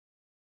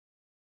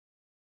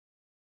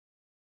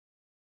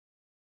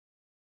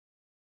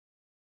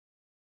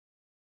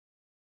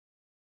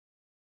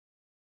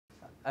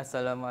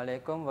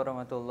Assalamualaikum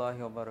warahmatullahi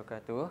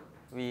wabarakatuh.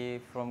 We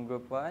from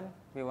group 1,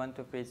 we want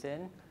to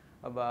present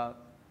about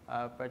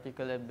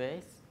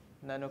particle-based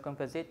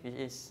nanocomposite, which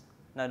is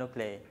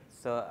Nanoclay.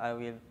 So I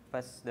will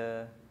pass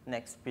the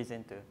next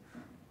presenter.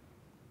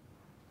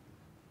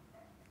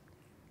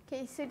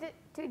 Okay, so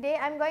today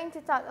I'm going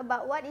to talk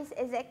about what is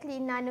exactly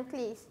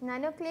nanoclays.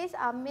 Nanoclays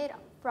are made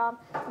from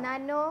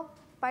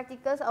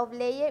nanoparticles of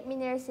layered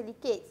mineral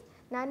silicates.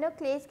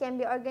 Nanoclays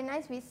can be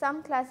organized with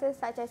some classes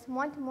such as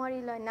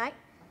montmorillonite,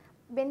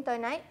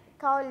 bentonite,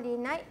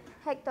 kaolinite,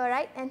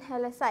 hectorite, and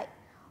halloysite.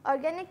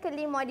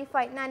 Organically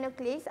modified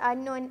nanoclays are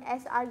known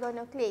as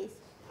organoclays.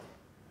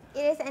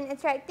 It is an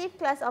attractive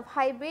class of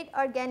hybrid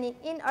organic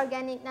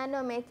inorganic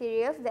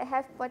nanomaterials that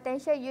have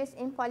potential use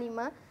in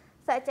polymer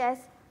such as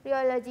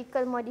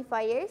rheological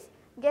modifiers,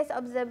 gas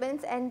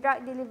absorbents, and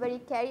drug delivery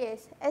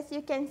carriers. As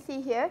you can see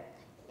here,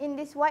 in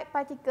this white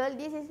particle,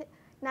 this is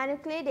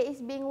nanoclay that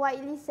is being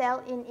widely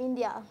sold in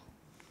India.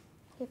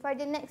 Okay, for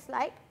the next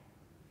slide,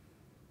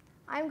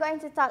 I'm going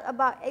to talk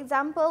about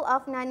example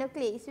of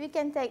nanoclays. We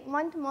can take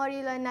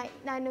montmorillonite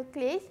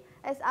nanoclays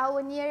as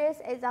our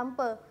nearest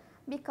example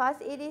because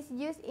it is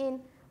used in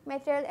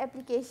material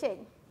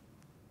application.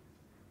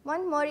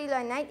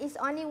 Montmorillonite is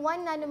only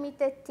 1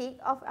 nanometer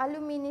thick of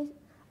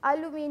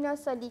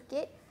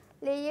aluminosilicate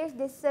layers,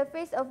 the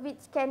surface of which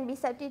can be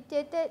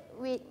substituted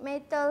with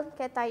metal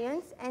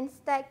cations and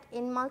stacked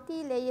in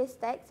multi-layer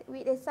stacks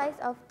with a size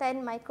of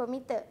 10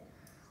 micrometer.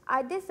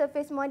 Other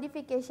surface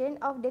modification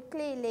of the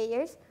clay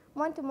layers,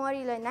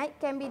 montmorillonite,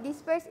 can be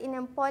dispersed in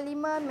a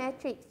polymer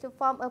matrix to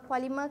form a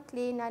polymer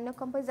clay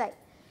nanocomposite.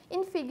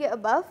 In figure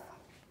above,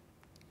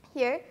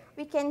 here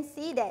we can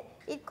see that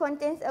it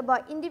contains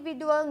about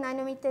individual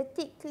nanometer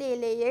thick clay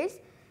layers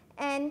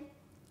and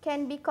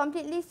can be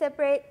completely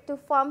separate to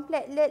form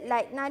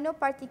platelet-like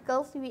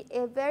nanoparticles with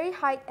a very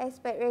high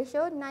aspect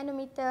ratio,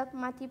 nanometer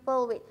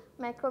multiple with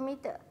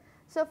micrometer.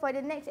 So for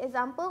the next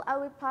example, I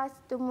will pass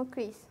to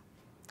Mukhriz.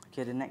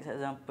 Okay, the next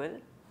example,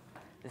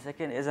 the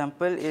second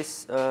example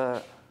is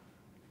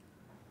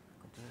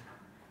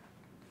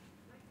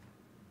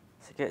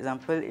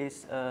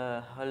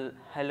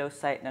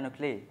halloysite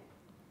nanoclay.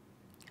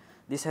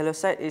 This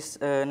halloysite is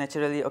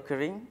naturally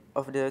occurring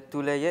of the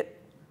 2-layered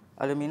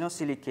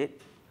aluminosilicate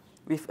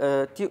with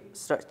a tube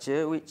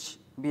structure which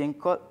being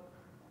called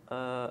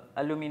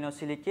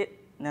aluminosilicate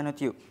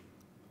nanotube.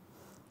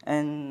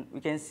 And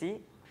we can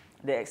see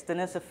the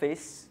external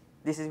surface,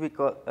 this is we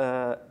call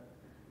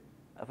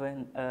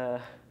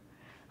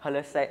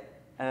halloysite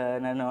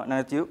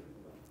nanotube.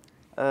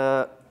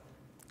 The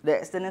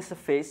external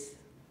surface,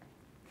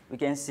 we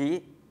can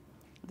see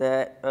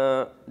that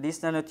this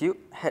nanotube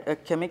had a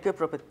chemical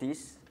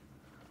properties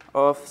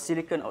of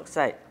silicon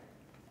oxide,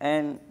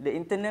 and the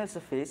internal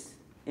surface,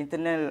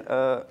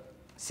 internal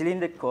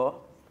cylinder core,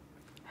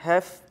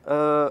 have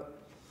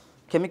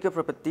chemical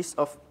properties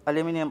of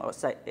aluminum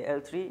oxide,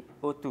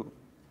 Al3O2.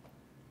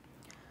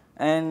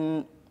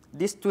 And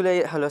these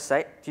 2-layered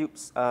halloysite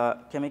tubes are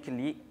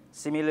chemically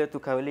similar to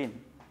kaolin,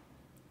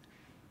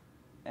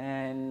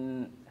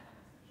 and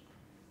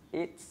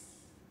it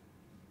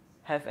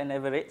have an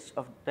average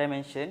of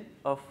dimension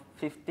of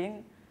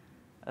 15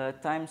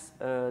 times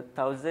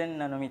 1000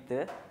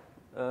 nanometer,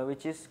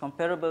 which is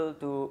comparable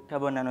to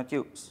carbon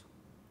nanotubes.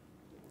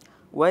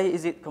 Why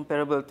is it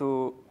comparable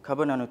to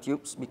carbon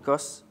nanotubes?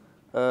 Because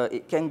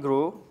it can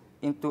grow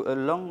into a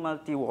long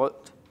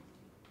multi-walled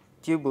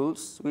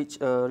tubules which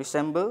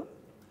resemble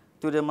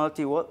to the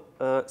multi-walled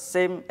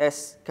same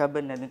as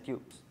carbon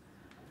nanotubes.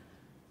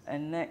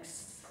 And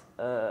next,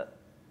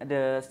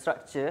 the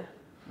structure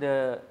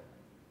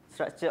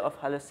of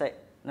halloysite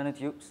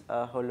nanotubes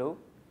are hollow,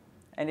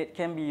 and it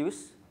can be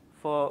used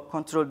for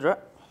control drug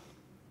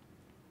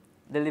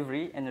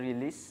delivery and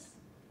release,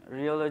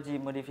 rheology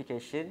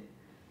modification,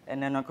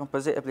 and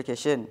nanocomposite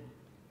application.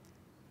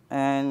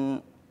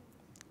 And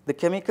the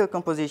chemical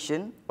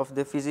composition of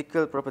the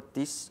physical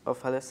properties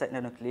of halloysite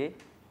nanoclay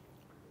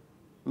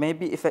may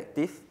be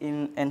effective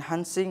in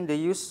enhancing the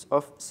use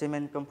of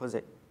cement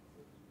composite.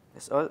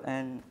 That's all,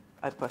 and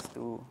I pass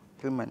to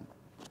Hilman.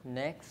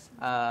 Next,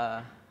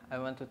 I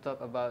want to talk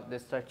about the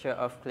structure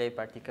of clay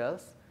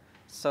particles.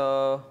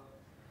 So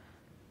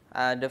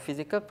the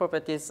physical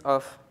properties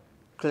of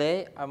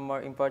clay are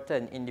more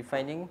important in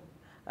defining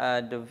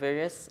the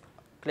various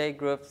clay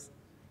groups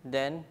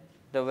than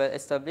the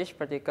well-established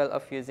particle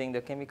of using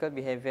the chemical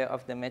behavior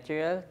of the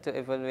material to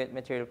evaluate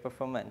material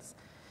performance.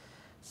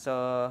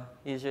 So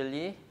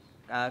usually,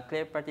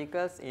 clay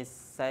particles is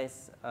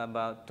size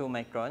about 2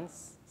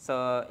 microns.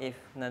 So if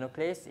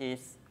nanoclays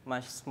is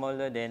much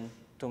smaller than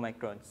 2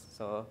 microns.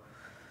 So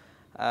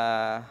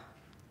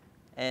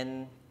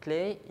and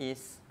clay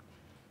is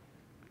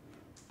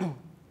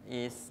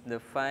the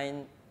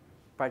fine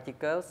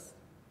particles,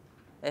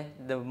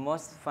 the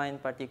most fine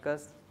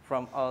particles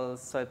from all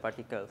soil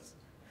particles.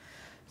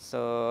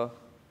 So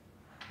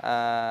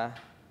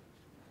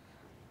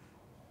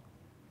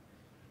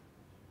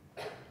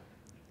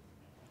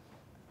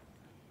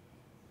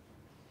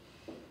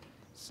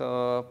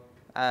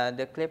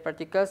the clay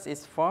particles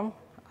is formed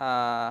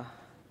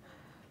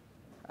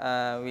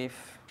with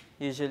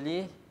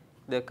usually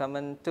the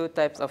common two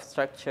types of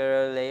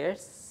structural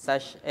layers,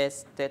 such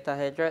as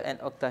tetrahedral and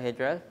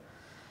octahedral.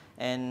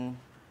 And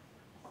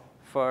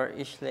for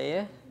each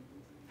layer,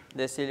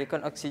 the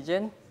silicon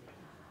oxygen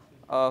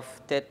of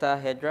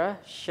tetrahedra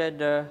share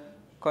the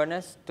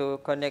corners to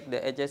connect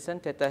the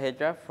adjacent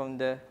tetrahedra from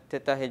the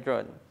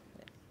tetrahedron.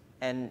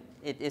 And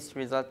it is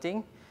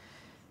resulting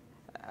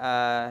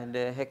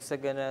the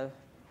hexagonal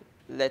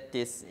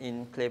lattice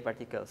in clay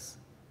particles.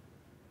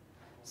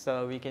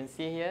 So we can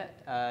see here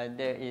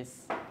there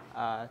is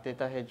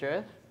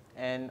tetrahedral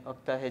and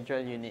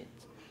octahedral unit,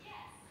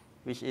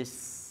 which is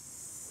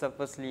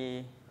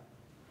supposedly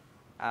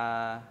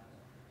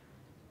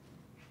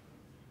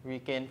we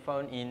can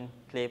found in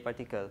clay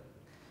particle.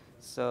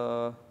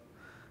 So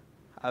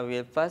I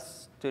will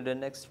pass to the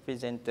next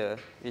presenter,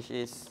 which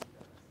is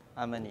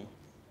Amani.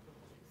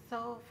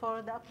 So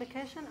for the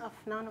application of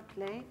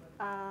nanoclay,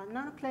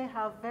 nanoclay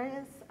have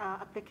various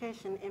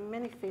applications in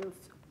many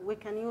fields. We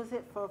can use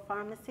it for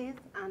pharmacies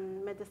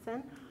and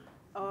medicine,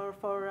 or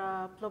for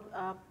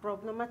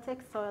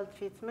problematic soil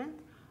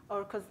treatment,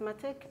 or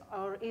cosmetic,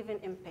 or even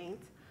in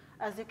paint.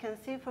 As you can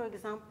see, for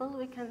example,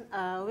 we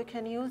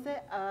can use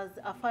it as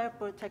a fire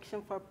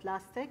protection for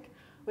plastic.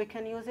 We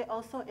can use it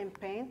also in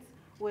paint,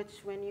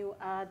 which when you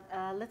add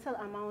a little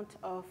amount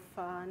of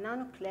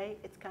nanoclay,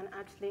 it can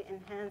actually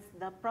enhance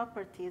the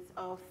properties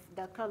of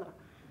the color.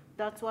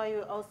 That's why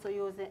you also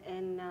use it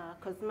in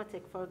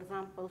cosmetic, for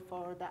example,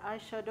 for the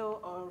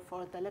eyeshadow or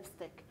for the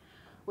lipstick.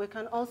 We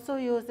can also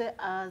use it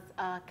as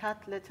a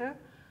cat litter.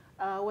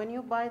 When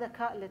you buy the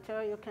cat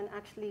litter, you can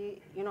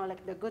actually,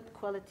 like the good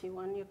quality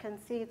one, you can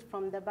see it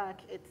from the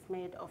back, it's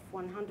made of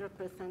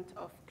 100%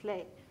 of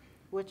clay,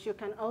 which you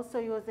can also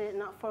use it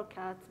not for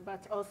cats,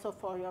 but also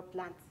for your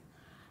plants.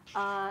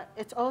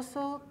 It's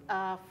also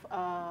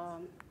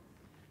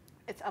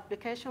its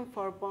application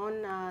for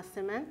bone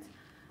cement,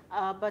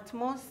 but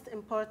most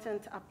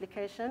important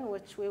application,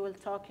 which we will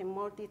talk in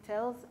more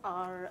details,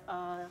 are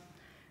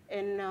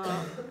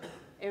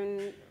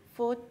in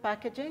food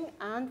packaging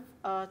and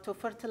to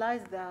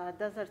fertilize the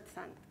desert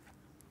sand.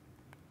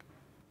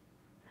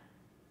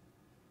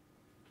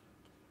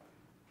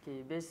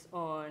 Okay, based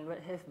on what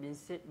has been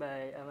said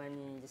by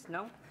Amani just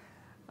now,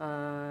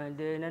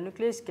 the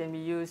nanoclays can be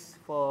used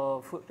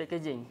for food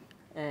packaging,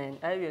 and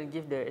I will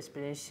give the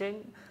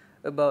explanation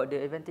about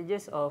the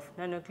advantages of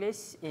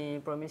nanoclays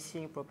in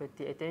promising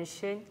property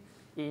attention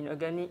in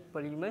organic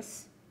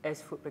polymers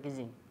as food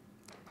packaging.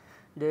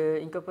 The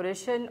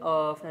incorporation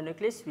of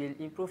nanoclays will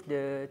improve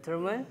the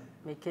thermal,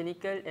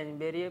 mechanical, and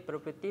barrier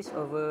properties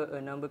over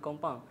a number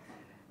compound.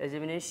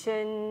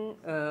 Examination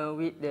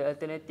with the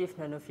alternative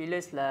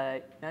nanofillers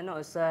like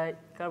nanooxide,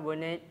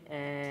 carbonate,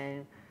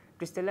 and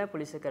crystalline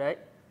polysaccharide,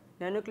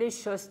 nanoclay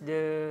shows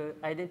the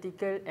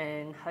identical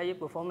and higher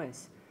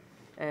performance,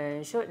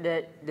 and showed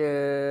that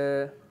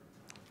the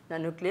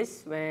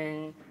nanoclays,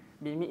 when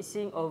be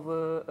mixing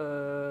over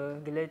a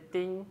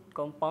gelatin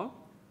compound,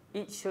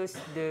 it shows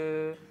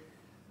the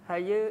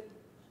higher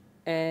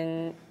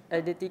and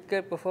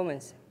identical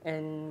performance,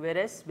 and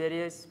whereas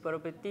various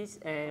properties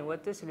and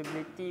water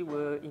solubility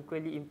were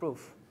equally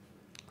improved.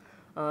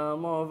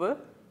 Moreover,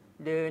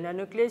 the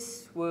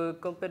nanoclays were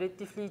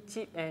comparatively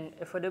cheap and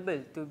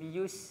affordable to be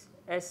used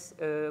as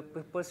a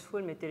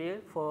purposeful material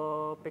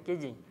for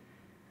packaging.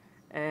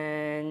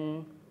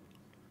 And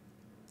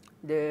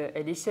the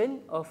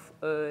addition of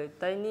a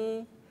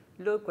tiny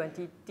low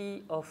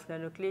quantity of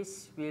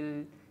nanoclays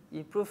will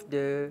improve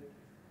the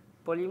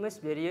polymer's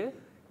barrier,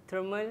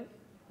 thermal,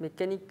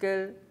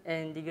 mechanical,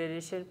 and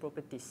degradation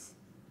properties.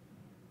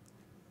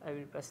 I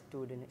will pass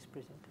to the next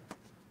presenter.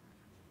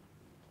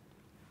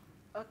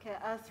 Okay,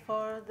 as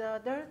for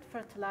the dirt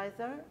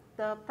fertilizer,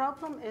 the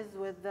problem is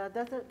with the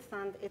desert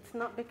sand, it's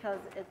not because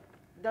it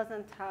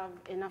doesn't have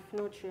enough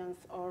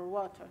nutrients or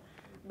water.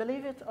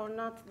 Believe it or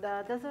not,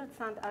 the desert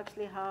sand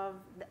actually have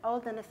all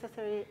the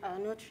necessary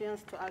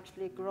nutrients to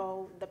actually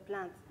grow the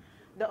plants.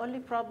 The only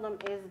problem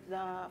is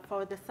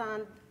for the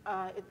sand,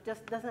 it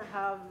just doesn't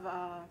have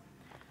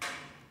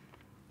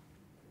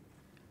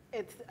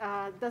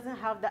doesn't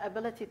have the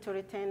ability to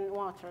retain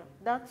water.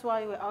 That's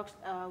why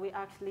we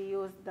actually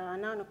use the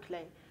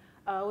nanoclay.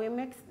 We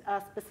mix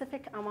a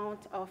specific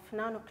amount of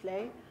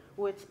nanoclay,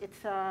 which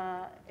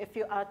if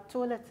you add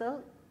too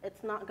little,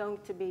 it's not going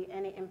to be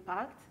any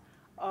impact.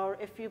 Or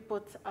if you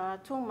put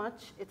too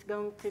much, it's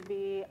going to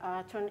be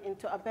turned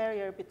into a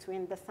barrier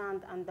between the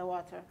sand and the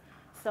water.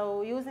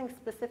 So using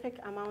specific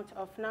amount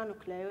of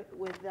nanoclay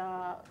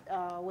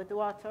with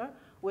water,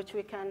 which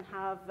we can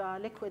have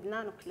liquid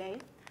nanoclay.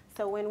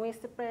 So when we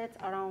separate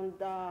around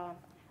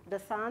the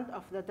sand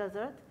of the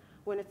desert,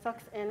 when it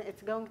sucks in,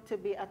 it's going to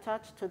be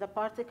attached to the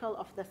particle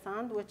of the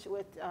sand, which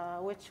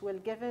will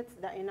give it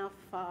the enough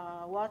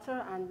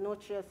water and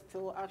nutrients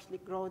to actually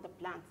grow the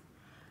plants.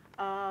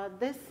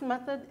 This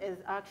method is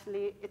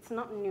actually, it's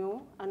not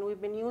new, and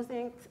we've been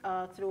using it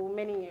through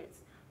many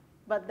years.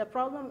 But the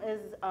problem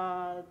is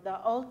the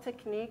old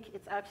technique,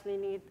 it actually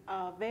needs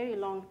a very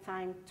long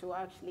time to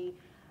actually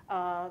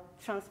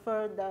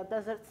transfer the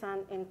desert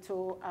sand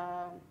into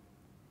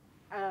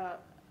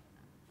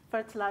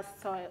fertilized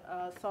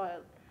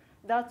soil.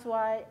 That's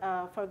why,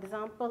 for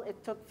example,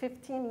 it took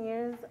 15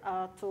 years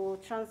to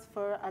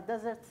transfer a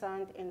desert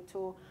sand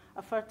into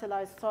a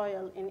fertilized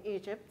soil in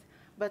Egypt.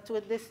 But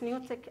with this new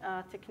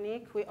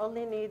technique, we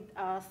only need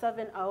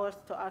 7 hours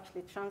to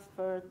actually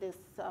transfer this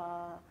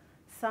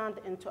sand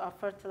into a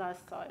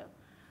fertilized soil.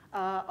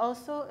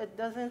 Also,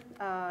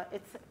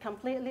 it's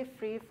completely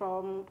free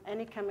from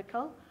any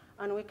chemical,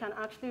 and we can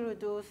actually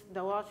reduce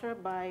the water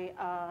by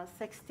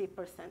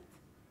 60%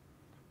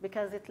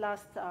 because it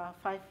lasts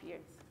 5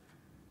 years.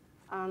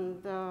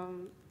 And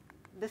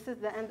this is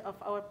the end of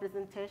our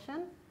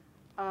presentation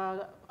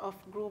of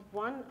Group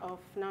 1 of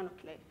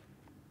Nanoclay.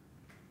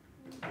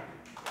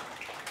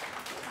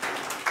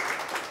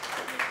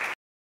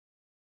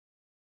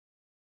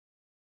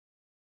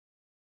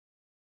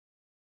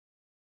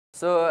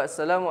 So,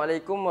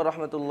 Assalamualaikum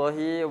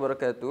warahmatullahi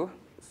wabarakatuh.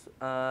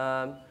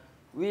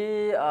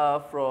 We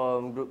are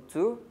from Group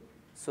 2.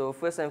 So,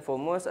 first and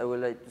foremost, I would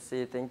like to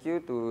say thank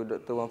you to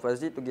Dr. Wan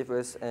Fazli to give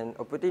us an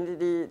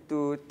opportunity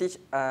to teach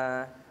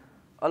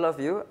all of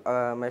you,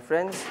 my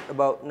friends,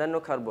 about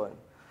nanocarbon.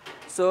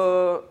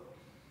 So,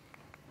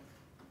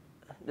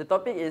 the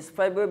topic is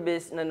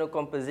fiber-based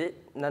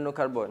nanocomposite,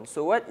 nanocarbon.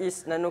 So, what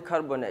is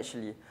nanocarbon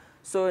actually?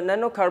 So,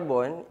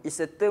 nanocarbon is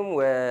a term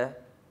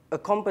where a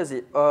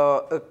composite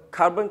or a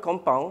carbon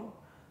compound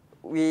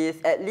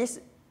with at least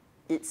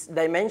its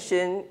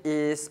dimension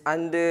is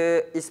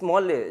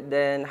smaller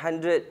than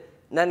 100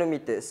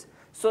 nanometers.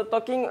 So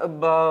talking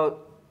about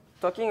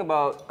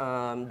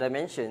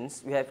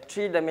dimensions, we have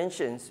 3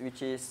 dimensions,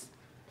 which is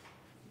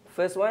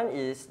first one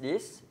is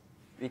this.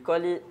 We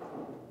call it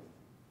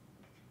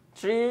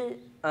 3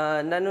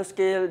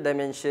 nanoscale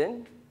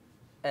dimension,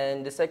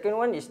 and the second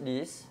one is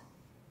this.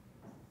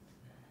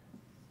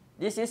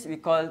 This is we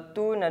call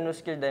 2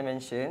 nanoscale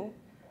dimension,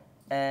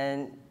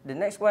 and the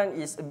next one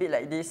is a bit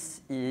like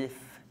this. If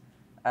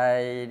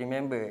I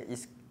remember,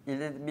 it's a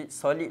little bit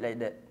solid like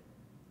that.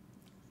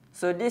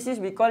 So this is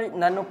we call it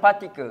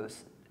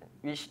nanoparticles,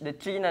 which the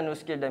 3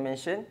 nanoscale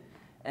dimension,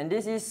 and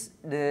this is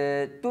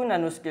the 2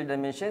 nanoscale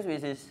dimensions,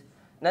 which is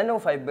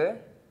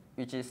nanofiber,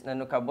 which is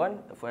nanocarbon,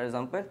 for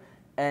example,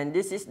 and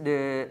this is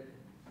the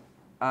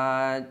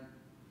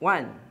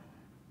one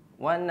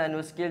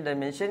nanoscale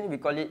dimension. We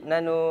call it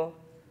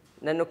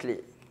nanoclay.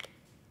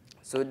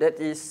 So that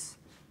is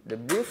the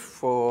brief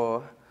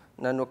for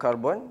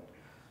nanocarbon.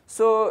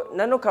 So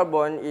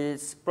nanocarbon,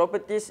 its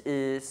properties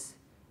is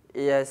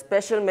it has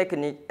special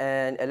mechanic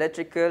and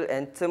electrical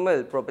and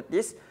thermal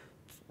properties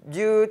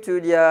due to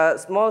their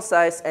small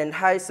size and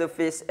high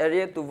surface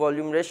area to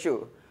volume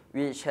ratio,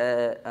 which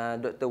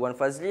Dr. Wan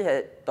Fazli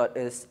had taught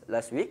us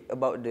last week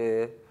about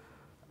the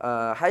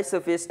high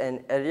surface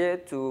and area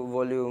to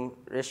volume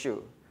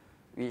ratio,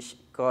 which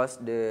cause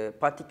the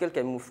particle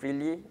can move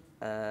freely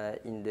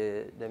in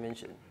the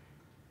dimension.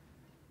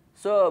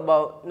 So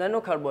about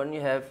nanocarbon,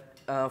 you have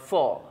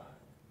 4,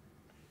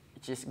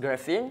 which is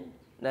graphene,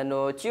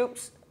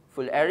 nanotubes,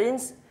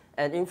 fullerenes,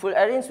 and in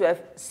fullerenes we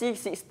have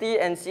C60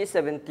 and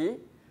C70,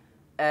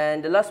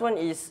 and the last one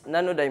is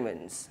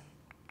nanodiamonds.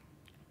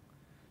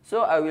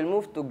 So I will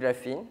move to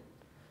graphene.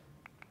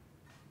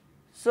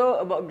 So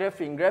about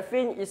graphene,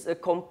 graphene is a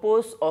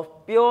composed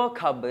of pure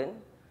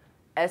carbon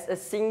as a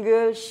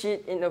single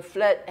sheet in a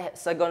flat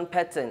hexagon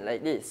pattern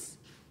like this.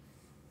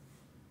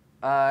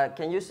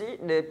 Can you see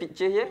the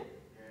picture here?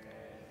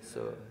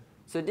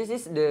 So this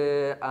is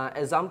the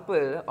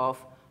example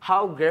of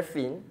how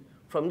graphene,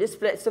 from this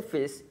flat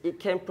surface, it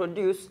can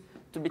produce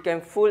to become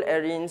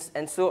fullerenes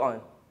and so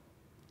on.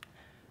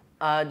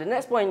 The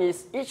next point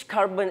is each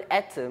carbon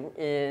atom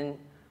in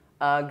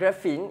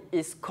graphene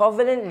is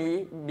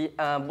covalently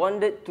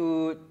bonded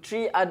to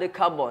 3 other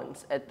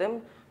carbons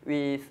atom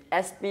with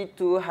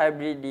sp2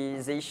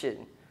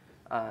 hybridization.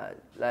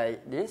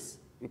 Like this,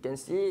 you can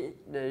see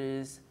there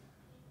is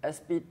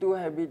sp2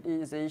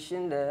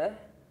 hybridization there,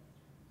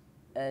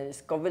 and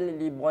it's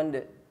covalently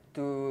bonded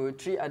to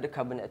 3 other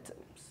carbon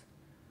atoms.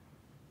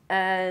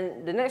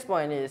 And the next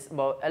point is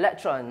about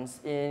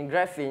electrons in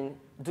graphene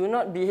do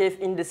not behave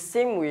in the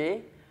same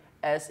way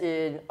as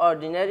in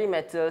ordinary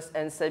metals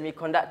and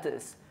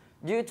semiconductors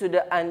due to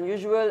the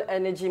unusual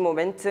energy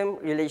momentum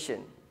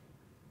relation.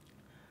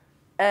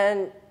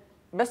 And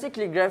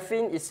basically,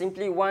 graphene is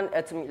simply one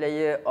atomic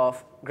layer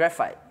of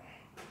graphite.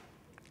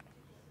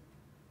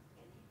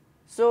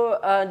 So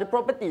the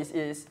properties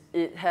is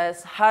it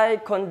has high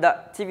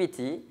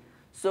conductivity,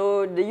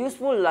 so the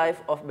useful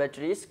life of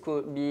batteries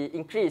could be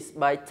increased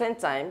by 10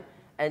 times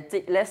and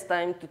take less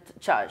time to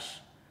charge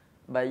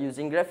by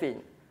using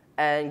graphene.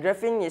 And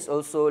graphene is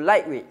also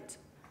lightweight.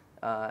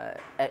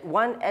 At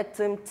 1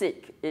 atom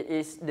thick, it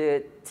is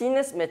the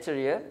thinnest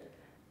material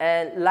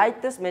and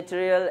lightest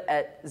material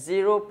at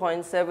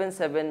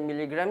 0.77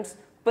 milligrams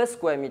per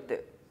square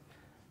meter.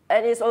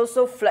 And it's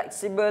also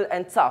flexible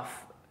and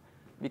tough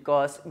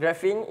because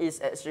graphene is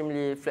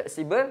extremely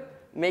flexible,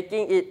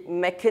 making it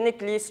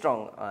mechanically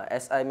strong.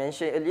 As I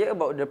mentioned earlier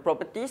about the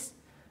properties,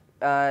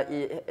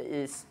 it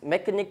is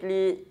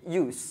mechanically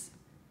used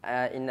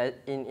in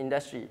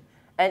industry.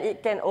 and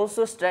it can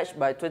also stretch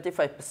by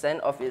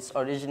 25% of its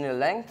original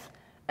length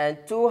and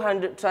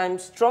 200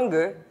 times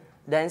stronger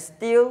than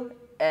steel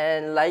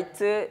and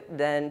lighter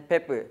than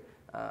paper.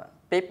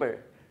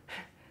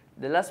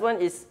 The last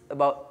one is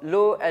about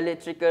low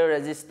electrical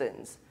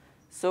resistance.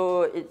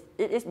 So it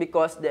is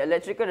because the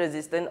electrical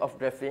resistance of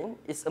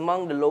graphene is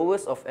among the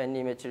lowest of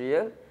any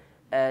material,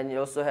 and you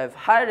also have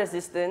high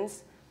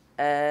resistance.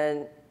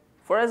 And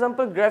for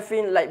example,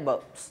 graphene light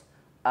bulbs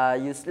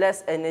use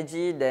less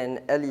energy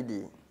than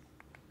LED.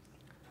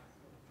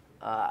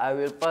 I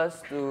will pass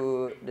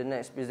to the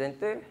next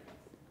presenter,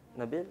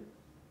 Nabil.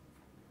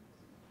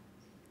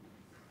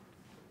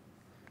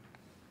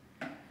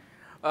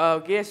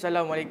 Okay,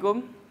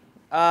 Assalamualaikum.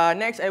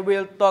 Next, I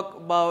will talk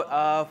about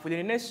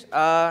fullerenes,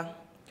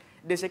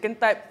 the second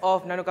type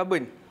of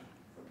nanocarbon.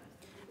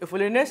 A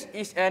fullerenes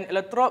is an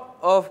allotrope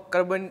of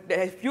carbon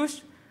that has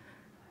fused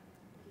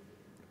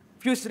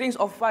rings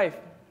of 5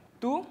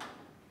 to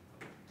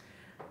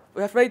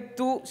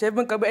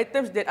 7 carbon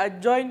atoms that are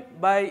joined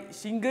by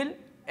single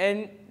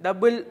and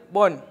double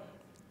bond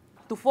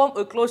to form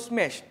a closed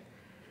mesh.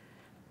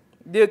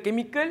 The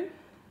chemical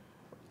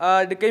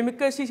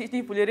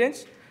C60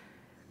 fullerenes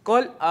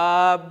called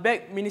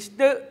back-means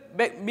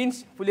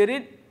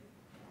fullerene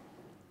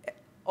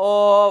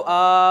or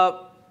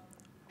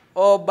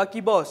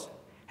buckyballs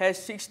has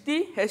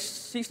 60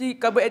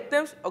 carbon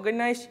atoms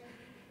organized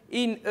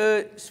in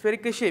a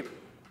spherical shape.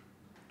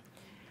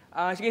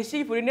 As you can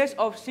see, fullerenes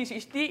of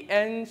C60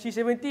 and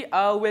C70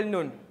 are well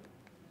known.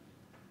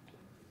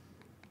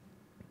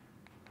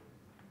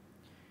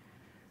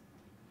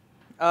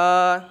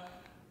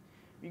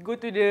 We go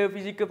to the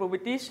physical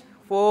properties.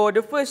 For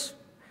the first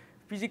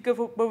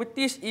physical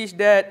properties is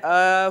that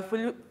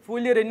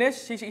fullerenes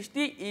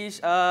C60 is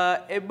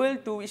able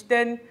to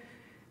withstand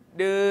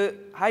the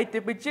high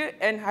temperature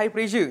and high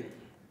pressure.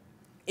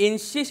 In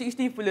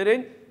C60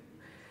 fullerene,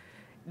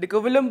 the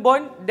covalent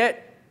bond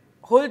that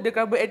hold the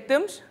carbon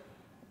atoms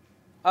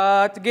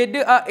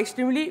together are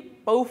extremely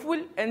powerful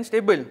and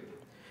stable.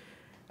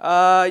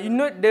 You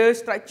note the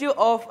structure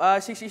of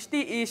C60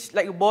 is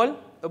like a ball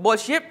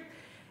shape.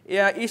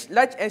 Is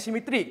large and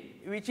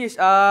symmetric, which is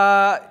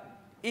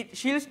it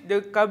shields the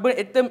carbon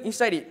atom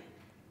inside it.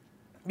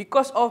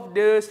 Because of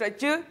the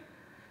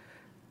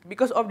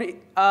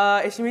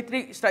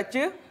asymmetric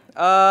structure,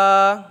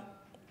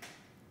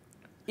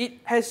 it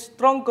has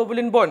strong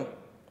covalent bond.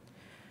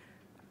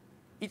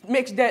 It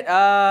makes that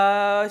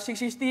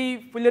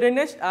C60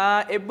 fullerenes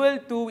are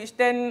able to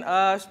withstand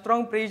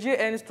strong pressure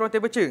and strong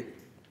temperature.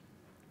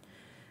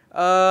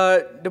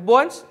 The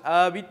bonds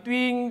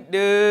between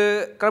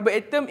the carbon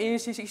atom in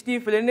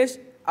C60 fullerenes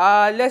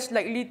are less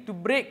likely to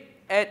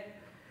break at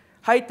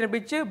high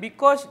temperature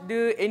because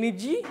the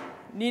energy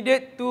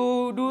needed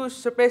to do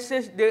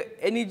surpasses the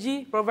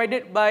energy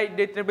provided by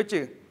the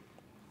temperature.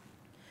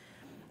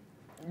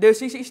 The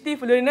C60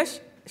 fullerenes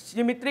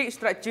symmetric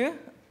structure,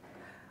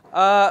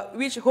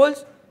 which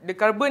holds the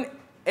carbon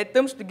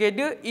atoms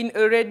together in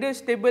a rather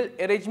stable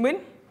arrangement,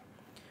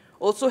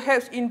 also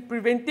helps in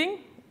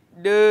preventing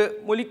the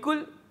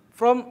molecule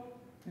from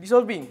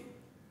dissolving.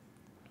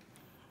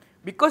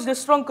 Because the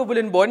strong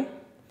covalent bond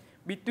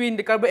between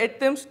the carbon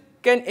atoms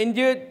can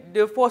endure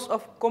the force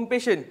of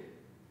compression,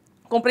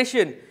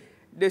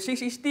 the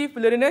C60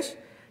 fullerenes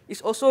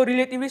is also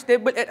relatively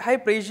stable at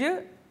high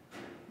pressure.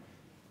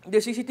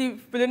 The C60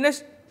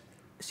 fullerenes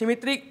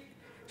symmetric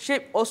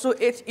shape also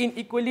aids in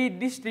equally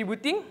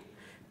distributing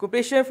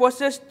compression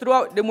forces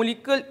throughout the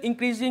molecule,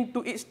 increasing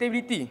to its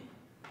stability.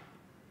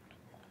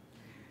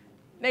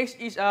 Next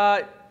is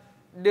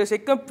the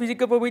second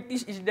physical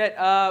properties is that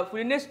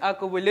fullerenes are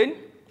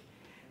covalent.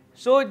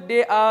 So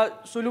they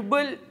are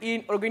soluble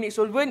in organic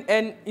solvent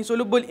and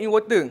insoluble in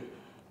water.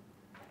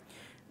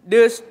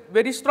 The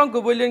very strong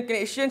covalent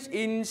connections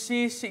in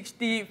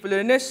C60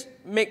 fullerenes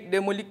make the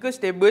molecule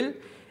stable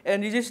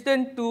and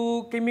resistant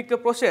to chemical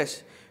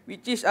process,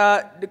 which is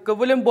the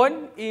covalent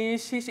bond in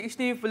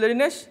C60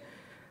 fullerenes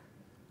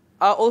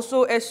are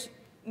also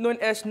known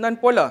as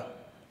non-polar.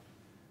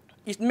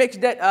 It makes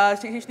that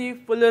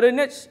C60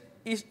 fullerenes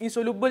is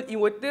insoluble in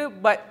water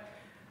but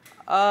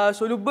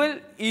soluble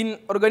in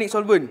organic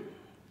solvent.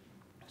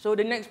 So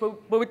the next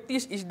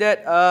properties is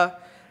that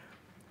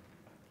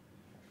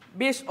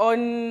based on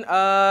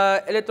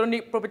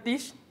electronic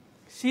properties,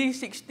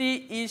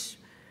 C60 is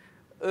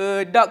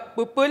a dark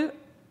purple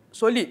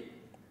solid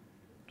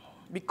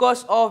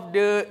because of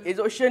the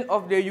absorption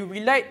of the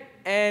UV light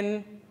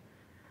and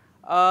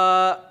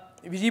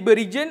visible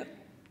region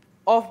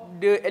of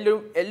the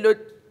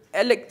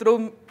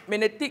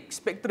electromagnetic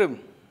spectrum.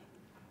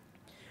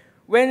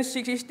 When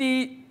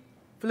C60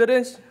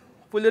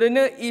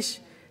 fullerene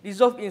is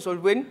dissolved in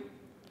solvent,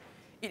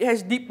 it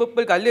has deep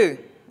purple color.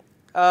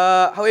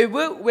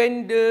 However,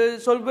 when the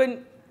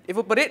solvent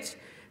evaporates,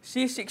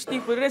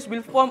 C60 fullerenes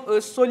will form a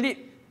solid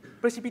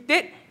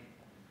precipitate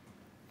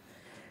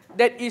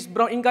that is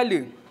brown in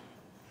color.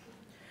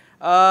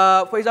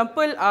 For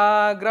example,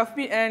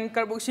 graphene and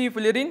carboxy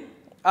fullerene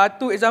are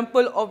two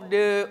examples of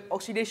the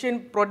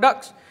oxidation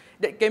products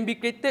that can be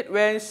created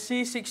when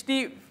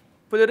C60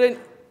 fullerene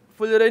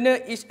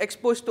fullerene is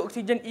exposed to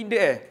oxygen in the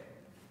air.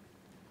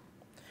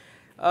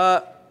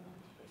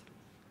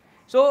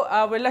 So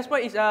the last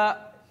point is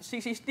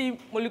 660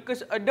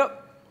 molecules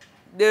adopt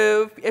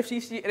the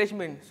FCC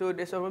arrangement. So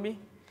that's all for me.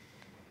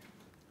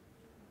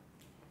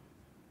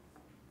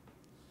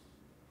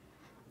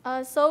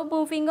 So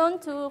moving on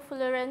to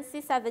fullerene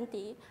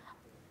C70.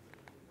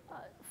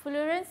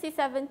 Fullerene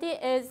C70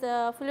 is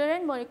a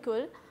fullerene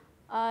molecule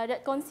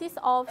that consists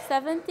of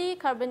 70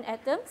 carbon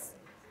atoms,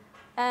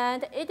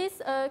 and it is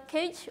a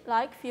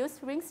cage-like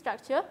fused ring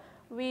structure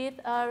with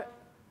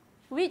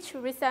which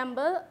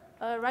resemble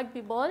a rugby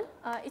ball.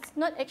 It's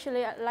not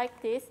actually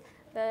like this,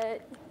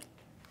 but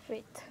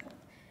wait,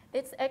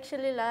 it's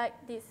actually like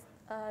this.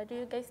 Do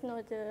you guys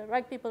know the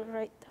rugby ball,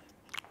 right?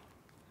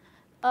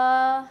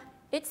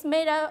 It's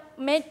made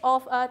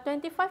of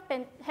 25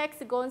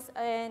 hexagons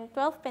and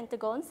 12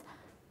 pentagons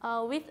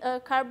with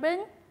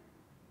carbon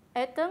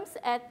atoms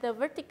at the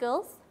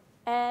verticals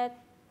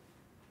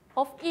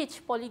of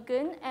each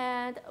polygon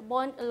and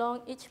bond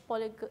along each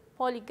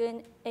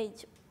polygon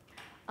edge.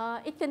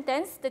 It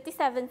contains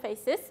 37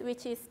 faces,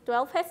 which is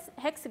 12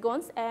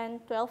 hexagons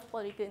and 12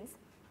 polygons.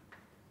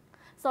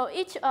 So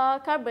each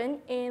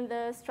carbon in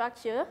the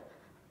structure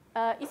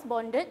is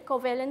bonded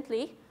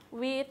covalently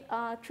with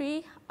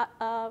three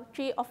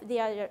of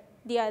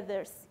the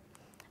others.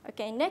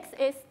 Okay, next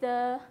is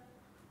the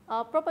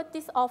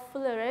properties of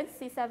fullerene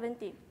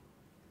C70.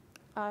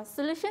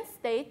 Solution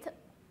state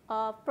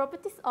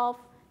properties of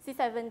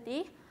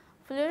C70.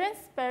 Fullerene is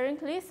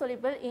sparingly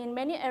soluble in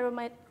many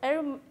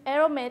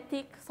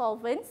aromatic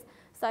solvents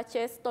such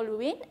as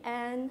toluene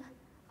and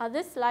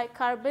others like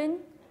carbon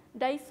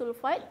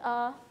disulfide,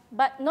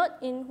 but not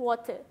in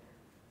water.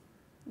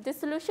 The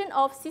solution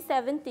of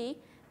C70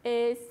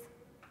 is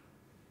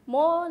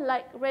more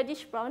like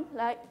reddish brown,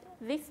 like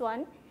this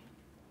one.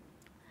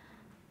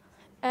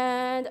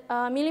 And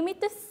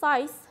millimeter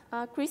size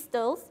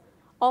crystals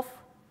of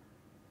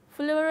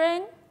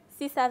fullerene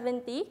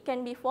C70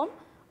 can be formed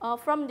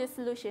from the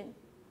solution.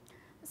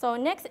 So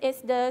next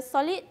is the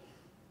solid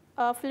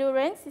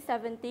fullerene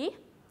C70.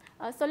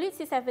 Solid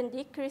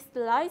C70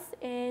 crystallized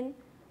in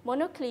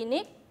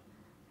monoclinic,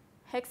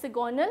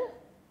 hexagonal,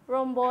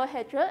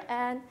 rhombohedral,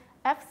 and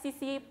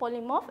FCC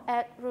polymorph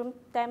at room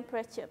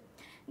temperature.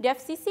 The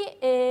FCC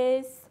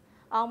is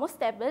almost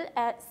stable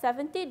at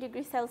 70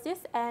 degrees Celsius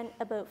and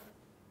above.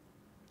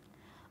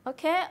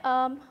 Okay,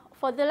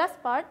 for the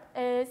last part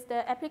is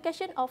the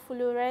application of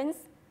fullerene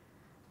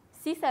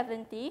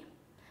C70.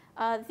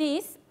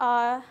 These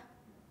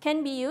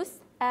can be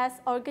used as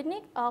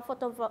organic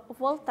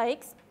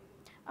photovoltaics.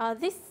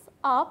 These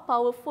are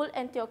powerful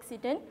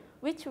antioxidants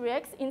which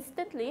reacts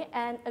instantly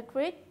and a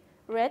great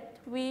rate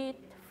with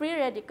free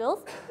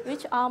radicals,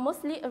 which are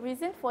mostly a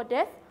reason for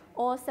death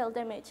or cell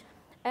damage.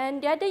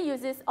 And the other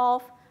uses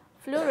of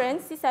fullerene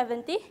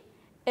C70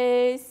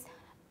 is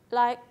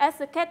like as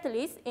a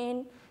catalyst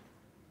in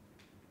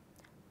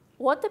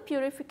water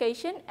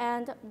purification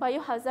and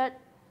biohazard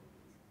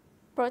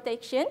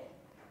protection,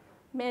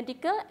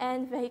 medical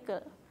and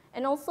vehicle,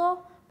 and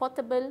also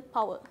portable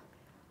power.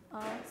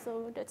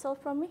 So that's all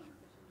from me.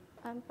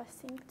 I'm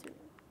passing to.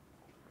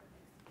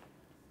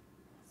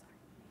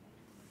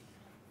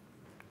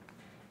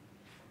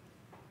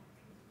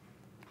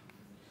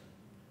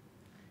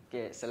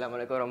 Okay,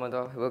 Assalamualaikum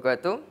warahmatullahi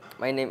wabarakatuh.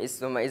 My name is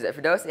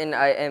Izzat and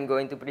I am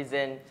going to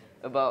present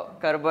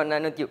about carbon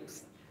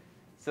nanotubes.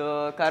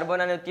 So carbon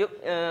nanotube,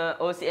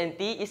 or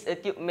CNT, is a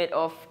tube made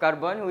of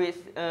carbon with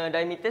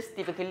diameters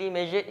typically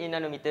measured in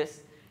nanometers.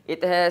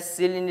 It has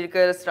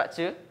cylindrical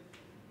structure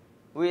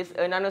with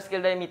a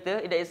nanoscale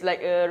diameter that is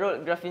like a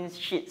rolled graphene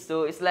sheet.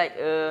 So it's like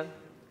a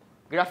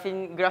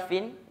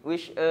graphene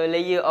with a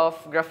layer of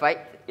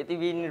graphite. It has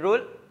been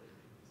rolled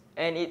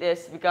and it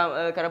has become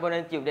a carbon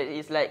nanotube that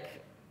is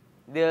like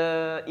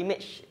the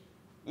image,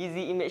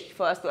 easy image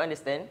for us to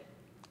understand.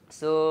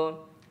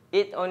 So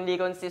it only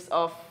consists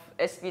of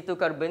sp2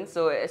 carbon.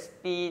 So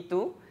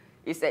sp2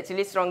 is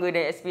actually stronger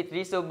than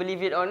sp3. So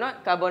believe it or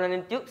not, carbon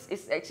nanotubes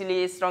is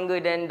actually stronger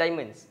than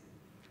diamonds.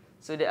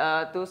 So there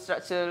are two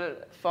structural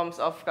forms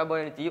of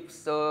carbon nanotubes.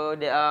 So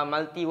there are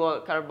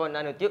multi-wall carbon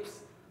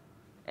nanotubes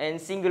and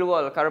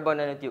single-wall carbon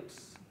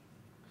nanotubes.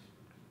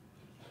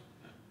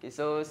 Okay,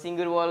 so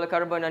single-wall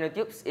carbon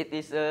nanotubes, it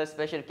is a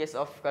special case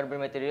of carbon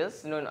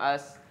materials known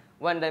as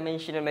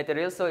one-dimensional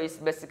material. So it's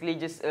basically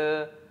just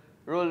a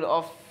roll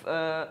of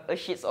a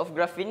sheets of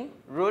graphene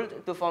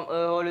rolled to form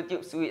a hollow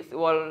tubes with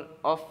wall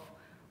of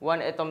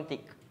 1 atom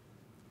thick.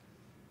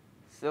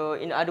 So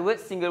in other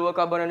words, single-wall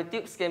carbon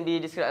nanotubes can be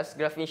described as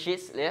graphene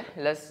sheets, yeah,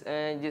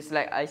 just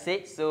like I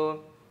said.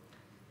 So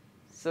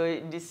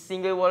this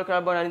single-wall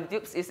carbon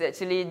nanotubes is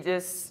actually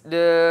just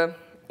the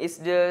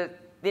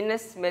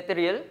thinnest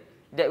material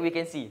that we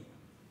can see.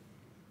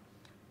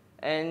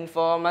 And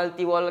for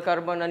multi-wall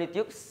carbon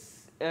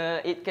nanotubes,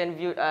 it can be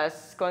viewed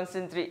as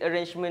concentric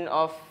arrangement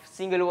of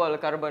single-wall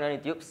carbon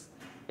nanotubes.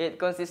 It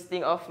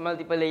consisting of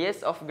multiple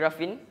layers of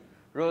graphene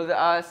rolled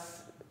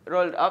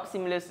up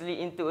seamlessly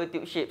into a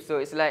tube shape. So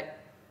it's like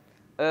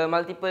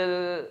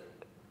multiple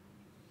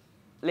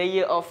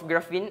layer of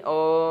graphene,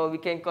 or we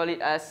can call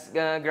it as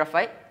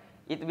graphite.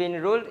 It's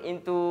been rolled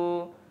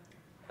into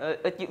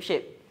a tube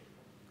shape.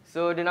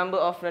 So the number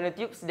of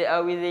nanotubes that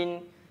are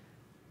within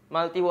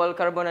multi-wall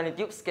carbon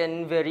nanotubes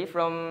can vary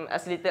from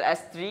as little as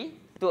 3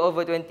 to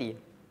over 20.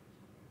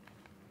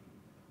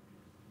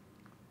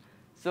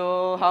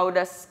 So how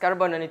does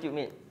carbon nanotube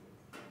made?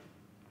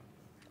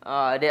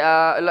 There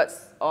are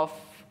lots of,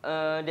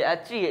 there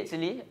are 3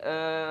 actually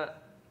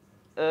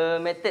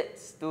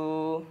methods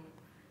to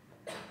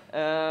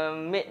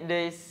make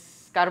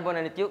this carbon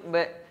nanotube,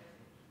 but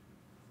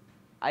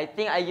I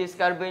think I use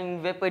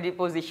carbon vapor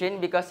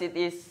deposition because it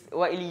is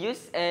widely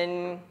used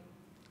and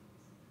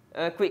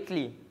quick.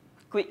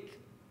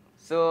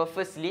 So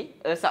firstly,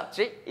 a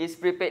substrate is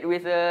prepared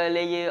with a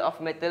layer of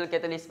metal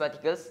catalyst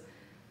particles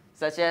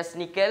such as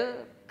nickel,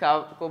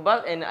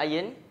 cobalt, and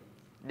iron.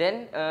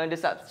 Then the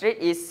substrate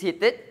is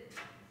heated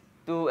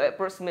to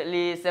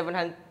approximately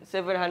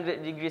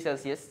 700 degrees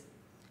Celsius,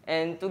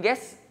 and two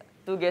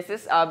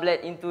gases are bled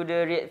into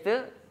the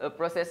reactor, a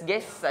processed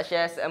gas such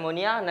as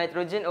ammonia,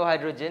 nitrogen, or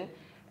hydrogen,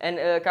 and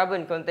a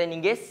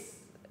carbon-containing gas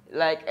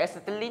like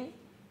acetylene,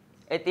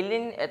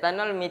 ethylene,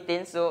 ethanol,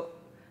 methane. So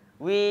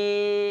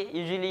we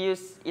usually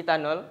use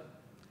ethanol,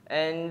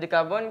 and the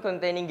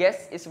carbon-containing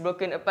gas is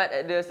broken apart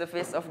at the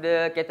surface of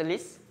the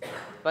catalyst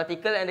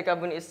particle, and the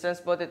carbon is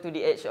transported to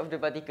the edge of the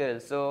particle.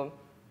 So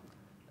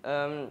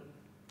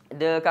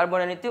the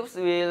carbon nanotubes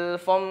will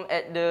form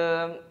at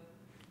the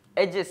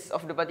edges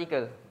of the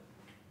particle.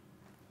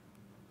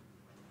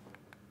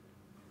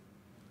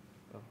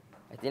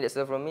 I think that's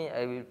all from me.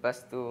 I will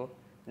pass to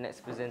the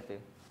next presenter.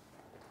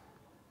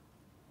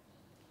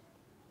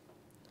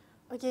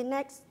 Okay,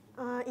 next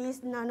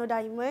is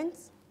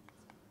nanodiamonds.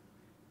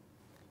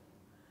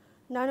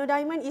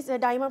 Nanodiamond is a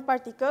diamond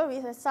particle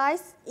with a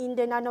size in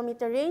the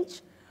nanometer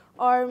range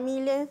or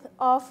millionth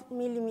of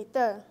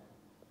millimeter.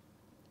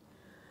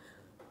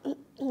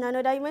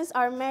 Nanodiamonds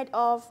are made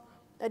of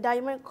a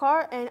diamond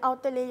core and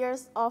outer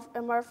layers of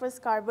amorphous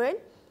carbon.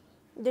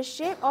 The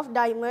shape of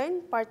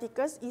diamond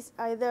particles is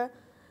either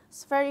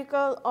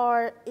spherical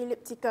or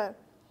elliptical.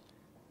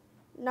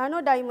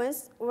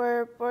 Nanodiamonds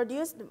were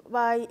produced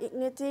by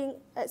igniting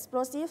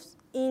explosives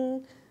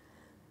in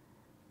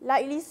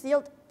lightly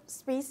sealed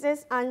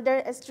spaces under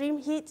extreme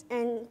heat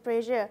and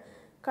pressure.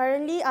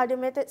 Currently, other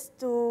methods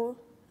to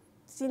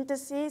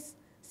synthesize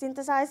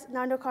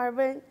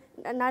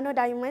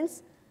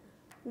nanodiamonds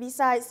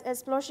besides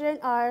explosion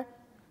are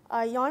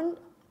ion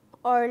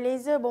or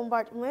laser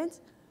bombardment,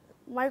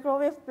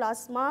 microwave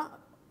plasma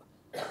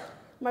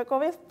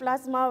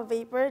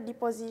vapor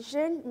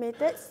deposition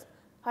methods,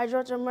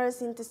 hydrothermal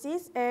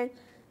synthesis, and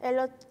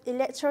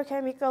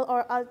electrochemical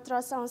or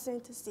ultrasound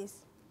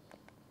synthesis.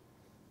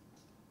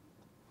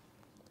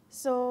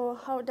 So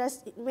how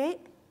does it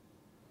make?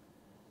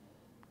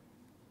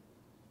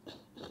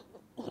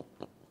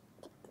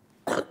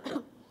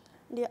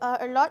 There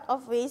are a lot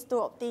of ways to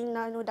obtain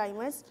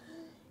nanodiamonds,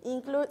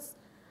 includes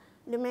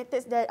the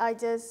methods that I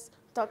just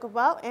talked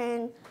about,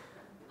 and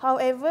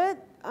however,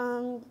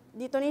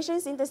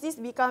 detonation synthesis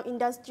become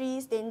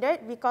industry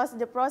standard because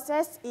the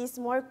process is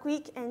more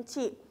quick and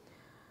cheap.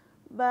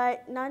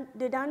 But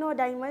the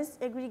nanodiamonds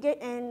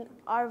aggregate and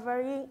are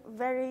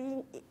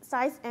varying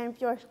size and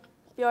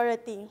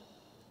purity.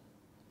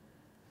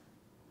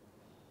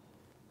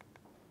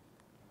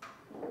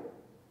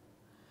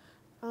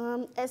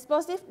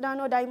 Explosive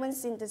nanodiamond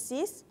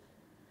synthesis.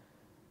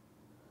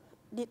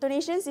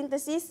 Detonation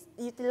synthesis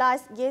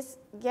utilize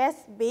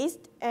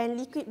gas-based and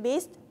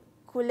liquid-based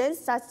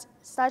coolants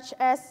such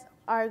as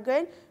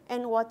argon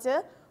and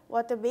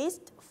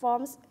water-based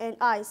forms, and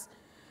ice.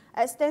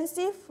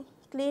 Extensive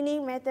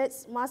cleaning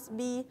methods must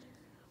be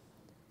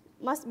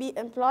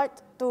employed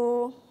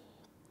to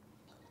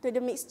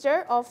the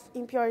mixture of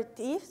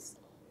impurities.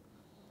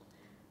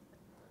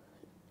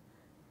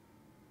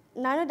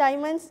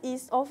 Nanodiamonds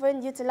is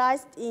often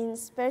utilized in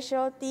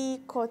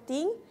specialty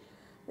coating,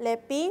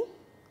 lapping,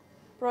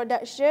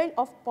 production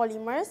of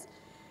polymers,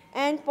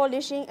 and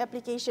polishing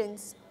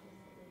applications.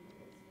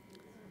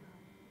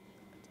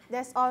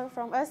 That's all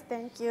from us.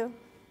 Thank you.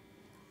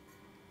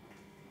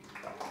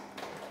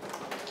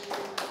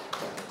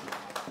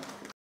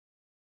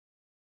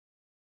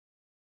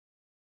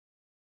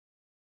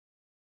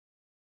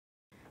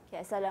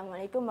 Okay,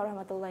 Assalamualaikum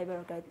warahmatullahi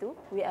wabarakatuh.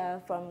 We are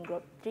from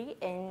Group 3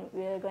 and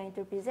we are going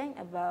to present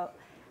about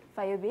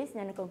fire-based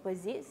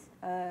nanocomposites,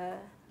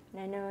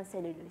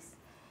 nanocellulose.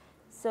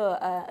 So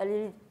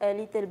a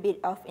little bit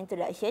of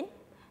introduction.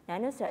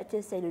 Nanostructure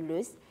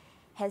cellulose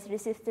has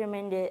received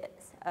tremendous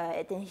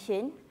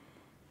attention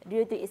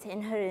due to its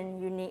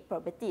inherent unique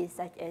properties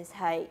such as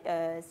high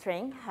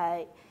strength,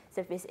 high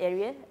surface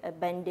area,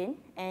 abundant,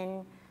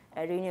 and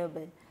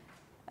renewable.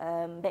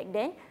 Back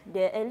then,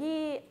 the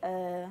early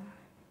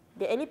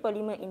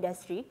polymer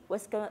industry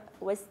was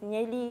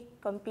nearly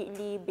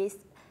completely based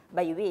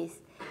by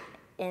waste,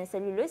 and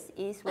cellulose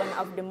is one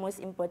of the most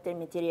important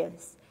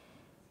materials.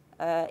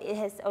 It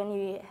has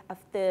only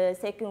after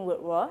Second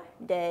World War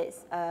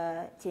that's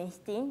changed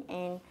things,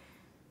 and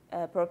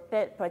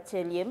propelled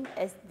petroleum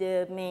as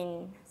the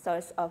main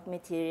source of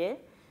material,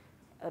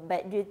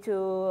 but due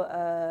to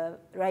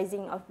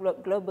rising of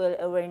global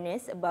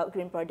awareness about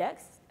green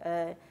products,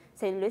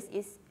 cellulose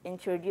is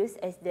introduced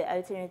as the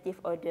alternative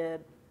or the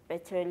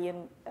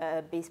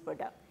petroleum-based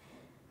product.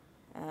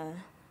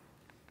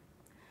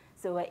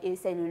 So what is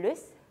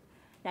cellulose?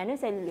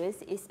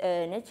 Nanocellulose is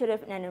a natural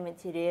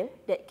nanomaterial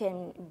that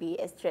can be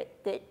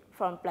extracted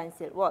from plant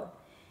cell wall.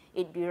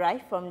 It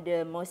derives from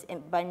the most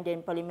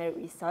abundant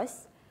polymeric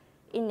resource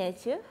in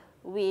nature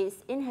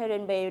with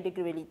inherent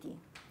biodegradability.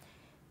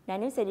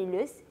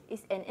 Nanocellulose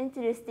is an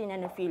interesting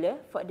nanofiller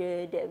for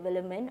the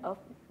development of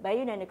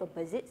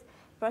bio-nanocomposites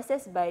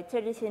processed by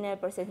traditional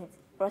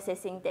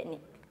processing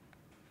technique.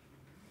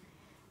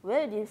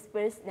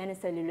 Well-dispersed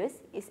nanocellulose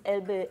is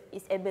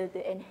able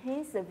to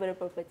enhance several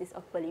properties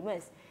of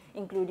polymers,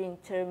 including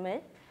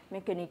thermal,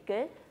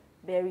 mechanical,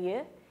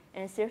 barrier,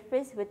 and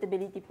surface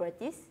wettability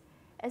properties,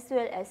 as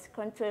well as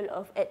control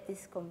of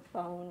active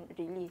compound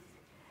release.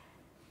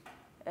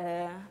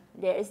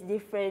 There is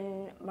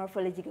different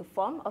morphological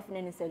form of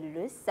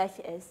nanocellulose, such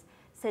as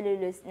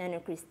cellulose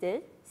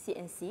nanocrystal,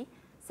 CNC,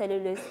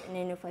 cellulose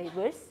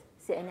nanofibers,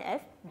 CNF,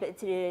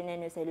 bacterial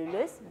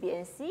nanocellulose,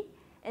 BNC,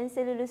 and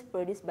cellulose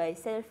produced by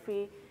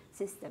cell-free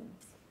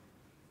systems.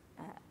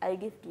 I'll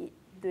give it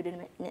to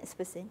the next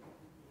person.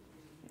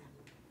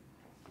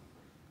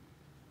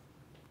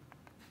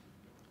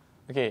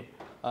 Okay,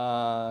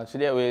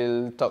 today I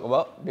will talk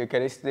about the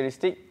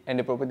characteristic and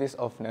the properties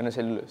of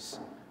nanocellulose.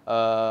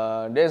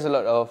 There's a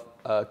lot of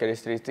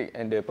characteristics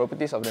and the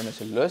properties of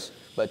nanocellulose,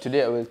 but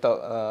today I will talk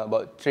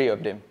about 3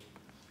 of them.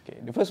 Okay,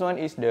 the first one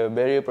is the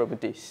barrier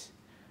properties.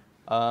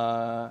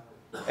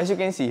 As you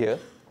can see here,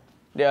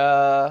 there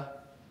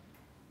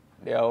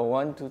are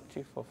 1, 2,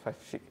 3, 4, 5,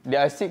 6.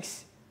 There are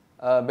 6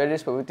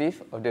 barriers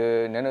properties of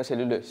the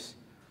nanocellulose.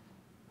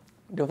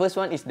 The first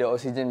one is the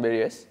oxygen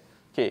barriers.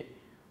 Okay,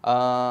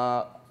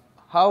 how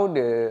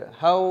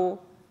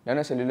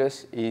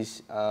nanocellulose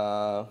is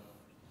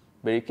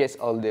barricades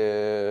all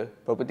the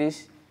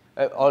properties,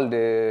 all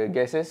the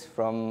gases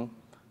from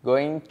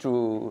going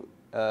through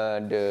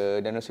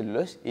the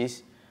nanocellulose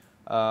is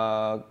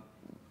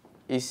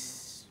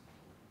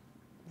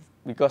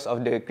because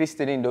of the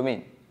crystalline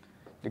domain.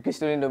 The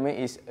crystalline domain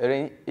is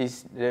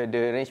the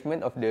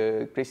arrangement of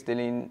the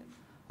crystalline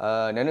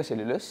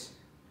nanocellulose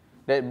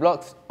that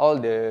blocks all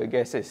the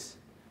gases.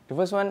 The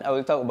first one, I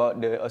will talk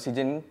about the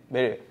oxygen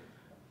barrier.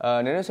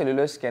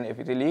 Nanocellulose can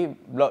effectively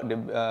block the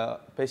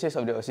passage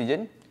of the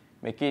oxygen,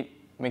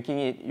 making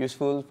it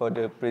useful for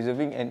the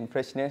preserving and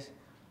freshness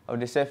of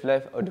the shelf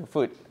life of the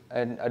food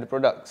and other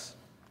products.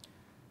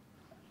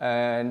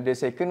 And the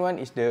second one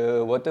is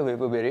the water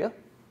vapor barrier.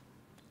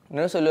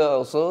 Nanocellulose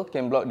also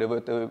can block the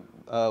water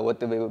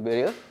vapor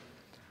barrier,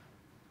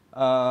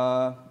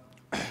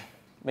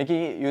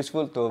 making it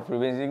useful to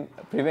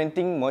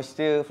preventing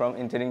moisture from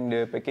entering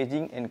the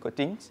packaging and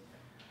coatings.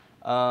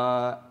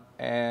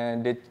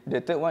 And the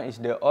third one is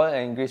the oil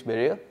and grease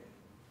barrier.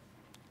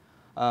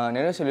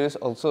 Nanocellulose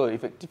also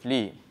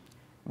effectively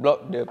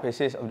block the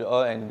passage of the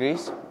oil and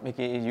grease,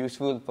 making it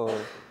useful for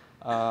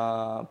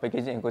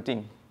packaging and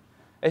coating.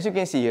 As you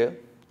can see here,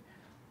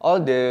 all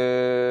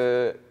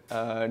the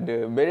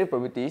barrier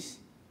properties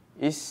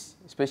is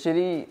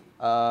especially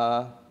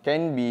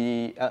can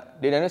be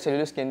the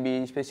nanocellulose can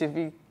be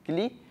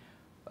specifically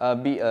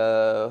be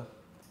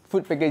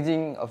food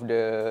packaging of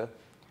the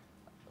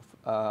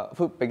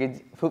food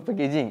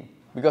packaging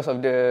because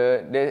of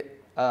the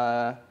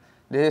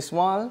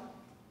small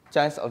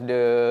chance of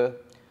the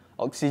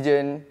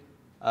oxygen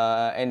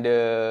and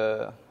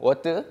the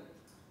water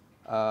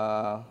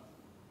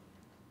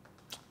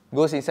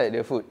goes inside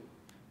the food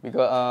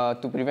because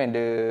to prevent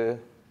the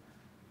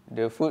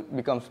food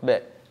becomes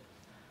bad.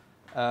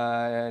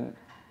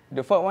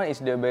 The fourth one is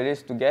the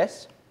barriers to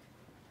gas.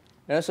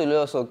 Nanocellulose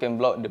also can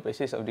block the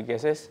passage of the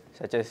gases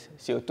such as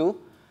CO2,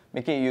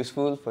 making it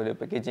useful for the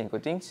packaging and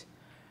coatings.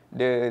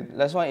 The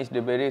last one is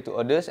the barrier to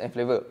odors and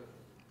flavor.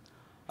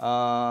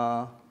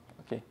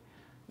 Okay.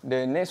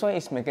 The next one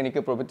is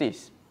mechanical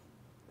properties.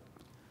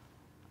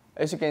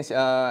 As you can see,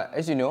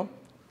 as you know,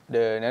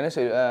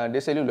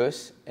 the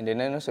cellulose and the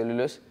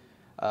nanocellulose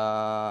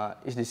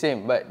is the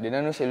same, but the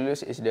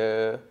nanocellulose is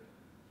the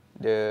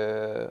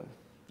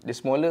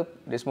smaller.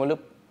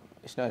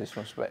 It's not the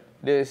smallest part.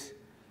 The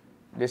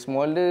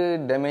smaller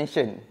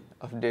dimension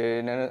of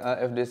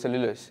the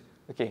cellulose.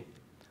 Okay.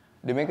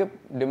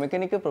 The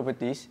mechanical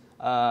properties,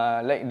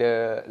 like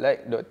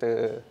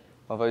Dr.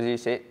 Mukhriz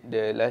said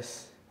the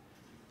last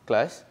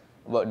class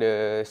about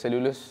the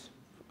cellulose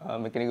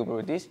mechanical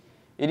properties,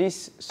 it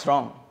is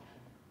strong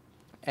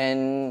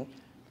and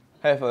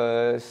have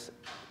a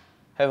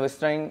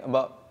strength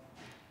about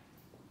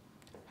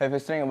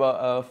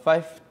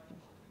 5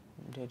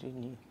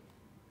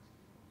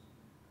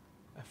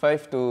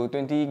 to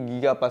 20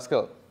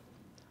 gigapascal,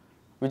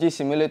 which is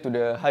similar to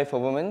the high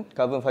performance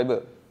carbon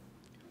fiber.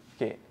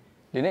 Okay.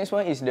 The next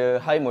one is the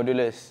high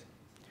modulus.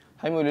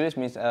 High modulus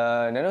means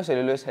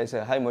nanocellulose has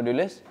a high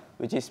modulus,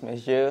 which is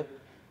measure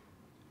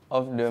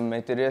of the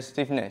material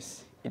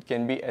stiffness. it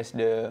can be as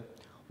the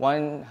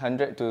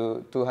 100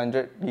 to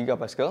 200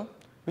 gigapascal,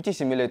 which is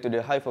similar to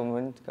the high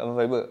performance carbon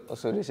fiber,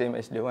 also the same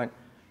as the one.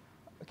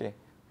 Okay.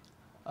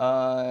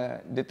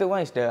 The third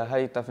one is the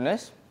high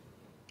toughness.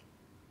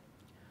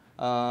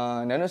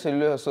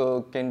 Nanocellulose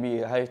also can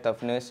be high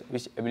toughness,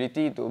 which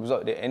ability to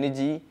absorb the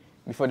energy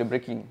before the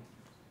breaking,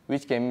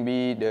 which can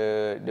be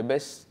the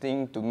best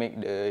thing to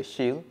make the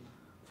shield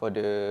for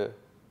the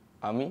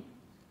army.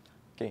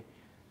 Okay.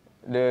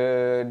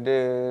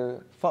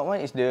 The fourth one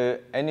is the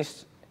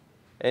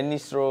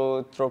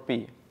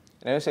anisotropy.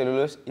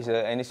 Nanocellulose is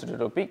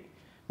anisotropic,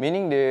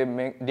 meaning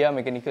they are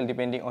mechanical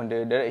depending on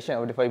the direction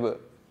of the fiber.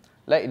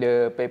 Like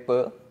the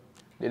paper,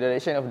 the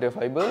direction of the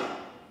fiber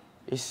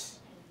is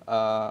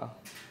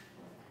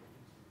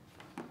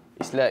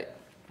like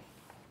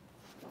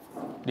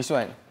this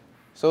one.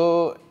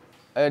 So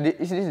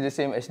this is the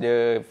same as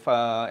the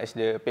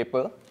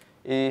paper.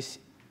 This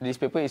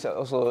paper is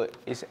also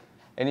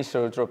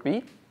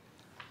anisotropy.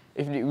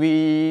 If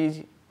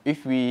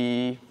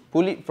we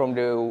pull it from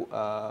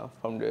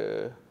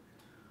the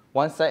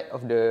one side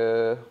of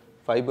the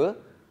fiber,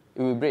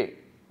 it will break.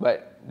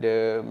 But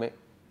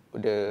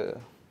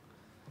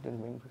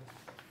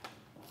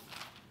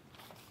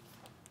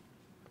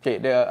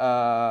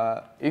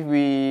if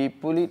we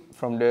pull it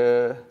from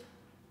the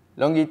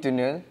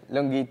longitudinal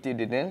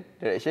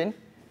direction,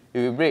 it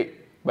will break.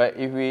 But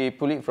if we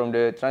pull it from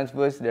the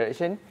transverse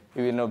direction,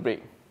 it will not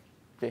break.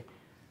 Okay.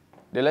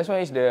 The last one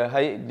is the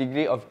high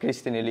degree of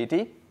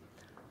crystallinity.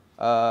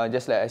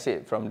 Just like I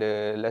said from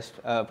the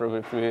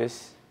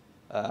previous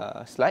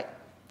slide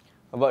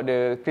about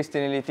the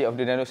crystallinity of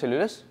the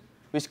nanocellulose,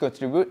 which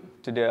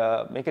contribute to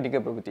their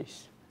mechanical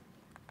properties.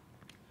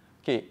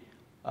 Okay.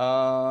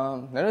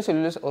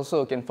 Nanocellulose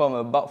also can form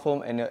a bulk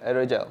foam and an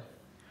aerogel.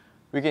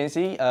 We can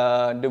see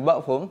the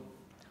bulk foam,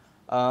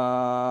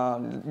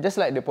 just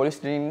like the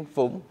polystyrene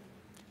foam,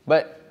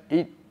 but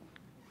it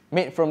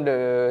made from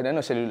the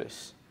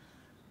nanocellulose.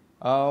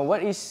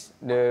 What is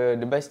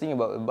the best thing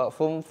about bulk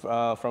foam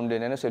from the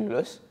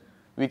nanocellulose?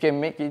 We can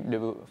make it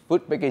the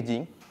food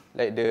packaging,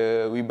 like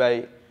we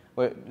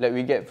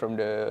get from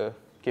the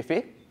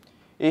cafe.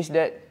 Is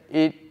that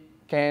it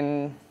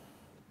can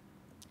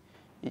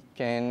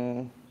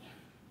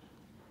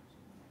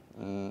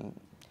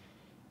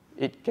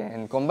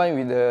combine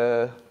with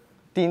the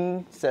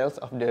thin cells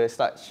of the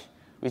starch,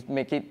 which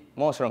make it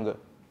more stronger.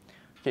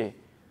 Okay,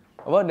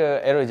 about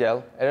the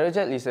aerogel.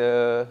 Aerogel is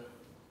a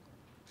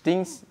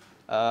things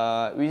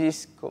which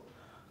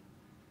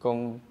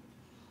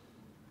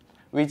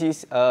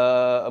is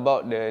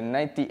about the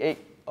 98%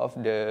 of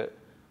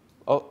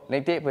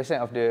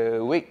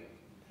the weight.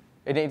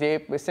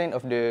 98%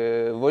 of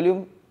the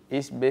volume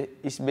is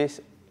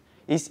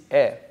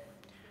air.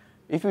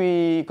 If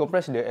we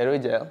compress the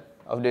aerogel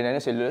of the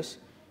nanocellulose,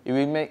 it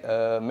will make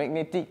a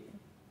magnetic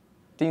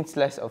thin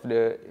slice of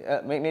the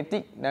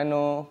magnetic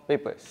nano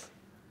papers.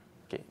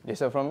 Okay,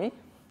 that's all from me.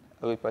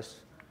 I will pass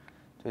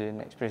to the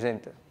next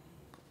presenter.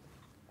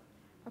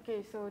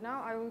 Okay, so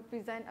now I will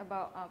present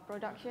about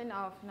production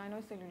of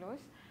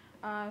nanocellulose.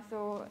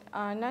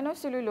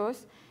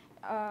 Nanocellulose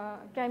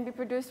can be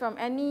produced from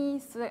any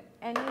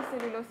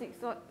cellulosic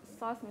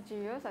source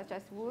material such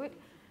as wood,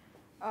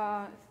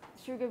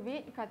 sugar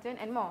beet, cotton,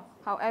 and more.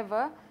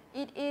 However,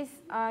 it is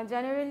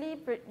generally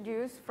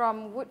produced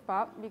from wood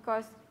pulp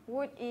because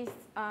wood is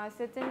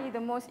certainly the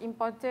most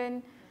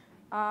important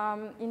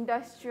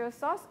industrial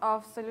source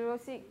of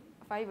cellulosic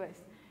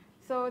fibers.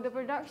 So the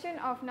production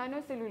of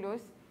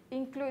nanocellulose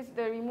includes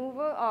the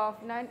removal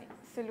of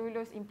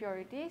non-cellulose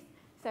impurities,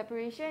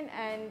 separation,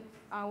 and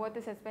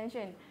water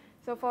suspension.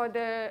 So for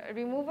the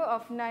removal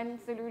of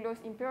non-cellulose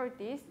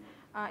impurities,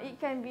 it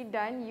can be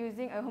done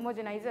using a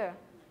homogenizer,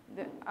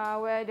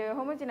 where the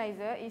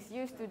homogenizer is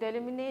used to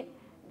delaminate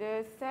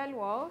the cell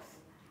walls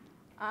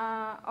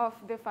of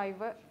the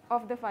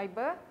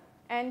fiber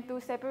and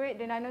to separate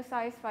the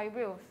nano-sized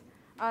fibrils.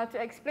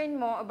 To explain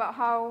more about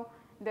how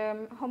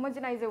the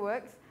homogenizer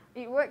works,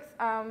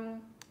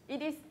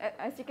 it is,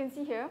 as you can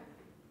see here,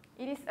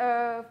 it is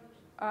a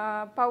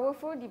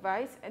powerful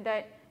device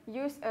that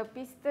uses a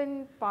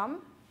piston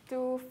pump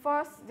to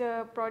force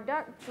the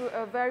product through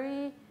a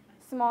very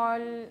small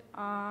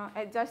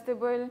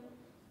adjustable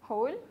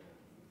hole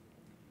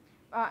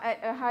at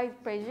a high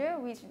pressure,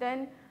 which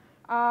then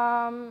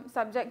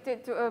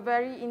subjected to a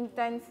very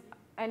intense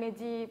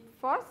energy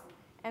force,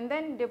 and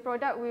then the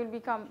product will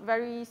become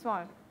very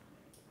small.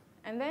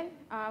 And then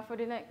for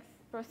the next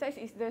process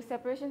is the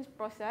separation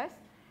process,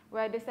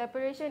 where the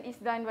separation is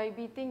done by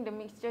beating the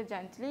mixture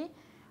gently,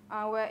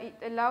 where it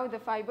allows the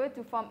fiber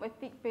to form a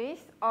thick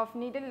paste of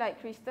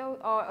needle-like crystal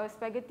or a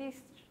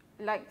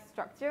spaghetti-like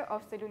structure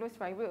of cellulose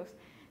fibrils.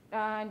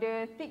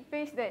 The thick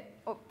paste that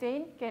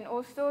obtained can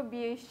also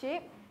be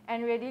shaped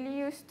and readily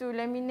used to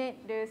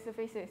laminate the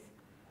surfaces.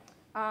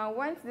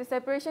 Once the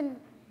separation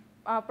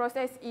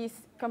process is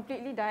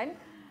completely done,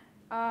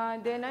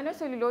 the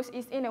nanocellulose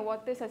is in a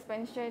water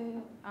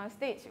suspension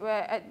stage,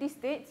 where at this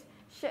stage,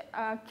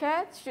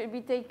 care should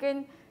be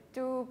taken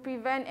to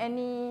prevent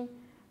any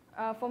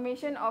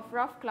formation of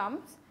rough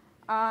clumps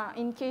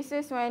in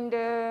cases when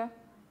the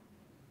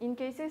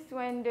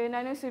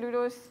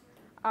nanocellulose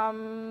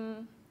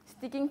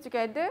sticking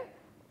together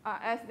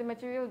as the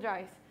material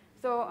dries.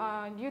 So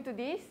due to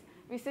this,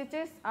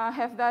 researchers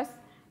have thus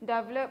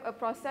developed a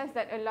process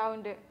that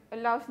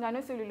allows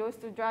nanocellulose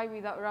to dry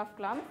without rough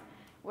clumps,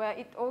 where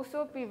it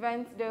also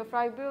prevents the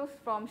fibrils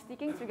from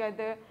sticking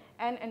together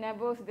and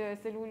enables the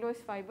cellulose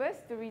fibers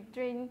to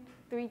retain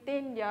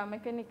their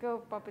mechanical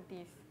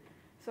properties.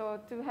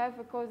 So to have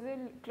a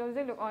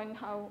closer look on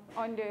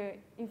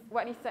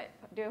what is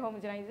the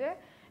homogenizer,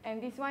 and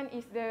this one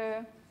is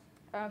the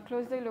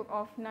closer look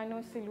of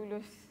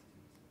nanocellulose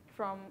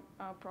from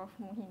Prof.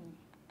 Mohini.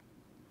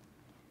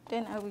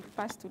 Then I will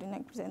pass to the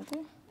next presenter.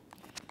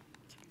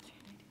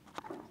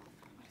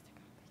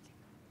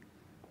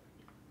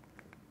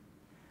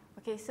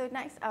 Okay, so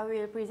next I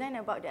will present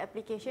about the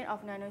application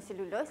of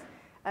nanocellulose.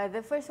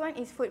 The first one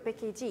is food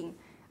packaging.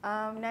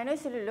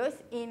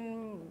 Nanocellulose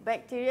in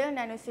bacterial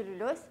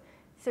nanocellulose,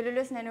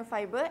 cellulose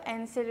nanofiber,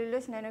 and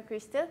cellulose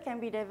nanocrystal can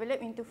be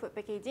developed into food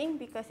packaging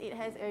because it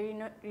has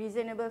a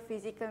reasonable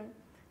physical,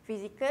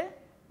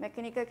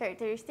 mechanical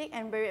characteristic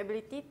and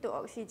variability to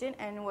oxygen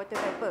and water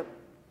vapor.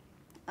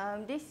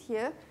 This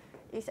here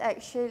is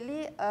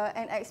actually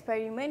an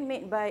experiment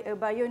made by a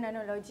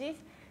bionanologist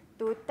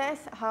to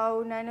test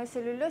how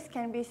nanocellulose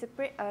can be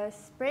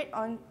spread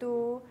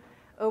onto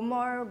a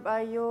more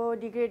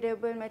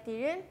biodegradable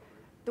material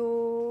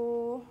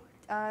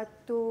as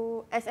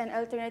an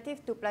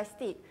alternative to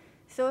plastic.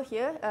 So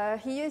here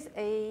he used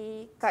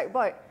a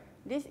cardboard.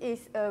 This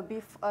is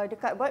the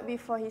cardboard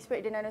before he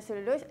spread the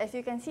nanocellulose. As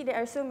you can see, there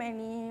are so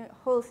many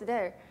holes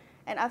there.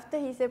 And after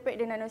he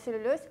separated the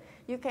nanocellulose,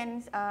 you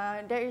can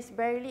there is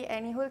barely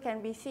any hole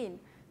can be seen.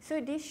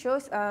 So this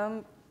shows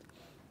the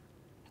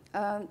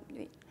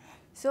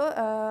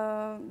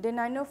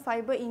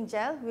nanofiber in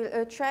gel will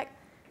attract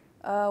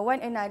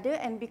one another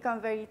and become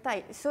very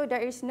tight. So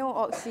there is no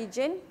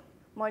oxygen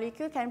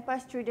molecule can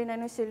pass through the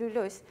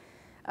nanocellulose.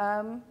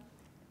 And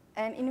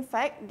in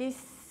fact,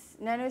 this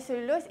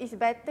nanocellulose is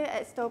better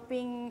at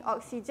stopping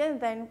oxygen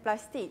than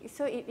plastic.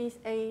 So it is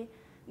a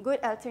good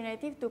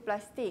alternative to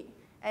plastic.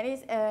 And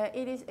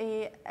it is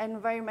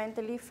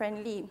environmentally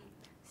friendly.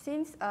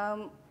 Since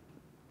other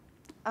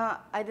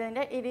than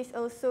that, it is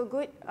also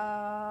good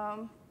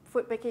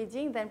food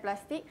packaging than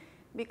plastic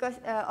because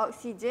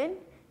oxygen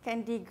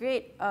can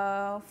degrade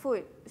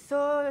food.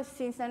 So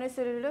since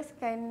nanocellulose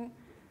can,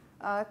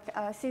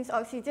 since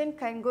oxygen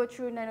can go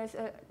through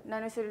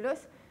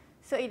nanocellulose,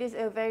 so it is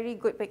a very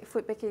good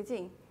food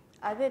packaging.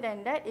 Other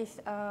than that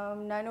is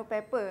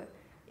nanopaper.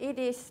 It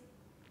is,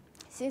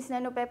 since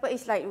nanopaper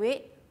is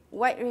lightweight,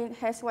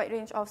 has wide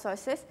range of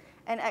sources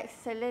and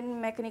excellent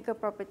mechanical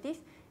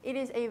properties, it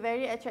is a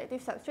very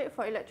attractive substrate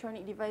for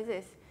electronic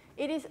devices.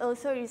 It is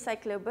also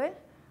recyclable,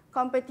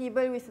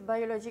 compatible with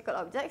biological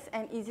objects,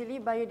 and easily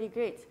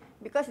biodegrades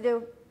because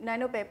the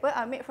nanopaper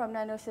are made from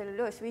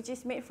nanocellulose, which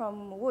is made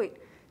from wood.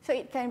 So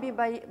it can be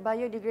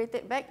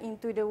biodegraded back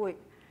into the wood.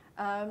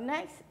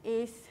 Next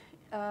is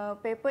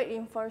paper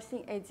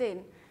reinforcing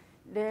agent.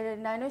 The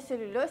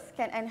nanocellulose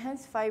can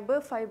enhance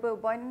fiber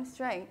bond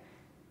strength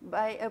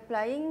by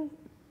applying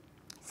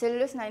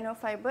cellulose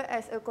nanofiber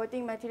as a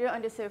coating material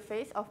on the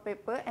surface of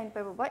paper and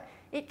paperboard.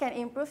 It can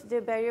improve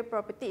the barrier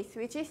properties,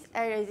 which is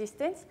air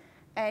resistance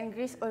and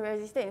grease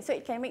resistance. So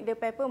it can make the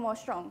paper more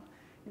strong.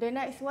 The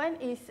next one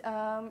is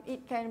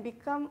it can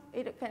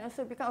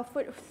also become a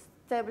food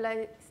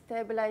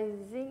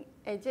stabilizing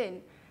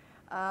agent.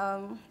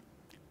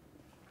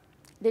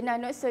 The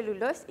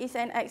nanocellulose is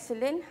an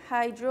excellent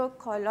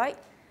hydrocolloid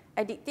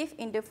additive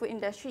in the food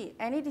industry,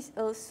 and it is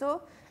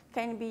also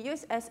can be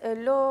used as a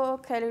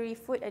low-calorie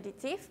food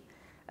additive,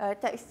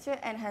 texture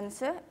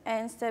enhancer,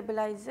 and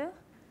stabilizer,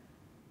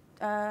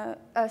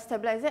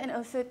 and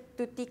also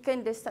to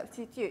thicken the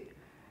substitute.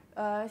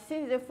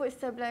 Since the food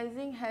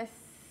stabilizing has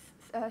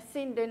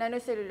since the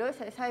nanocellulose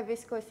has high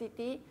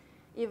viscosity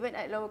even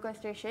at lower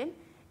concentration,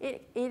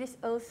 it is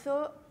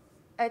also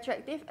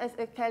attractive as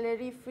a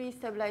calorie-free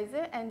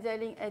stabilizer and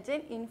gelling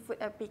agent in food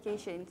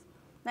applications.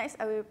 Next,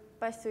 I will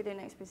pass to the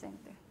next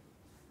presenter.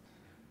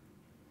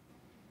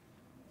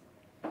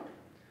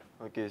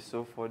 Okay,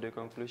 so for the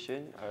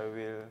conclusion, I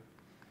will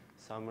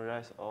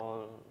summarize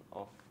all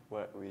of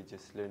what we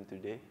just learned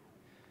today.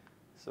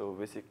 So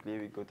basically,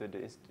 we go to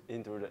the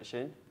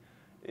introduction.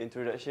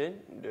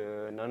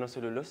 The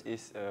nanocellulose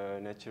is a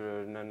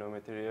natural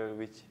nanomaterial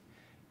which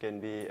can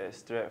be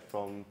extracted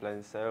from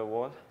plant cell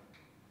wall.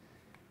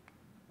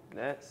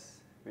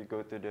 Next, we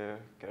go to the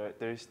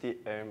characteristic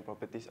and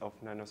properties of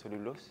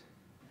nanocellulose.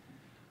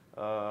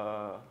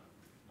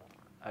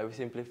 I will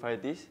simplify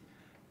this.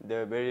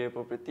 The barrier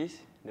properties,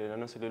 the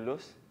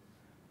nanocellulose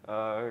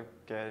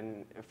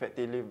can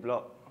effectively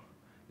block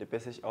the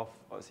passage of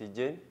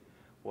oxygen,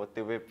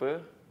 water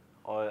vapor,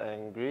 oil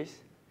and grease,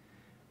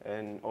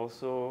 and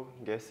also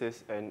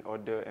gases and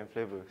odor and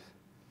flavors.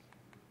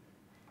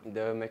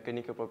 The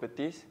mechanical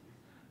properties,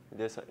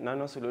 the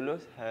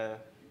nanocellulose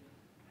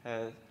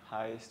has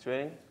high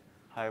strength,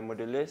 high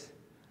modulus,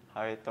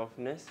 high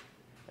toughness,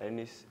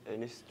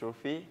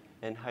 anisotropy,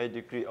 and high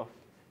degree of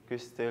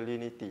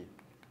crystallinity.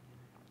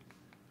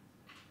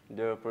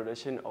 The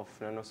production of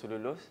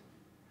nanocellulose,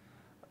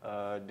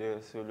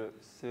 the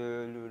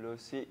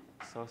cellulosic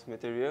source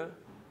material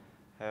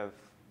have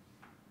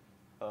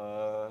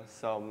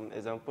some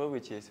example,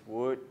 which is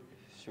wood,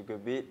 sugar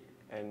beet,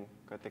 and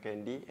cotton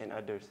candy, and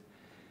others.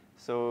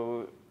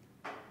 So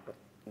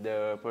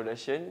the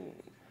production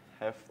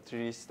have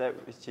 3 steps,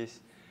 which is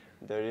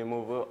the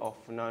removal of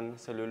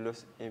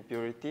non-cellulose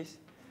impurities,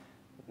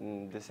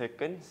 the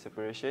second,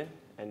 separation,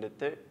 and the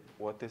third,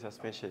 water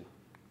suspension.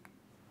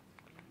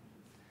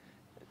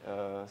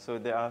 So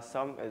there are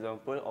some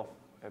examples of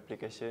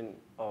application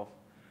of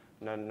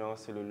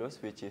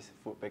nanocellulose, which is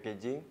food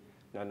packaging,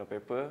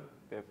 nanopaper,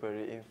 paper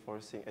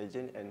reinforcing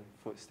agent, and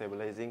food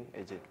stabilizing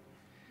agent.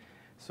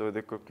 So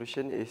the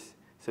conclusion is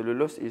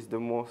cellulose is the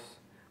most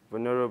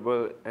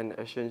vulnerable and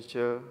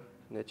essential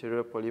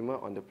natural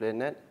polymer on the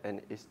planet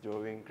and is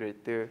drawing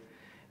greater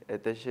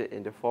attention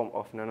in the form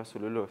of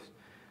nanocellulose,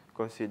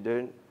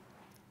 considered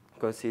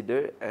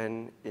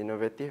an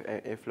innovative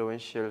and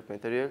influential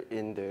material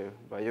in the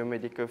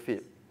biomedical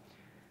field.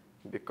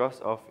 Because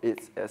of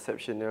its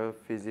exceptional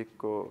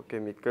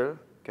physicochemical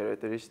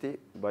characteristic,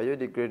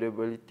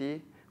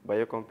 biodegradability,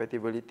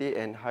 biocompatibility,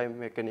 and high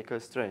mechanical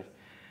strength,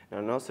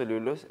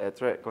 nanocellulose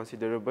attract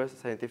considerable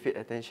scientific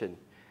attention.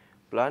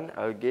 Plant,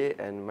 algae,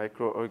 and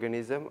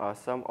microorganisms are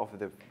some of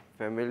the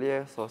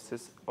familiar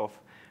sources of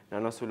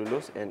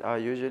nanocellulose and are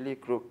usually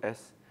grouped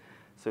as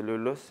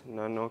cellulose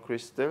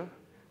nanocrystal,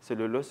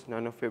 cellulose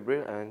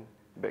nanofibril, and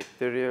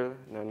bacterial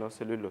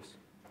nanocellulose.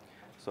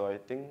 So I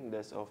think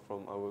that's all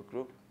from our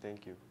group.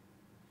 Thank you.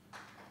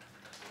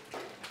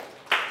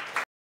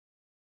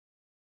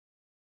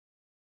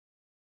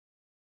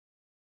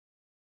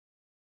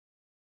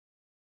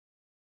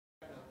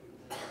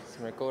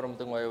 Assalamualaikum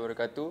warahmatullahi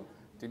wabarakatuh.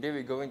 Today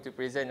we're going to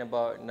present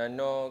about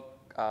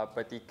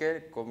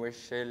nanoparticle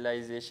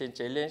commercialization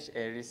challenge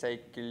and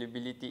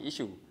recyclability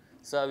issue.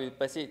 So I will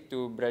pass it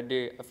to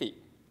Brother Afiq.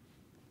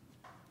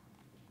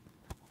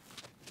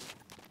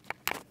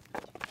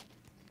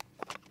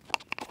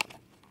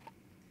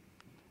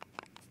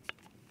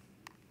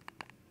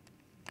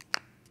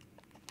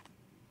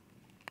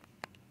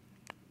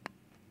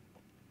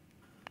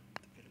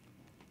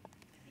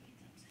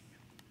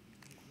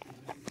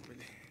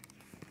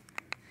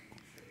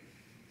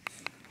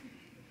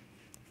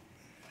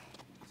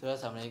 So,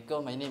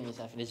 Assalamualaikum. My name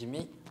is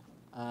Afiq.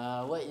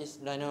 What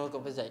is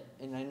nanocomposite?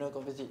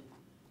 Nanocomposite.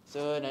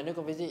 So,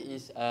 nanocomposite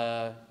is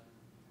a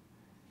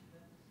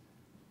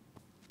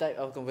type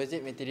of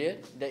composite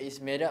material that is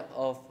made up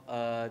of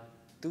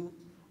 2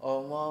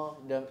 or more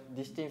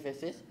distinct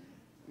phases,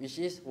 which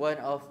is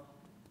one of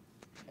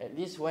at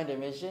least one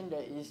dimension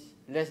that is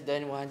less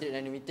than 100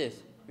 nanometers,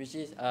 which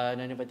is a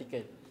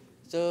nanoparticle.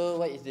 So,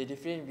 what is the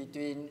difference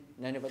between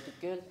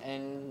nanoparticle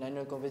and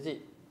nanocomposite?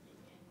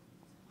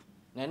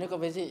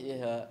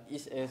 Nanocomposite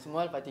is a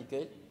small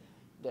particle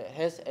that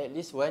has at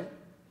least one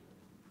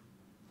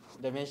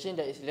dimension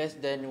that is less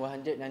than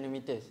 100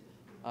 nanometers.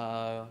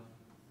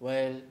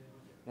 While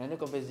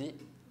nanocomposite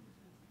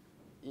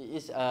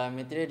is a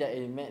material that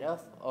is made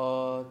of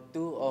 2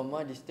 or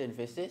more distant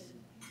phases,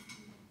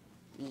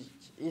 which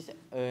is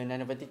a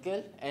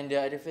nanoparticle, and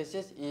the other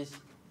phases is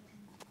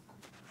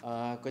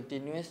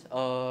continuous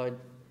or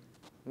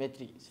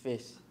matrix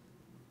phase.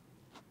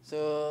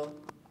 So,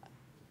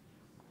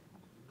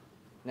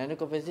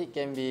 nanocomposite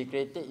can be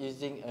created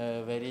using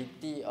a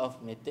variety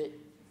of methods,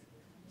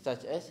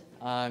 such as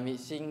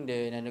mixing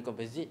the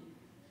nanocomposite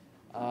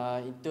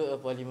into a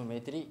polymer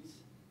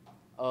matrix,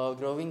 or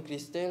growing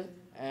crystal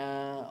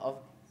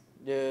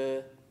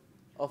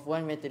of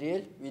one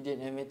material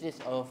within a matrix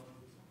of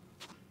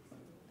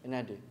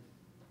another.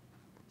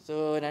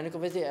 So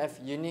nanocomposite have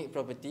unique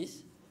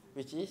properties,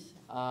 which is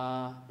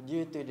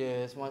due to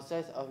the small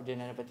size of the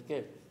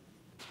nanoparticle.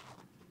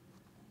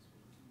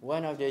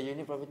 One of the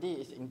unique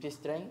property is increased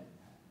strength,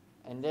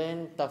 and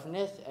then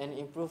toughness and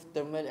improved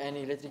thermal and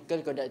electrical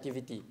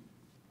conductivity.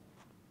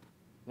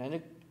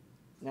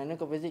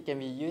 Nanocomposite can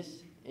be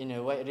used in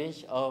a wide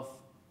range of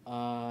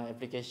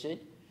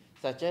applications,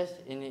 such as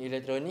in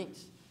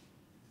electronics,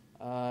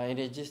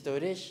 energy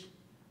storage,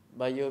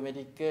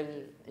 biomedical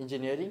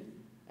engineering,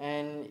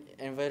 and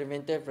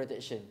environmental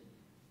protection.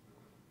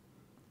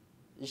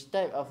 Each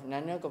type of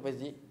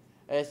nanocomposite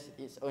has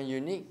its own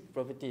unique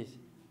properties,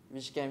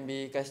 which can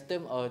be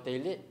custom or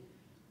tailored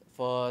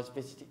for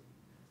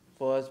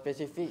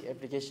specific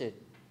application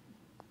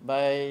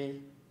by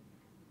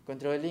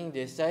controlling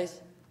the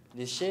size,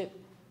 the shape,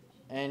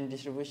 and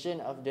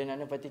distribution of the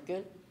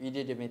nanoparticle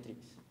within the matrix.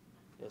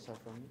 That's all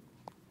from me.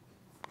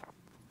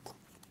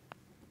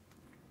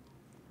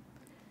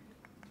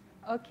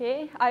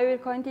 Okay, I will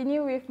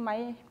continue with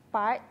my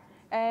part.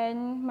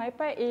 And my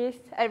part is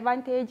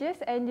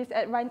advantages and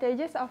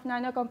disadvantages of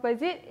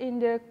nanocomposite in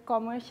the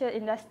commercial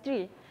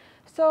industry.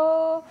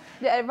 So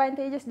the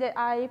advantages that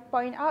I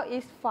point out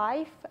is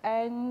 5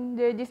 and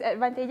the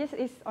disadvantages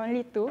is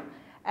only 2.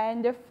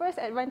 And the first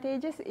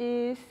advantages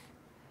is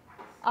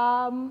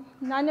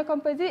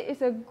Nanocomposite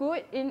is a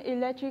good in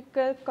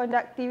electrical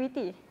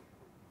conductivity.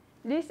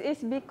 This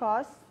is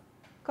because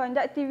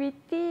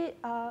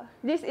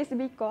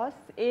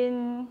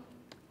in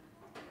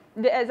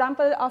the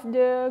example of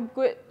the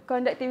good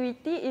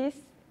conductivity is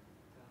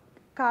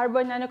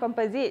carbon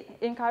nanocomposite.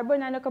 In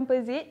carbon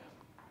nanocomposite,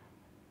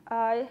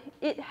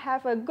 it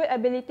have a good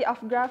ability of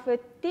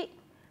graphitic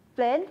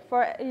plane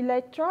for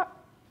electron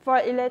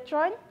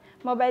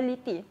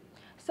mobility.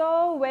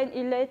 So when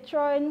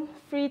electron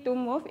free to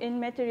move in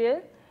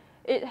material,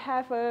 it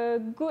have a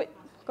good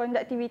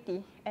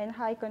conductivity and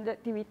high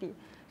conductivity.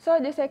 So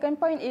the second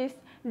point is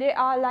they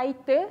are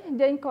lighter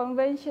than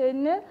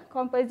conventional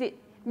composite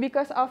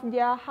because of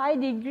their high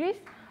degrees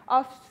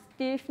of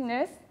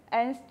stiffness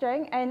and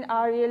strength and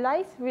are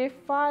realized with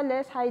far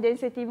less high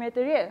density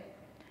material.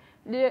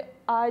 Their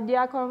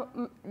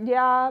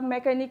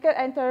mechanical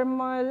and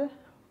thermal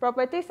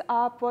properties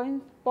are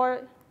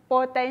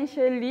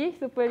potentially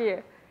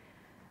superior.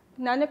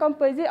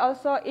 Nanocomposite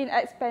also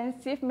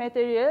inexpensive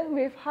material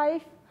with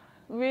high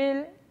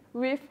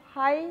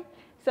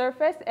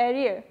surface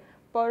area,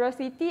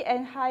 porosity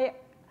and high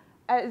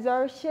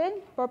adsorption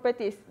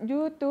properties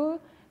due to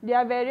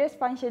their various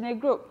functional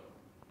group.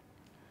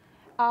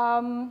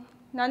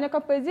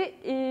 Nanocomposite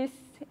is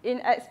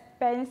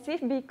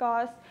inexpensive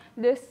because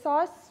the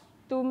source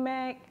to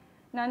make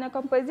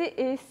nanocomposite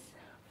is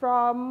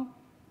from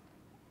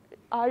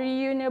a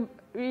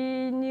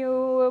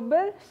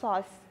renewable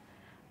source.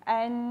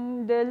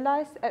 And the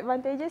last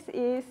advantages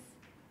is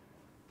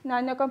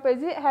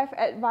nanocomposite have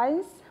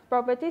advanced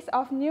properties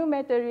of new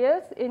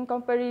materials in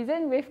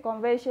comparison with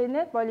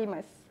conventional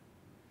polymers.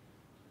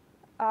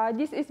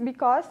 This is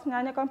because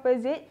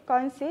nanocomposite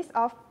consists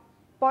of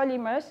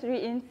polymers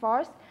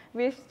reinforced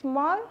with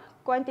small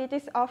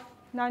quantities of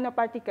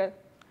nanoparticles.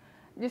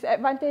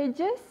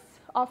 Disadvantages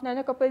of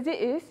nanocomposite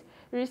is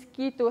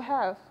risky to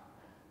health.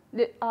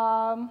 The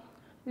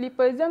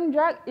liposome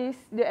drug is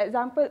the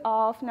example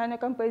of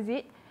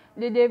nanocomposite.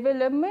 The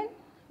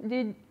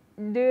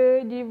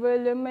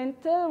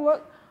developmental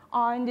work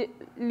on the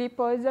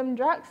liposome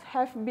drugs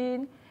have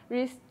been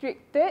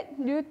restricted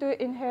due to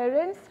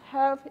inherent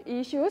health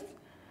issues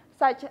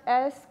such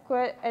as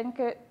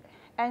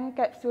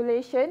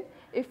encapsulation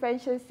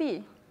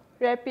efficiency,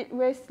 rapid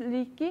waste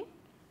leaking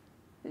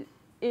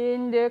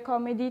in the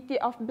commodity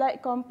of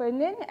blood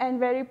component, and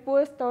very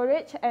poor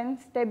storage and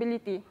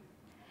stability.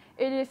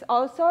 It is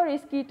also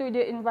risky to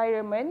the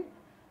environment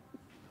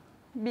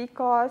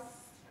because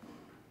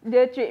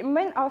the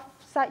treatment of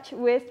such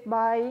waste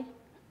by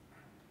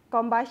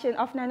combustion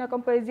of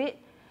nanocomposite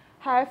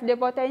have the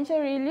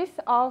potential release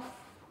of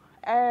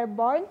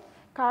airborne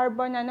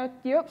carbon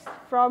nanotubes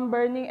from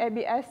burning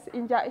ABS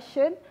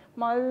injection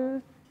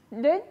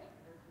molded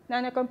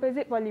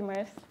nanocomposite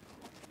polymers.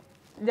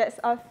 That's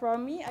all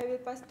from me. I will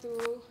pass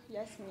to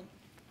Yasmin.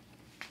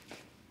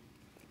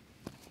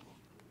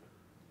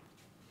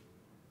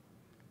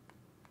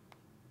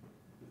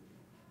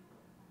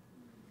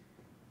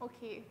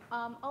 Okay,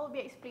 I'll be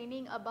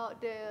explaining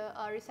about the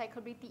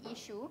recyclability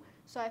issue.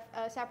 So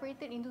I've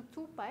separated into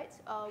two parts,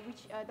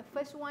 which the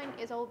first one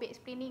is I will be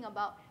explaining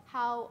about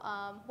how,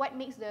 what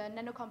makes the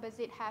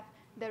nanocomposite have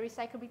the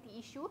recyclability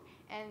issue,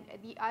 and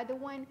the other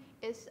one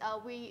is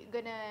we're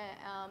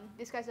gonna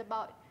discuss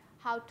about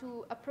how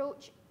to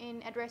approach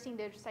in addressing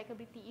the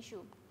recyclability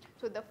issue.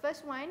 So the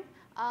first one,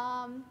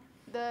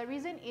 the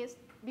reason is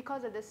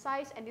because of the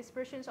size and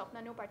dispersions of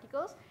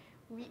nanoparticles.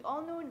 We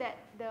all know that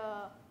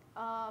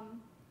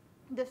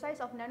the size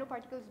of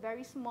nanoparticles is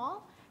very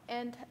small,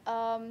 and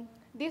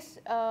this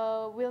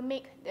will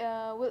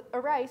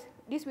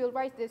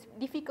raise this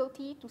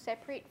difficulty to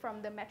separate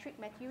from the metric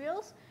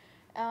materials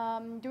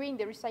during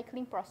the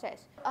recycling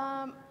process.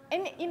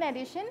 In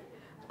addition,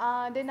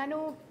 the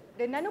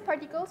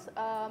nanoparticles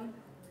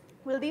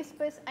will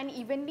disperse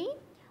unevenly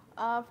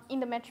in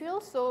the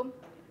materials, so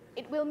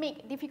it will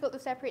make difficult to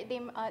separate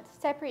them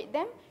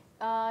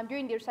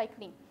during the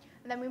recycling.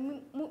 And then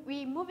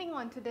we're moving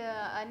on to the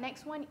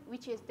next one,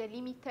 which is the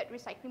limited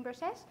recycling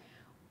process.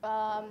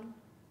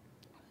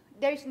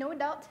 There is no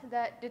doubt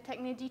that the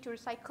technology to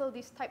recycle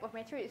this type of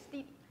material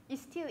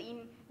is still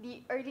in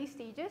the early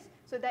stages.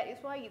 So that is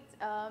why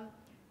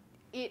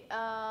it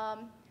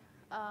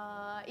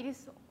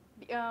is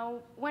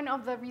one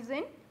of the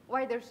reasons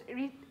why the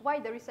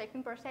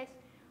recycling process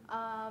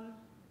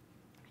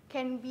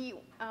can be.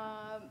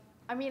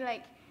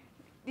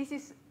 This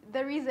is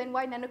the reason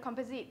why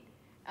nanocomposite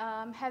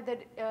have the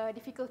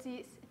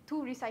difficulties to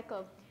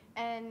recycle.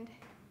 And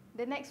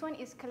the next one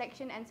is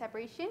collection and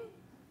separation.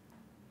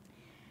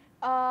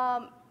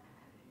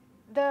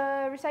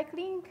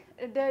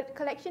 The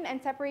collection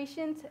and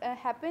separation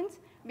happens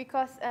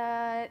because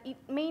it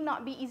may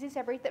not be easily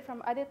separated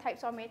from other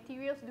types of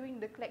materials during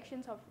the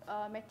collections of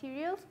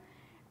materials,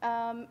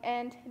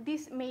 and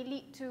this may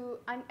lead to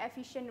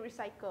inefficient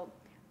recycle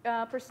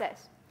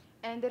process.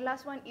 And the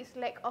last one is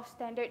lack of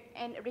standard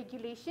and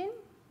regulation.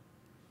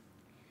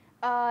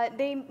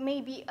 There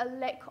may be a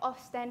lack of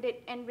standard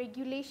and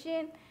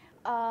regulation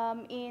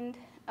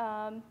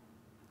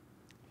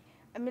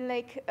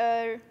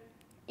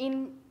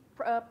in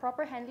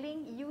proper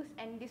handling, use,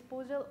 and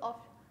disposal of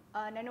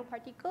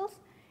nanoparticles,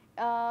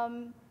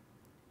 and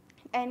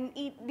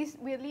this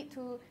will lead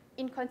to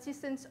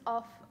inconsistency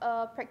of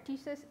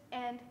practices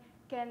and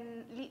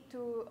can lead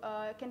to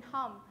can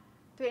harm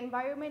to the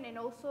environment and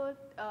also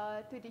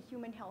to the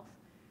human health.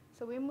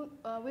 So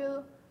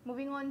we'll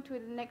moving on to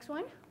the next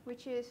one,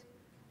 which is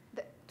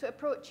to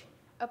approach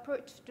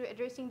to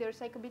addressing the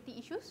recyclability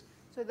issues.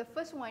 So the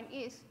first one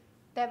is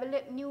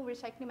develop new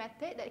recycling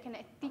method that can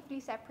actively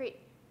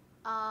separate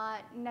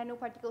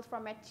nanoparticles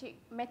from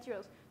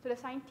materials. So the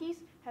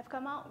scientists have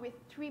come out with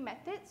 3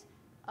 methods,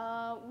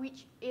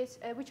 which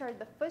are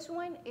the first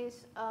one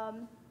is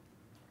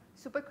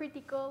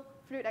supercritical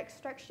fluid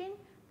extraction.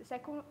 The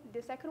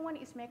second one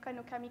is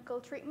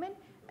mechanochemical treatment,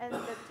 and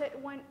the third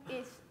one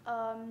is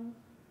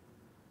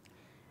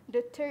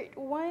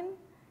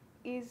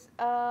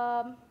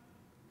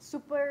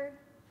super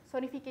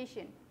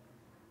sonification.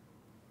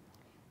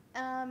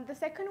 The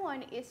second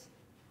one is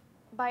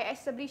by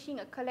establishing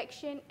a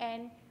collection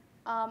and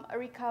a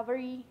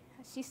recovery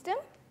system.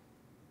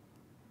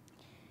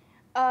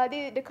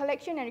 The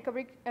collection and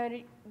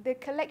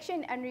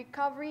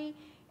recovery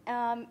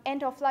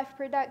end-of-life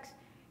products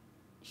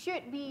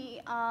should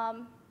be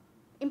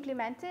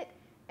implemented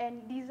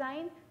and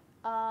designed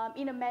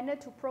in a manner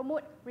to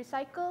promote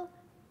recycle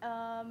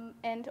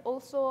and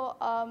also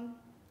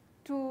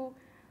to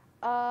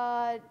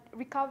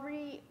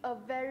recovery of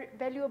very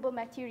valuable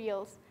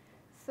materials.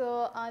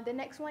 So the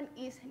next one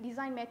is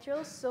design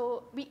materials.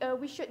 So we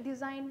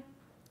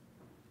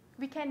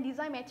can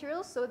design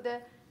materials so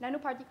the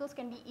nanoparticles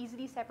can be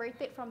easily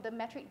separated from the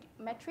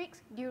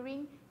matrix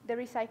during the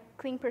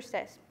recycling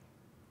process.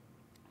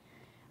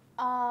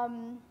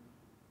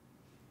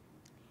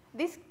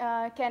 This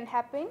can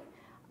happen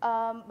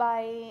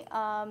by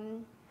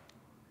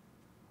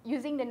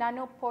using the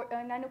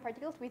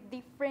nanoparticles with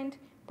different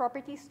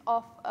properties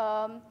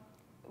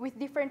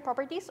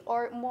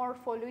or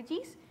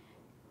morphologies,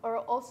 or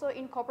also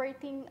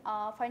incorporating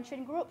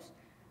function groups,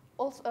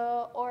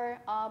 also, or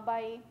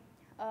by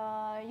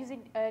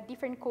using a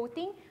different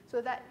coating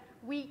so that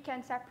we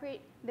can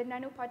separate the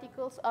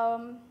nanoparticles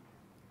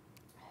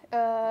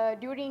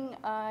during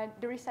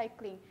the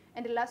recycling.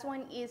 And the last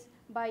one is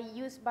by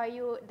use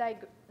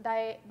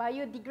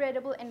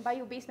biodegradable and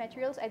bio-based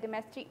materials as the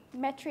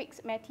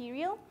matrix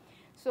material.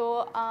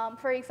 So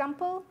for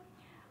example,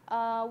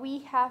 we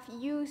have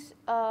used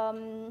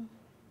hold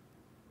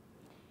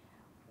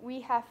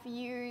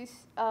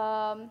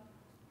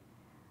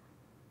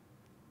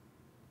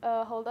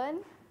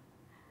on.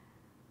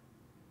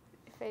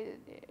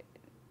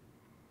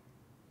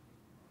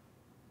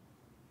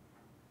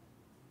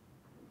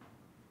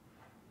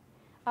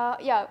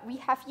 We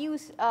have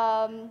used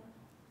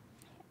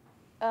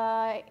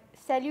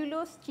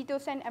cellulose,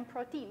 chitosan, and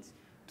proteins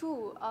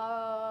to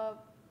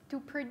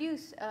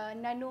produce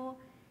nano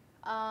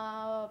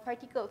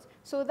particles,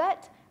 so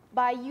that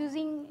by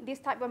using this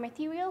type of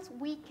materials,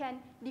 we can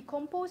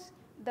decompose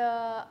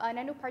the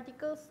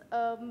nanoparticles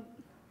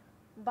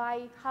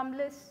by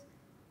harmless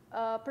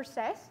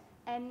process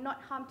and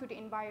not harm to the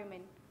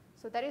environment.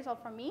 So that is all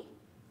from me.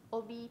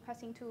 I'll be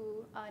passing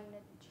to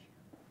Naj.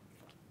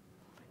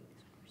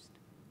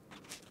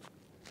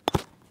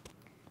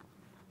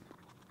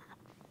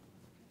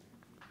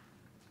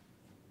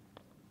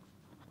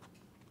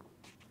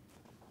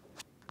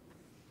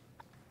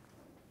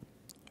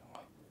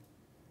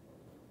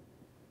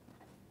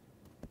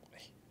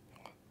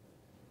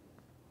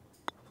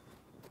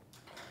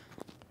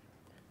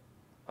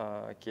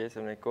 Okay,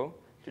 Assalamualaikum.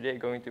 Today I'm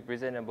going to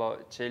present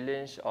about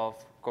challenge of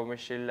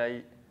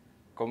commercialization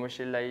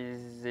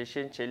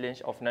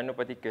challenge of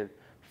nanoparticle.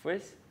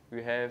 First,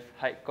 we have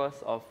high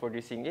cost of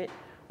producing it.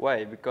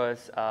 Why?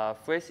 Because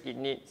first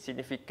it needs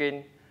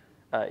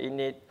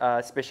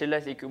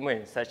specialized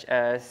equipment such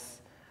as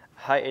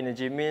high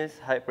energy mills,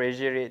 high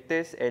pressure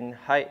reactors, and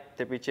high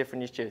temperature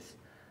furnitures.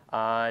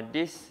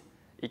 This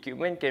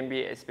equipment can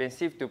be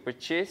expensive to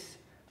purchase,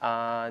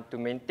 to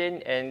maintain,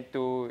 and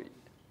to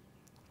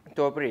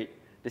operate.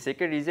 The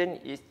second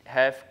reason is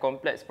have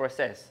complex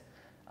process.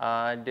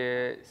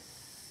 The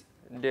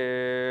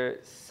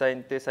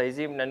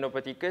synthesizing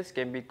nanoparticles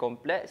can be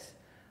complex,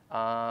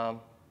 and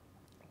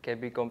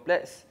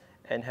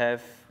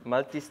have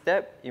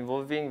multi-step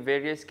involving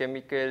various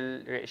chemical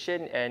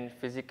reaction and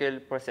physical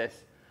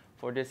process.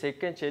 For the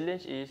second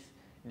challenge is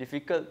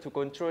difficult to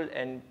control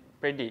and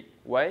predict.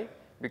 Why?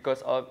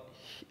 Because of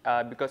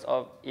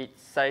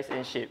its size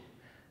and shape.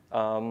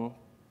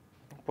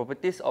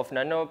 Properties of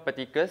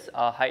nanoparticles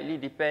are highly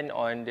depend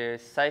on the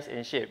size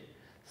and shape.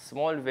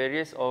 Small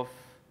variance of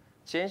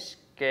change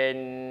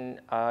can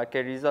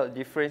result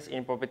difference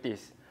in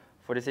properties.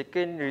 For the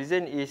second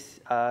reason is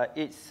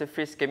its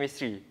surface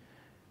chemistry.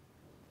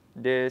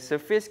 The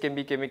surface can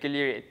be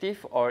chemically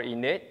reactive or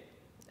inert,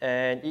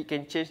 and it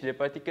can change the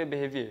particle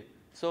behavior.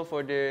 So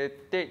for the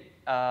third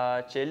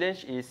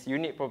challenge is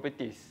unique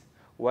properties.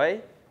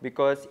 Why?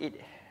 Because it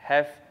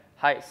have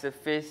high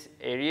surface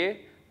area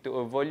to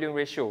a volume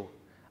ratio.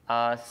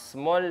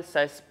 small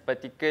size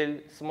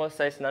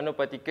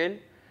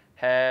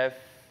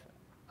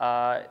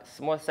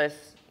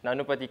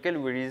nanoparticle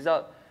will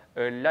result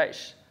a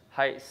large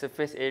height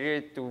surface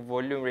area to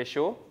volume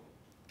ratio,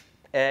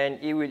 and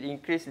it will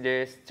increase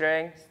the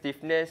strength,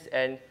 stiffness,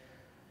 and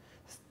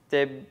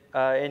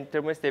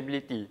thermal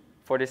stability.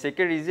 For the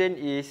second reason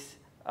is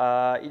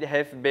it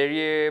have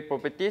barrier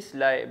properties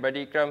like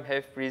Brother Ikram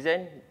have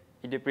present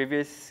in the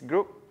previous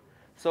group.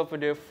 So for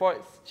the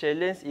fourth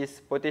challenge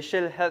is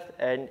potential health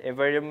and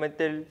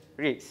environmental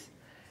risks.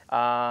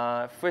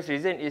 First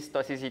reason is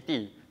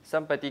toxicity.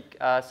 Some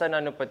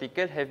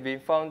nanoparticles have been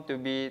found to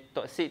be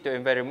toxic to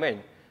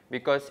environment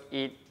because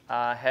it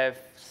have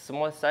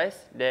small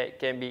size that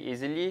can be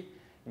easily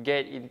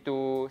get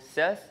into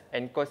cells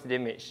and cause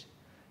damage.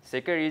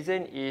 Second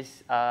reason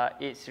is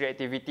its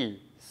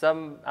reactivity.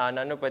 Some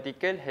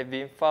nanoparticles have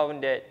been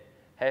found that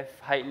have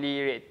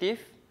highly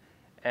reactive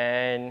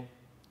and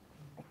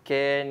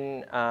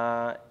can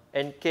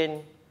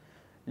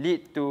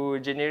lead to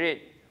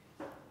generate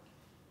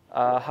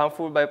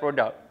harmful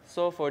byproduct.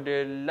 So for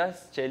the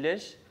last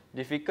challenge,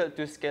 difficult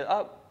to scale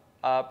up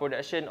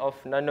production of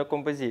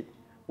nanocomposite.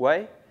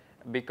 Why?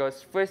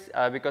 Because first,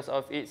 because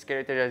of its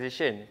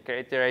characterization.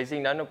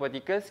 Characterizing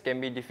nanoparticles can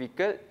be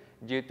difficult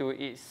due to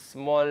its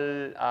small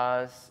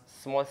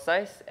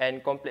size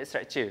and complex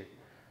structure.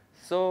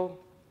 So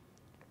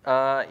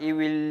it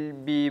will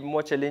be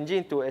more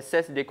challenging to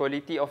assess the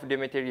quality of the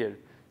material.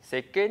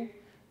 Second,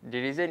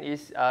 the reason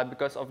is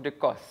because of the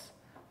cost.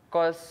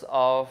 Cost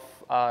of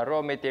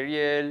raw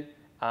material,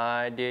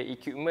 the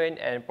equipment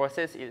and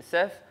process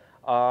itself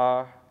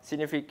are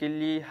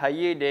significantly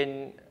higher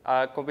than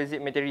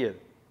composite material.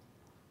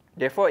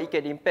 Therefore, it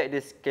can impact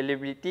the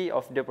scalability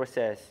of the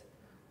process.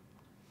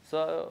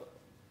 So,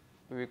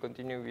 we will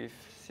continue with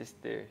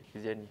Sister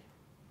Izyani.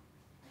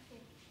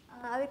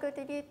 I will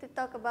continue to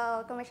talk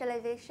about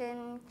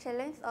commercialization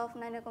challenge of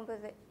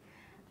nanocomposite.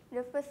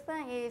 The first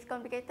one is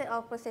complicated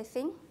of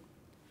processing.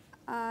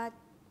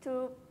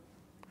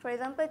 For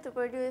example, to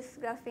produce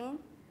graphene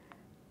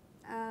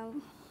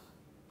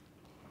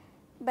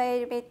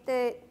by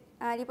method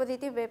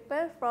depositing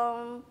vapor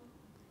from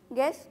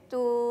gas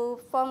to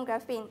form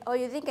graphene, or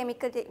using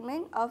chemical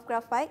treatment of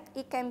graphite,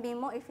 it can be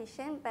more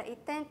efficient, but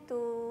it tends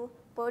to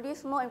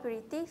produce more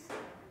impurities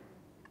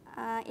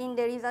in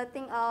the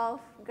resulting of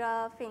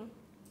graphene.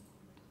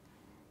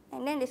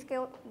 And then the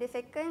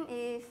second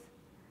is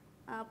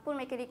poor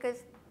mechanical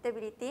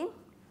stability.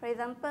 For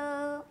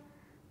example,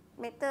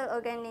 metal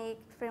organic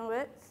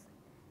frameworks.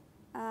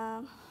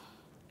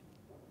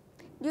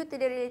 Due to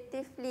the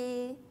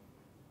relatively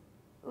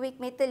weak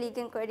metal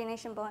ligand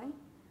coordination bond,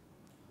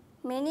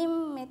 many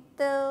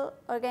metal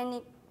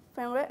organic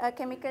frameworks are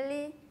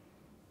chemically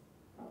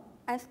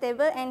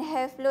unstable and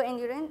have low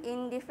endurance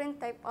in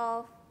different types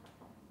of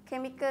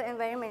chemical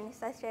environments,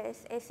 such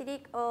as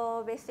acidic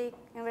or basic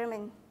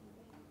environment.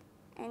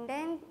 And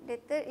then the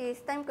third is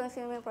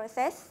time-consuming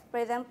process. For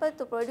example,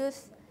 to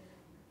produce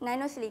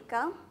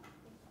nanosilica,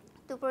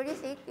 to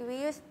produce it,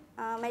 we use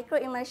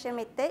micro-immersion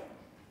method,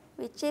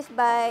 which is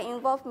by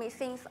involved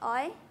mixing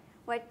oil,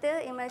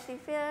 water,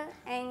 emulsifier,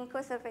 and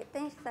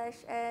co-surfactants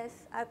such as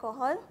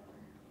alcohol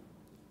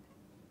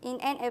in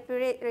an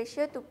accurate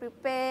ratio to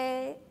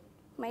prepare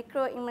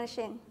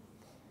micro-immersion,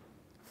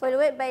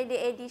 followed by the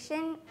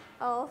addition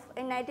of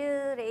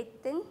another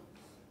reactant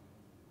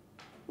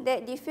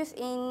that diffuse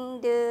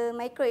in the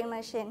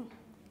micro-immersion.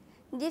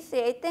 This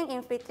reactant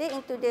infiltrates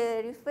into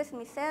the reverse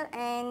micelle,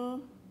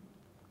 and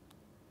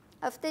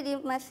after the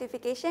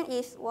emulsification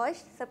is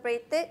washed,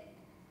 separated,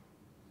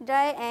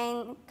 dry,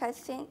 and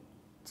calcined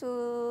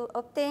to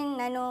obtain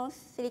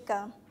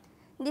nanosilica.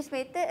 This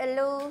method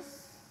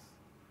allows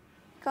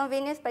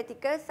convenience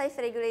particle size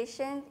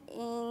regulation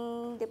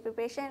in the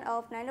preparation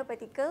of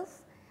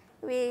nanoparticles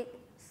with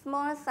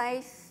small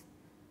size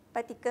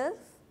particles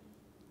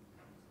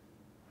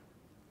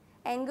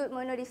and good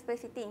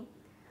monodispersity.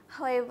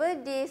 However,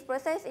 this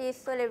process is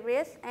so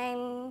laborious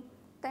and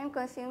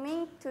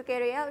time-consuming to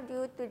carry out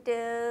due to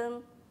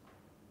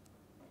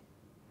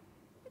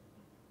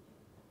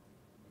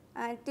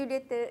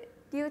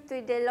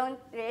the long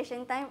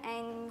reaction time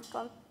and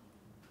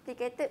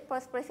complicated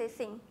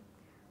post-processing.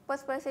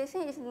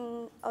 Post-processing is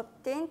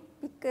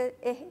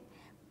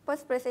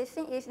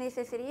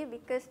necessary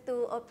because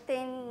to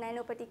obtain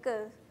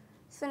nanoparticles.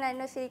 So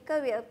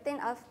nanosilica we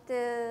obtain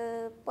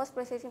after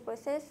post-processing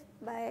process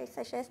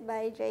such as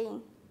by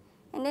drying.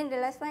 And then the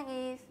last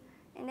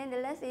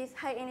is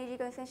high energy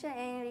consumption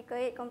and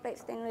required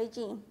complex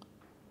technology.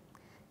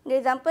 The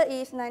example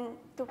is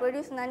to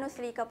produce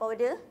nanosilica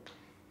powder.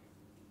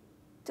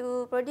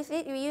 To produce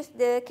it, we use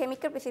the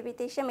chemical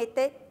precipitation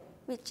method,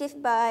 which is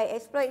by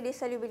exploit the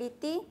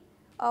solubility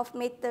of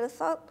metal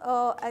salt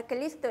or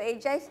alkalis to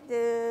adjust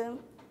the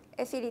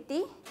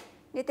acidity,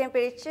 the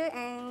temperature,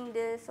 and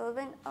the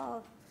solvent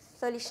of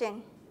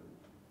solution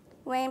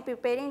when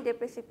preparing the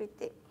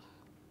precipitate.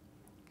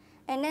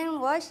 And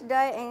then wash,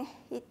 dry, and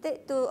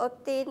heated to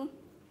obtain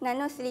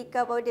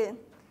nanosilica powder.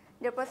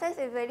 The process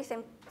is very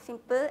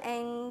simple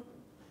and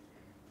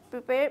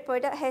prepared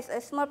product has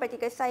a small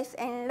particle size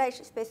and large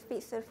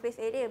specific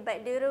surface area, but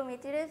the raw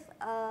materials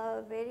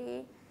are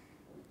very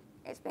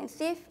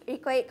expensive,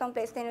 require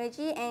complex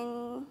technology,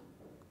 and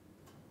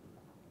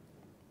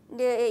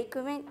the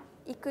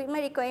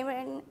equipment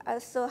requirements are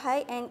so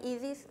high and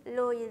easy,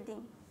 low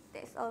yielding.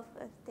 That's all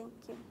first. Thank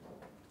you.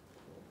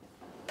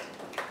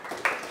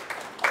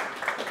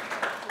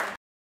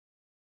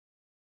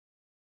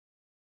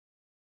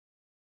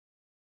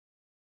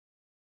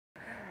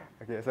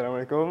 Okay,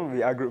 Assalamualaikum.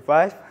 We are Group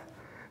 5,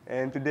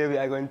 and today we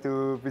are going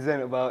to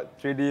present about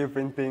 3D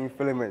printing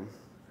filament.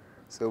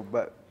 So,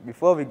 but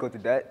before we go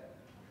to that,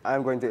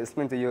 I'm going to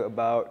explain to you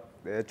about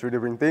the 3D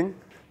printing.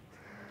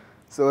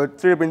 So,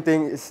 3D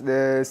printing is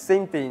the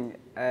same thing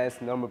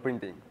as normal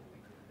printing.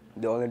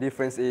 The only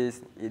difference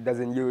is it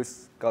doesn't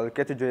use color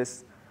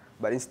cartridges,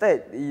 but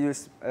instead it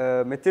uses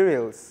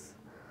materials,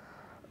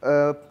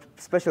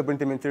 special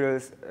printing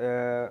materials,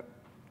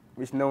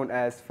 which known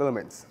as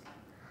filaments.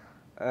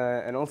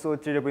 And also,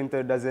 3D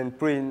printer doesn't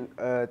print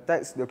a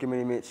text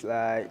document image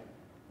like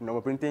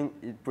normal printing.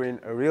 It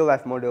prints a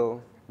real-life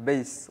model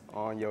based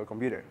on your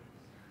computer.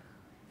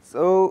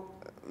 So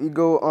we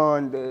go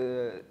on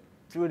the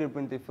 3D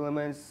printing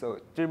filaments. So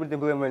 3D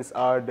printing filaments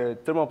are the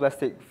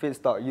thermoplastic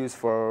feedstock used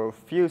for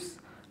fuse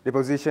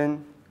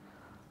deposition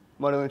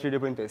model in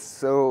 3D printers.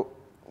 So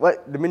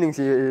what the meaning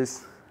here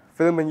is,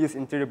 filament used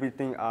in 3D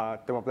printing are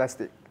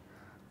thermoplastic,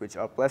 which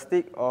are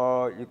plastic,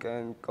 or you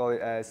can call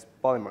it as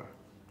polymer.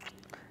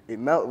 It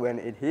melts when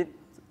it heats,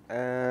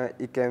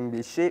 it can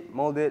be shaped,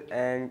 molded,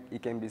 and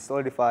it can be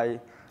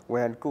solidified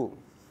when cooled.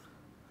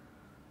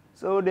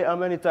 So there are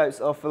many types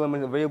of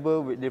filaments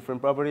available with different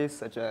properties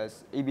such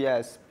as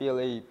ABS,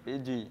 PLA,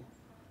 PG,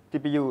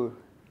 TPU,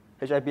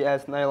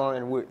 HIPS, nylon,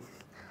 and wood.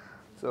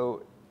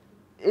 So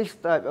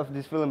each type of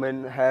this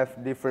filament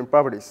have different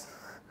properties,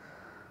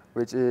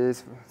 which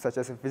is such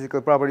as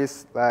physical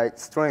properties like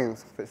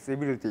strength,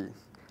 flexibility,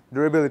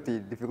 durability,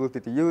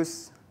 difficulty to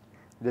use,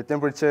 the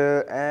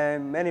temperature,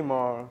 and many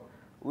more,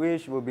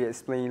 which will be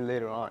explained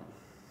later on.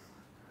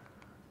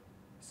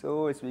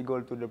 So as we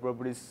go to the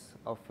properties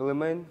of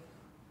filament.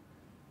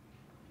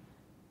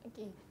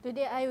 Okay,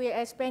 today I will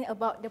explain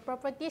about the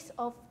properties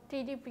of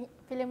 3D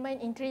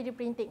filament in 3D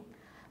printing.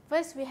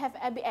 First, we have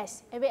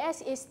ABS.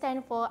 ABS is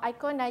stand for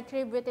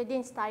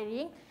iconitrile-butadiene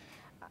styrene.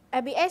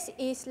 ABS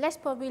is less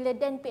popular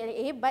than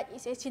PLA, but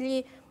it's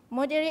actually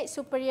moderate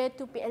superior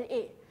to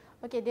PLA.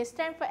 Okay, the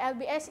strength for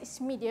ABS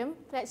is medium,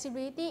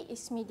 flexibility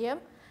is medium,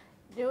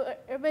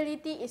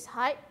 durability is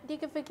high,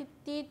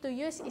 difficulty to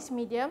use is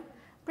medium,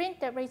 print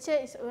temperature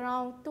is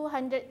around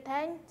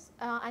 210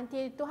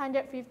 until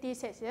 250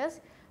 Celsius,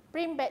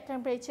 print bed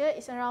temperature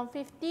is around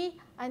 50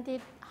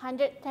 until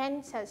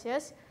 110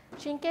 Celsius,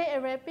 shrinkage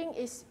and wrapping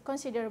is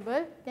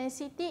considerable,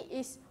 density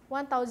is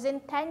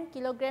 1010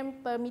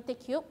 kg per meter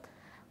cube,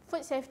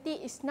 food safety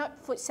is not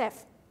food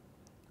safe.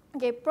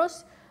 Okay,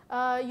 pros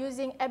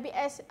using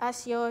ABS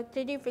as your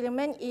 3D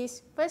filament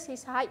is, first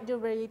is high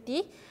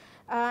durability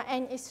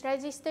and is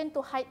resistant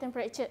to high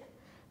temperature.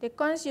 The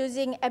cons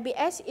using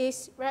ABS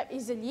is wrap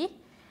easily,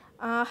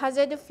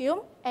 hazardous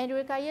fume, and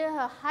require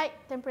a high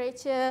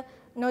temperature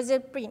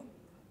nozzle print.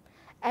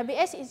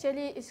 ABS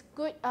actually is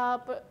good,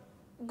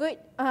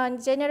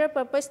 general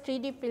purpose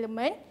 3D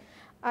filament,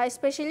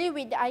 especially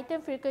with the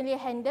item frequently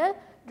handled,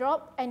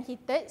 dropped, and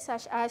heated,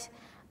 such as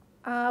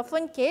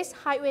phone case,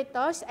 hardware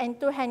tools, and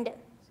tool handle.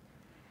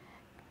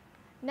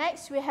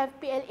 Next, we have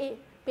PLA.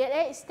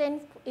 PLA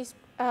stand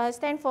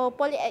for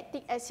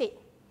polylactic acid.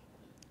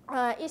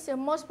 It's the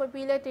most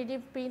popular 3D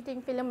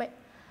printing filament.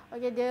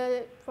 Okay,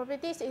 the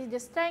properties is the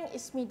strength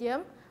is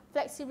medium,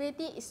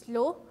 flexibility is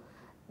low,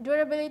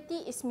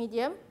 durability is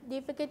medium,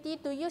 difficulty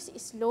to use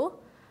is low,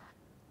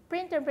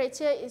 print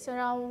temperature is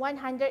around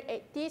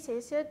 180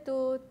 Celsius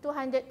to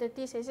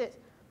 230 Celsius.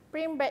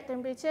 Print bed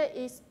temperature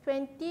is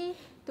 20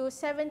 to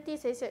 70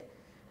 Celsius.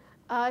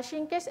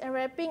 Shrinkage and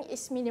wrapping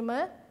is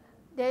minimal.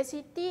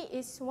 Density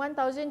is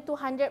 1,240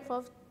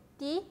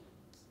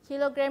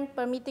 kg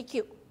per meter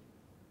cube.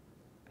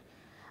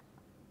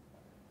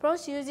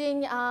 Pros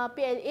using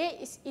PLA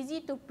is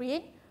easy to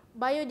print,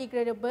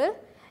 biodegradable,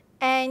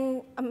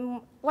 and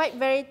wide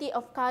variety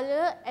of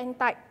color and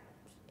type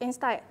and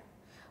style.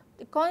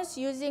 The cons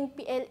using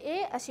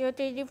PLA as your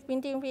 3D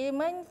printing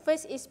filament,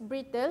 first is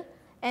brittle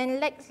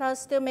and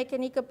lackluster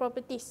mechanical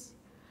properties.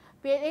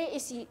 PLA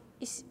is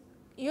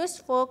used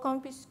for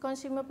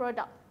consumer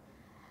product.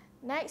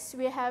 Next,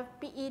 we have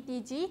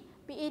PETG.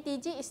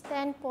 PETG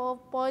stands for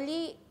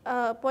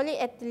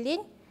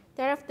polyethylene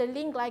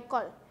terephthalene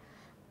glycol.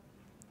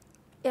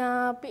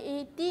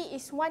 PET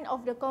is one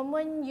of the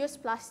common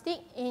used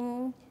plastic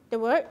in the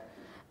world.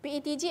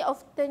 PETG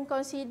often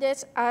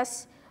considered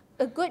as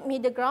a good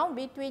middle ground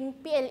between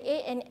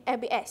PLA and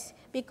ABS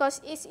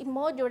because it's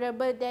more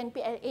durable than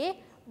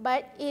PLA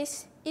but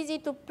is easy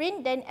to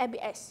print than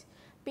ABS.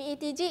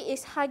 PETG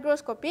is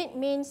hygroscopic,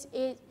 means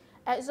it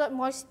absorbs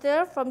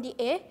moisture from the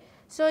air,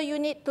 so you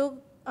need to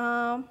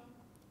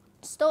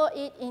store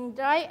it in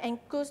dry and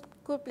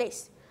cool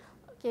place.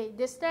 Okay,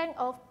 the strength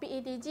of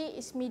PETG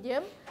is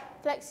medium,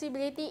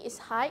 flexibility is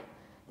high,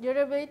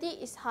 durability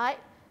is high,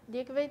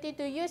 difficulty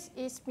to use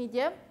is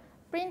medium,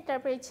 print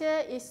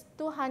temperature is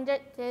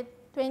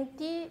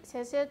 220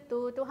 Celsius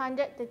to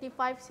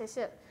 235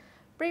 Celsius.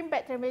 Print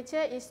bed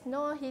temperature is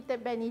no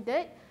heated bed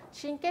needed,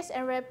 shrinkage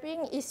and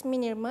wrapping is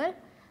minimal,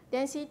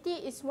 density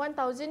is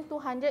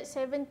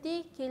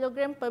 1270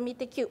 kg per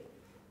meter cube.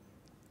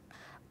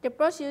 The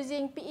pros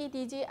using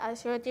PETG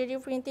as your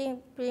 3D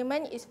printing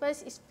filament is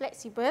first is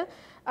flexible,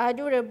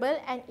 durable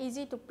and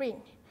easy to print.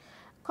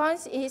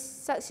 Cons is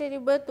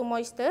susceptible to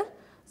moisture,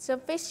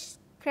 surface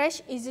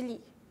crash easily.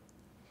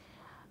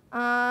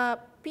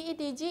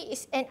 PETG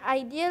is an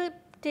ideal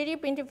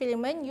 3D printing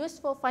filament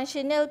used for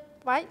functional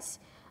parts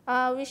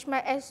which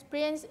might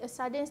experience a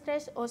sudden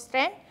stress or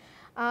strain,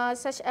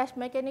 such as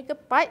mechanical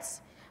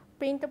parts,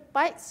 printer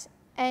parts,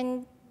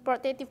 and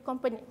protective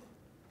components.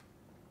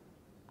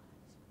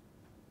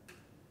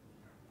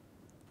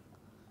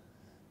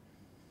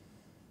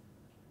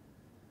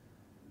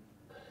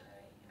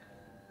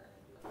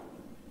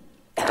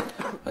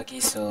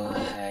 Okay, so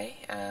hi,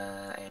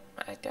 I'm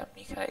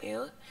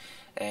AdamMIkhael,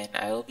 and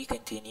I will be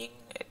continuing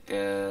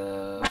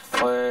the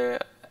 4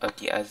 of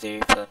the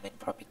other filament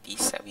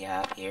properties that we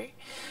have here,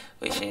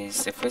 which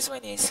is the first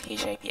one is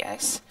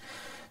HIPS.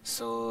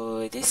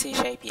 So this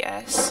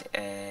HIPS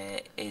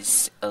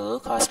is a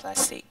low-cost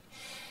plastic,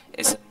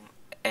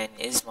 and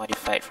is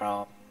modified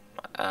from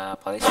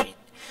polystyrene.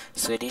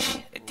 So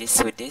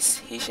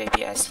this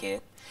HIPS here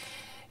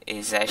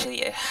is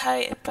actually a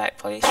high-impact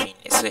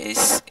polystyrene. So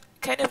it's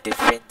kind of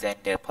different than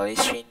the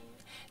polystyrene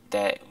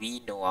that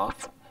we know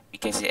of,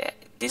 because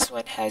this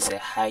one has a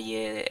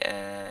higher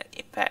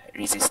impact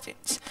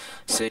resistance.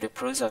 So the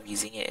pros of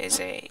using it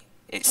is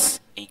it's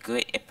a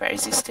good impact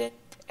resistant,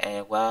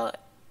 and while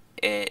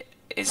it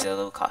is a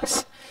low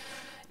cost.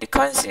 The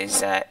cons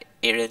is that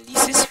it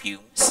releases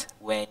fumes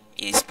when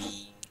it's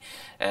being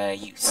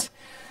used.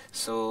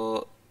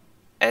 So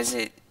as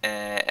on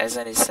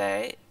the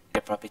side,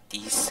 the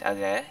properties are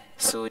there.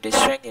 So the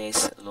strength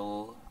is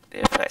low,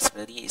 the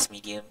flexibility is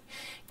medium,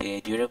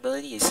 the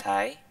durability is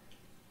high,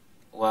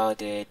 while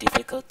the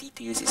difficulty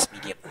to use is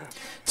medium.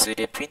 So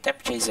the print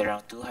temperature is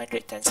around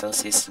 210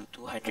 Celsius to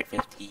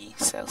 250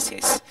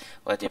 Celsius,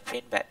 while the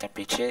print bed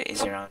temperature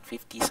is around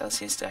 50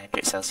 Celsius to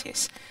 100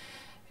 Celsius.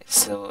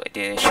 So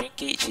the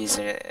shrinkage is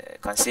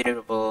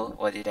considerable,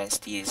 while the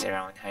density is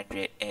around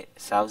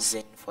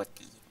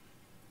 1040.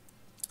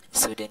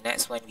 So the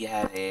next one we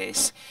have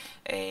is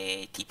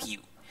a TPU.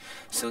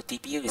 So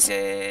TPU is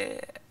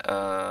a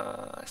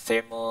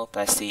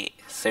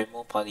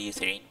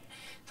thermopolyurethane,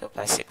 so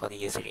plastic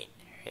polyurethane,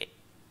 right?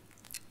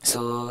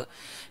 So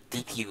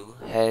TPU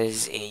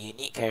has a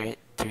unique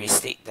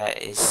characteristic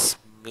that is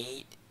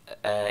made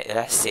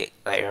elastic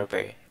like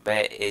rubber,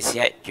 but is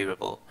yet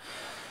durable.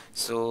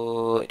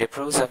 So the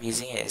pros of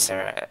using it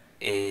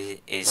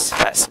is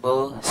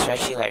flexible,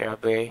 stretchy like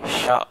rubber,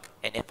 shock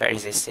and impact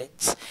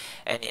resistance,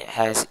 and it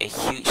has a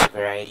huge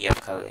variety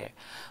of color.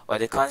 While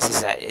the cons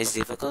is that it's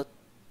difficult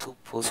to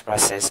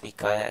post-process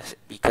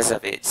because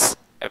of its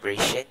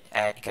abrasion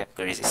and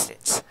chemical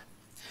resistance.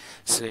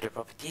 So the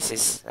properties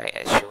is like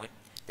as shown.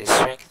 The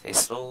strength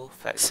is low,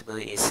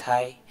 flexibility is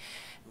high,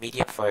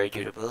 medium for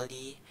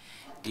durability,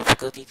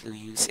 difficulty to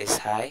use is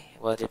high,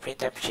 while the print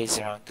temperature is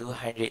around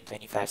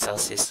 225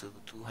 Celsius to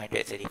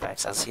 235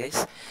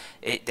 Celsius.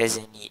 It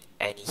doesn't need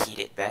any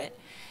heated bed.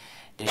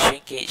 The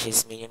shrinkage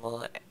is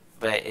minimal,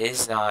 but it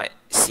is not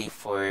safe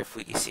for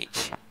food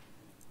usage.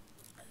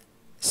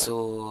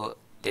 So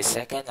the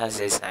second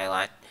is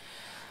nylon.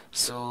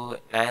 So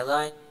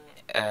nylon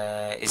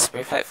is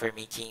perfect for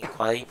making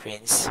quality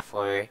prints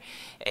for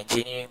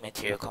engineering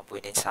material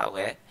components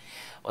hardware.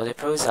 While the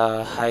pros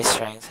are high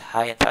strength,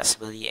 high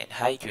flexibility, and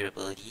high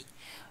durability,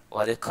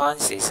 while the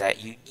cons is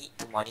that you need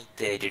to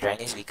monitor the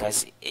dryness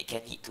because it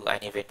can lead to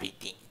uneven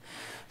printing.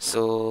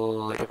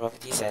 So the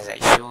properties as I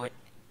showed,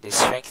 the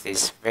strength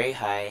is very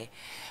high,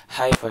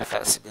 high for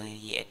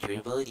flexibility and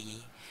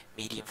durability,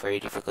 medium for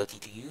difficulty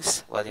to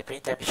use, while the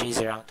print temperature is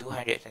around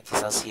 220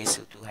 Celsius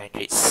to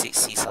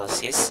 260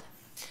 Celsius.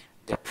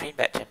 The print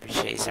bed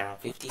temperature is around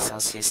 50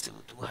 Celsius to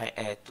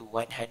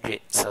 100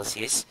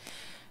 Celsius.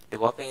 The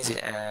warping is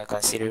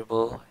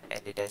considerable,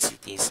 and the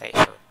density is like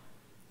shown.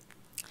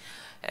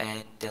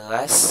 And the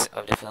last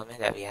of the filament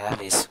that we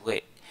have is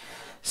wood.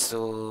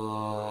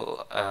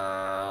 So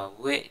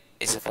wood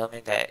is a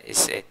filament that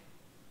is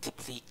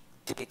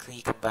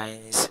typically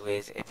combines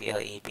with a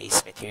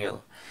PLA-based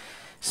material.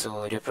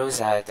 So the pros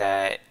are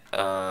that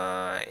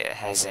it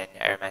has an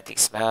aromatic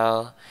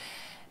smell,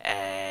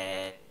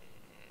 and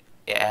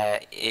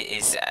it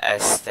is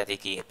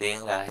aesthetically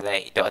appealing.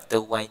 Like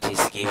Dr. Wan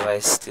just gave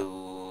us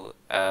to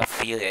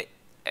feel it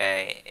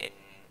in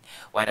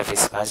one of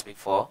his class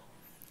before.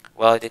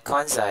 Well, the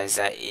cons are is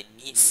that it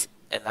needs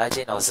a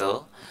larger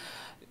nozzle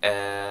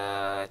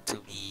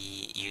to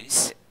be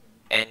used,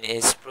 and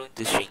is prone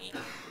to shrinking.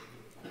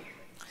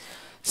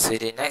 So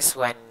the next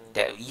one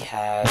that we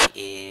have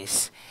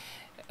is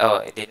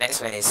the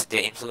next one is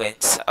the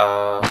influence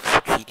of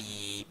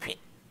 3D print.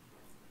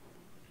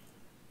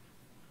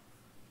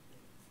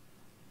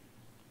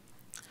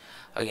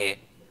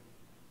 Okay.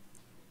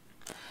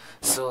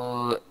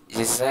 So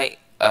just like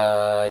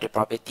the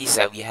properties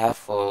that we have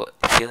for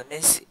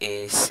filaments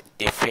is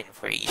different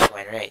for each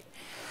one, right?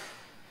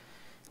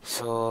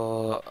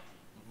 So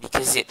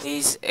because it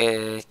plays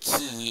a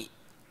key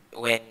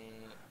when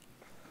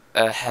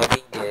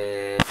having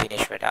the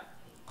finished product,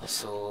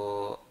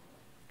 so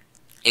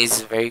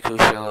it's very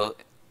crucial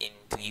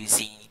into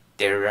using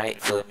the right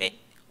filament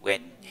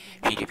when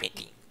 3D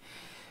printing.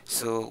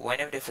 So one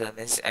of the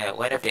filaments,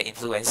 one of the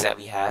influence that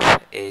we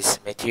have is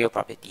material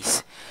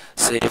properties.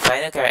 So the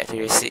final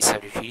characteristics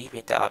of the 3D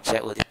printed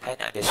object will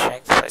depend on the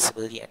strength,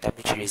 flexibility, and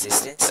temperature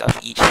resistance of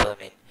each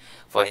filament.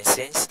 For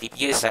instance,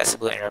 TPU is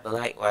flexible and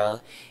rubber-like,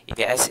 while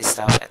ABS is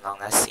tough and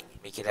long-lasting,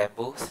 making them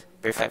both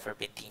perfect for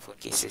printing phone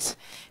cases.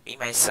 Me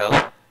myself,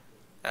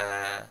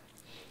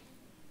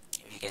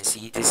 if you can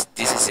see, this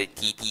is a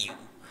TPU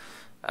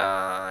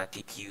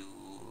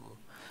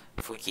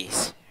phone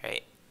case,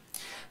 right?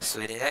 So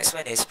the next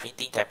one is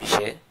printing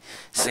temperature.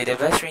 So the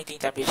best printing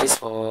temperatures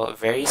for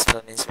various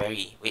filaments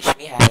vary, which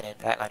may have an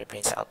impact on the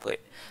print's output.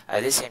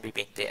 Others can be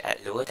printed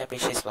at lower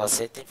temperatures, while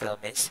certain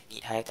filaments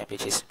need higher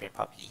temperatures to print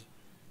properly.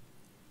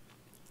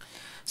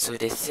 So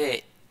the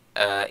third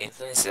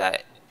influence is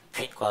that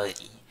print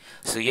quality.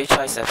 So your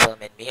choice of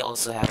filament may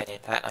also have an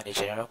impact on the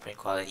general print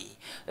quality.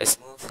 A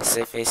smooth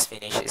surface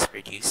finish is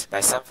produced by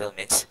some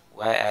filaments,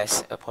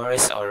 whereas a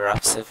porous or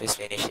rough surface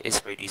finish is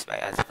produced by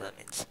other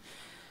filaments.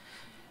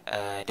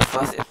 The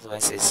fourth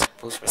influence is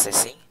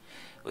post-processing,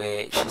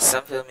 which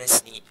some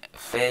filaments need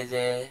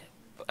further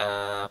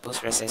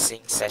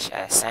post-processing such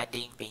as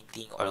sanding,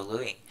 painting, or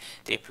gluing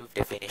to improve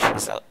the finished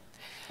result.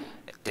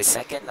 The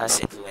second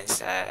last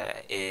influence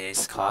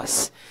is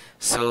cost.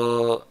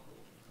 So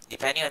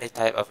depending on the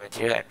type of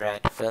material and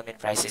brand, filament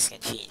prices can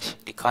change.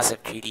 The cost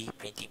of 3D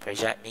printing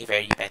project may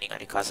vary depending on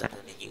the cost of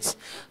filament used.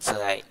 So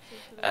like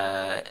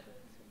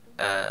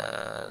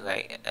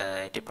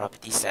the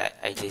properties that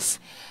I just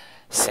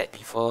said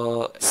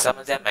before, some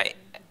of them might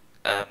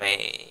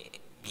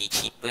be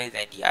cheaper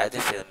than the other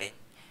filament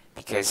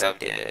because of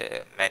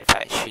the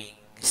manufacturing,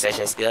 such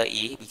as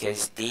BLA,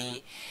 because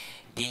they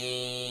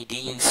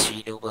use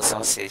renewable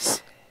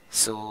sources,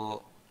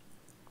 so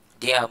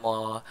they are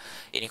more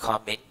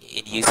common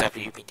in use of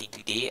 3D printing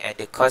today, and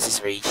the cost is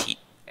very cheap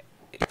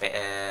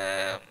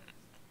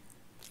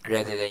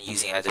rather than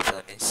using other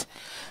filaments.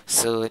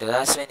 So the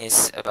last one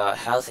is about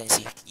health and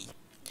safety.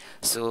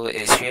 So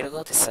it's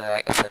critical to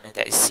select a filament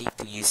that is safe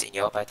to use in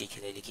your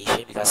particular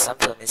application, because some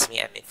filaments may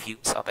emit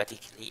fumes or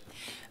particulate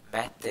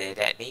matter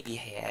that may be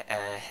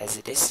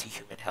hazardous to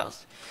human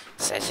health,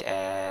 such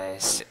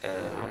as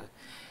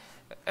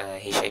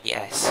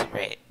HIVs,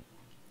 right?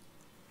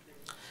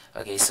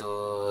 Okay,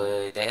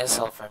 so that's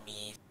all from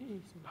me.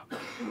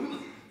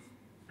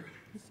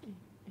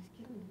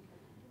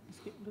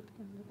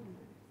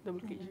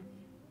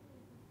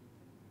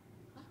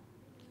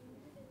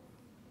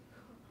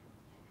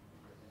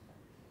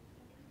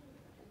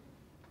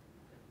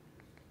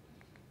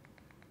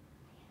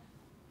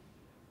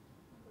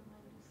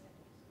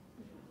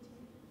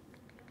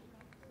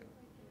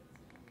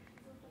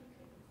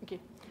 Okay,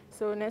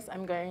 so next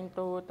I'm going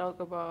to talk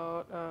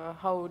about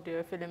how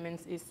the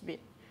filaments is made.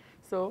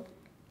 So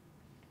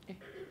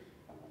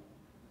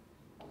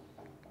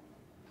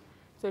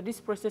this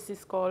process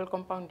is called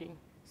compounding.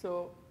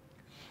 So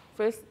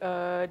first,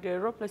 the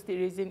raw plastic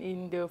resin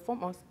in the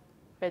form of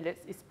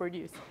pellets is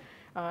produced.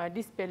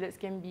 These pellets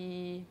can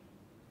be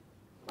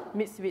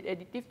mixed with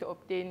additive to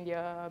obtain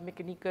their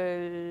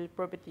mechanical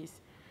properties.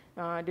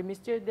 The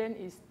mixture then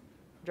is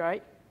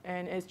dried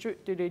and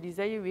extruded to the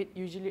desired weight,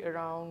 usually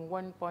around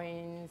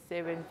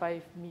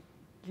 1.75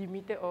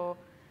 millimeter or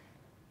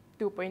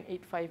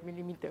 2.85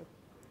 millimeter.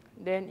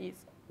 Then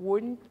it's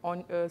wound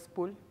on a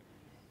spool.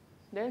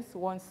 Then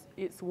once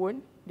it's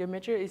wound, the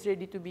material is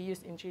ready to be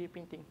used in 3D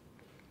printing.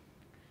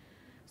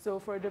 So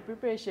for the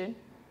preparation,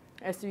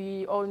 as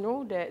we all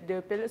know that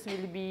the pellets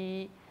will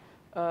be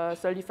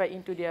solidified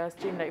into their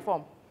stream-like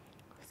form.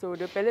 So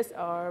the pellets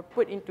are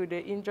put into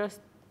the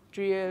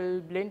industrial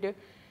blender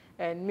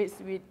and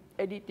mixed with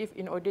additive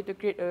in order to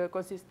create a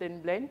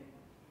consistent blend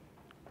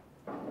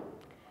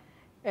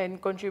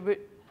and contribute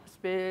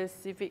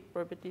specific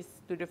properties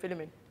to the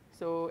filament.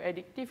 So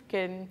additive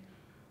can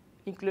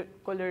include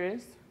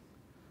colorants,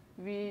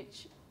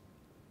 which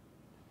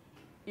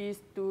is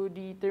to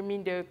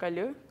determine the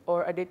color,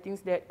 or other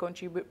things that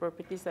contribute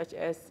properties such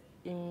as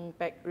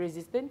impact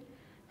resistance,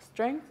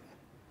 strength,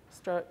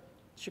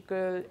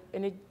 structural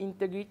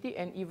integrity,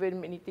 and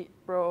even magnetic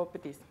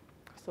properties.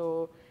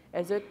 So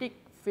exotic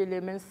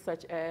filaments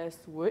such as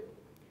wood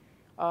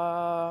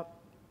are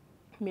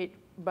made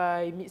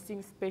by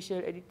mixing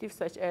special additives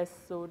such as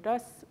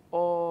sawdust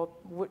or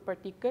wood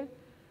particle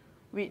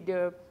with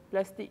the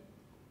plastic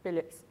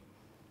pellets.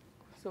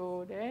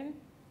 So then,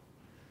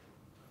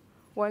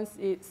 once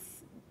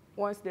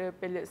the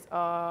pellets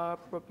are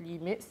properly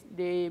mixed,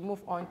 they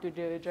move on to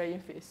the drying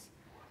phase.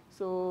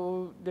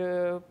 So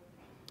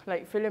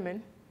like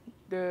filament,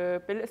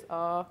 the pellets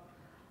are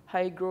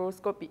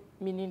hygroscopic,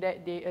 meaning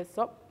that they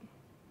absorb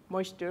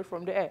moisture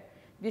from the air.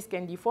 This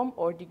can deform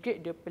or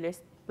degrade the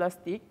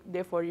plastic.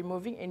 Therefore,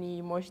 removing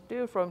any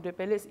moisture from the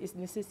pellets is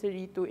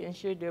necessary to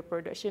ensure the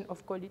production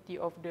of quality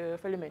of the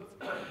filaments.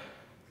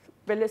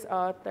 Pellets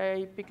are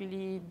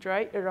typically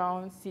dried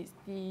around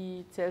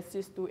 60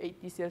 Celsius to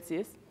 80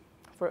 Celsius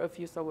for a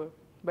few hours,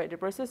 but the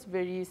process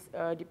varies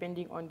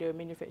depending on the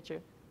manufacturer.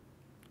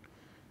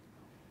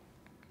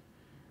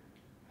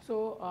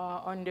 So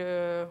on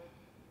the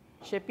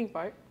shaping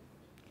part,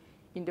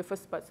 in the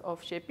first parts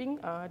of shaping,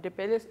 the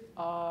pellets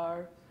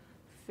are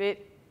fed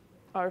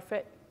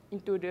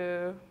into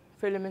the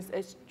filaments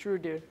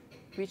extruder,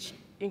 which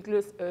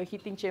includes a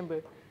heating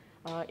chamber.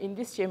 In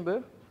this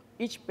chamber,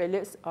 each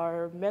pellets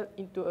are melted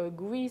into a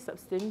gooey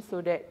substance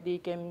so that they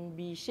can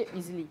be shaped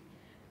easily.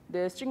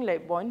 The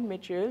string-like bond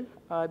material,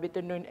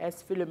 better known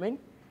as filament,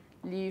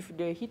 leave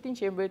the heating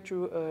chamber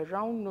through a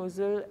round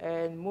nozzle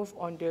and move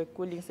on the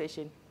cooling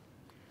section.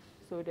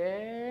 So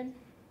then,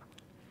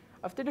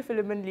 after the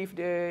filament leaves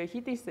the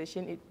heating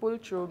station, it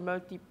pulls through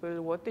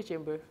multiple water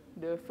chambers.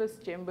 The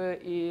first chamber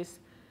is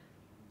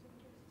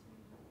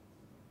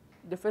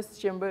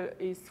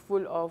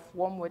full of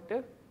warm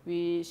water,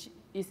 which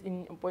is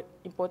an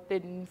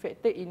important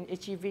factor in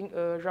achieving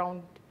a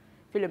round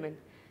filament.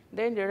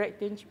 Then the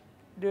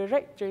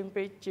right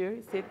temperature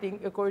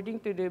setting according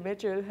to the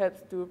material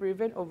helps to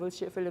prevent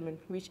oval-shaped filament,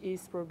 which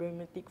is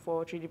problematic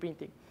for 3D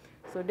printing.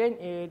 So then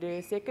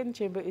the second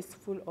chamber is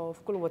full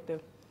of cold water,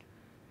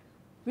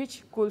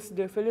 which cools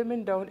the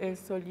filament down and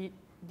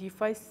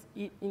solidifies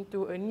it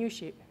into a new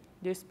shape.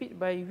 The speed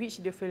by which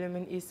the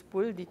filament is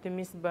pulled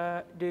determines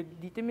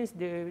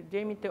the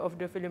diameter of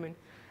the filament.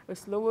 A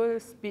slower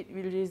speed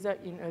will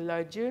result in a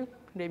larger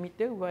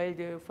diameter, while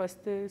the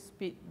faster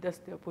speed does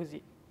the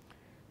opposite.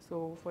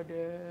 So for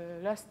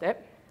the last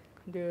step,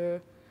 the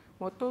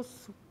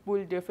motors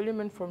pull the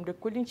filament from the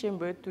cooling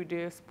chamber to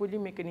the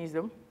spooling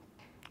mechanism.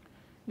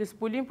 The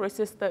spooling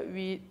process starts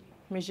with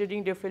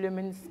measuring the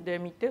filament's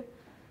diameter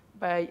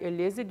by a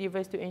laser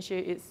device to ensure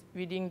it's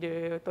within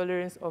the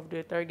tolerance of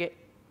the target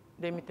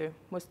diameter,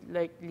 most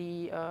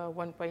likely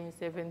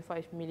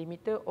 1.75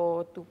 millimeter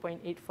or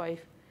 2.85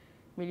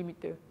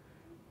 millimeter.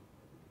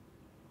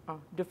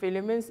 The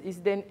filament is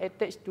then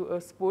attached to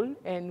a spool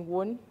and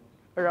wound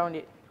around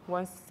it.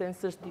 Once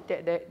sensors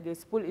detect that the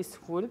spool is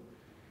full,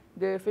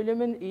 the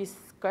filament is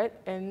cut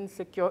and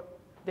secured.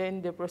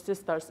 Then the process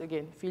starts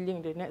again,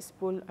 filling the next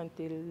spool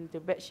until the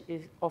batch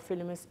of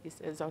filaments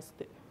is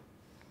exhausted.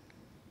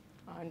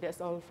 And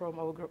that's all from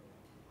our group.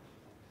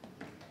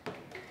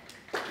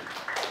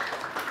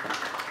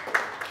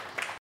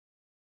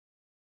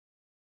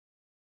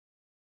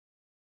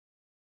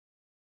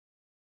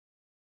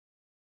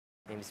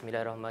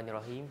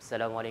 Bismillahirrahmanirrahim.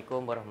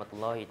 Assalamualaikum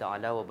warahmatullahi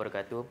ta'ala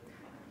wabarakatuh.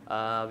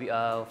 We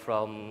are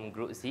from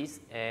Group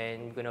 6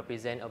 and we're going to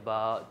present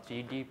about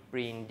 3D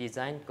print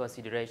design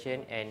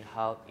consideration and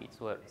how it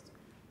works.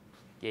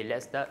 Okay,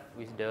 let's start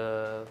with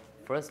the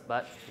first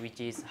part, which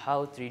is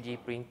how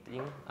 3D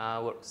printing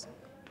works.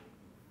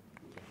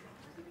 Okay.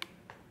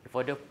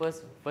 For the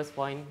first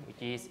point,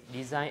 which is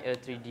design a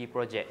 3D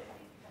project.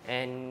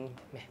 And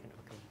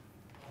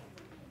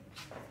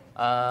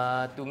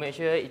to make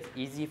sure it's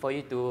easy for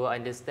you to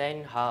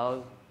understand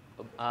how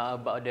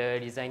about the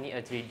designing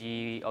a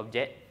 3D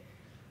object,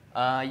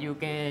 you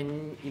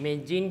can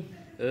imagine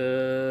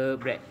a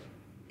bread,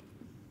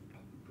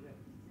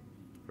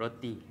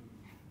 roti.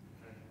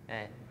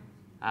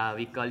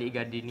 We call it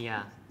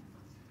gardenia.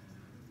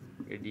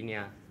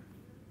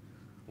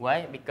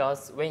 Why?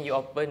 Because when you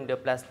open the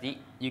plastic,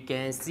 you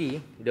can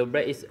see the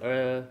bread is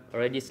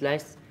already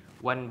sliced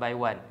one by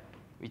one,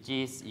 which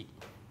is it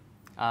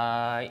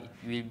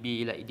will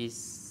be like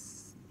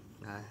this.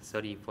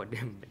 Sorry for the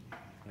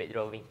bad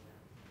drawing.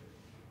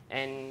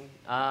 And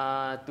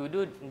to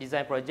do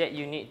design project,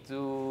 you need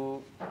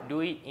to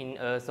do it in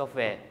a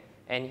software.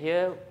 And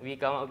here we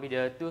come up with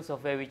the two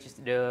software, which is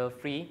the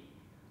free.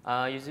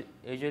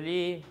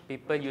 Usually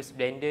people use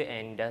Blender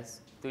and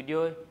DAZ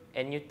Studio.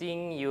 And you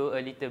think you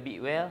a little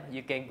bit well, you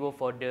can go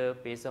for the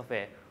paid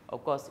software.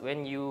 Of course,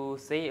 when you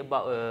say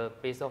about a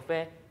paid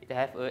software, it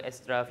have an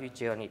extra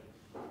feature on it.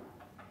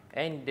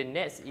 And the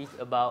next is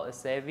about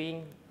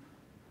saving.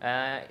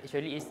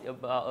 Actually, it's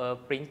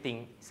about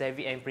printing,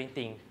 saving and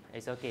printing.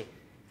 It's okay.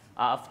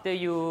 After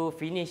you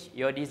finish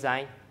your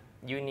design,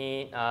 you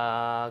need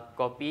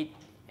copy it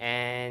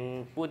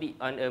and put it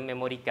on a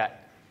memory card.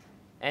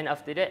 And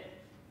after that,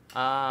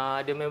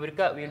 the memory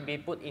card will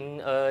be put in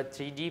a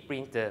 3D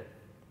printer.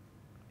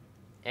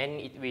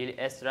 And it will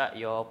extract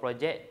your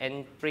project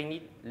and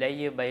print it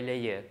layer by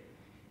layer.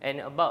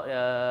 And about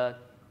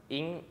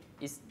ink,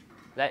 is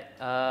like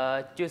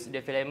choose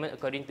the filament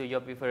according to your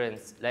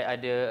preference. Like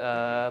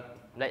other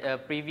like a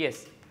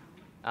previous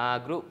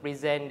group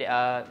present,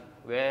 there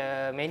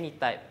were many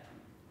types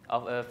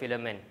of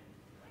filament.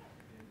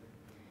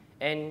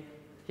 And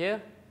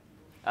here,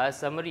 a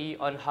summary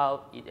on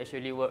how it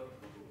actually works.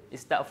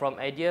 It start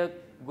from idea,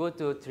 go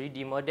to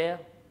 3D model,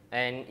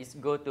 and it's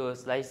go to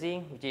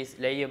slicing, which is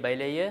layer by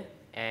layer,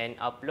 and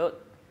upload,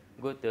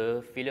 go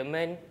to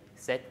filament,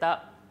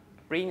 setup,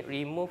 print,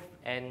 remove,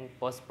 and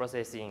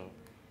post-processing.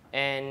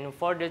 And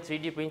for the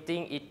 3D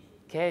printing, it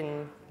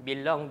can be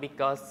long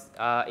because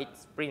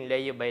it's print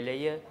layer by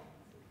layer.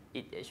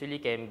 It actually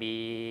can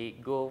be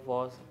go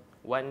for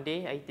 1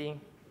 day, I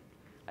think.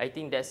 I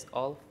think that's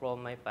all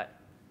from my part.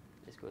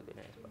 Let's go to the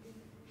next part.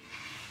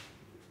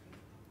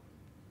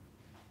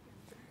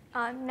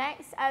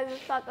 Next, I will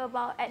talk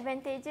about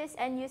advantages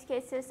and use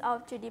cases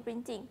of 3D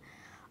printing.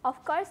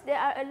 Of course, there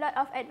are a lot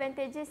of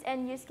advantages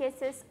and use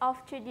cases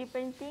of 3D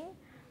printing.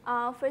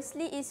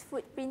 Firstly is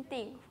food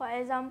printing. For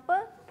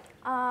example,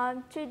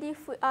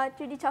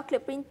 3D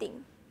chocolate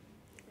printing.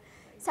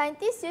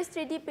 Scientists use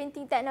 3D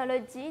printing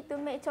technology to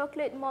make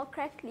chocolate more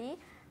crackly,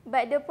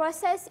 but the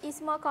process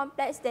is more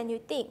complex than you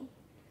think.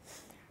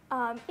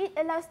 It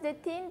allows the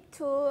team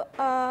to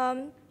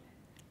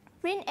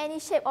print any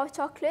shape of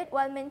chocolate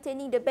while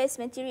maintaining the best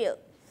material.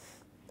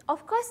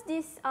 Of course,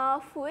 this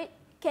food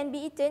can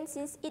be eaten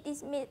since it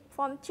is made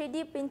from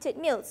 3D printed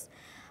meals.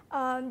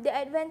 The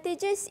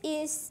advantages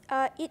is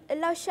it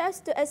allows chefs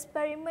to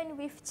experiment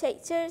with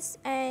textures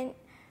and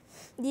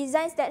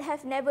designs that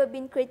have never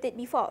been created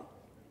before.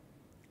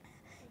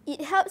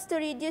 It helps to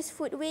reduce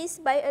food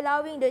waste by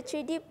allowing the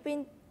 3D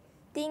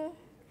printing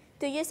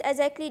to use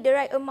exactly the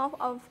right amount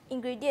of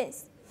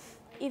ingredients.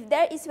 If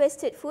there is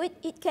wasted food,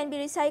 it can be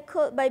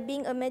recycled by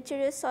being a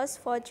material source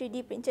for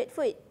 3D printed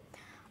food.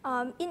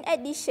 In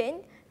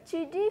addition,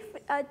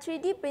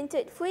 3D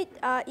printed food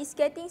is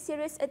getting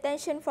serious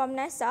attention from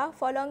NASA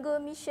for longer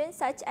missions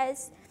such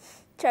as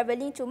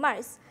traveling to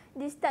Mars.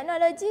 This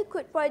technology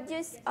could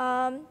produce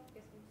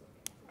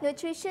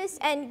nutritious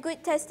and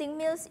good tasting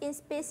meals in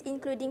space,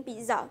 including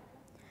pizza.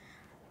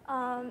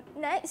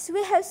 Next,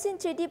 we have seen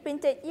 3D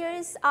printed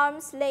ears,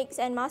 arms, legs,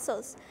 and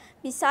muscles.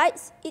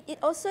 Besides, it is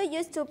also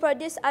used to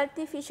produce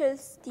artificial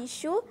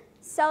tissue,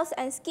 cells,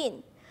 and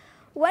skin.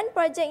 One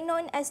project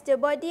known as the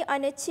Body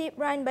on a Chip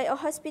run by a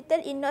hospital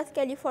in North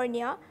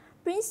California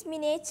prints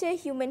miniature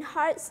human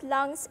hearts,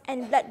 lungs,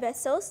 and blood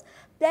vessels,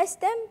 place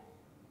them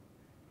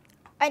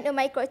on a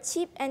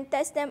microchip, and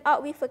test them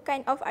out with a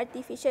kind of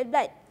artificial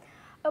blood.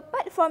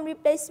 Apart from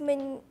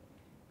replacement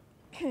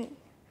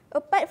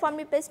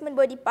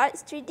body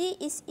parts, 3D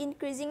is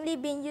increasingly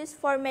being used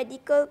for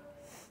medical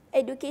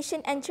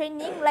education and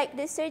training, like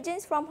the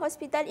surgeons from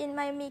hospital in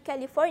Miami,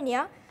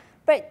 California,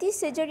 practice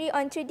surgery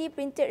on 3D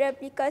printed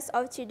replicas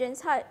of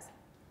children's hearts.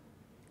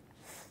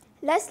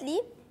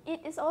 Lastly,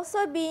 it is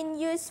also being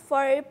used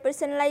for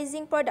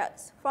personalizing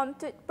products. From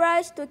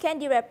toothbrush to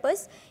candy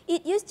wrappers,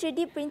 it uses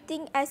 3D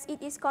printing as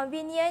it is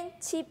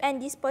convenient, cheap, and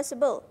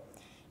disposable.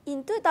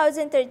 In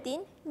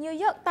 2013, New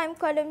York Times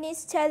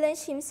columnist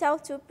challenged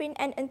himself to print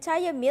an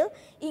entire meal,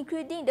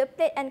 including the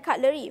plate and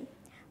cutlery.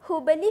 Who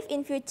believe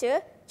in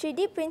future,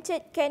 3D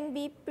printed can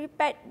be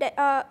prepared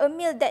a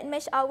meal that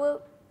match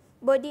our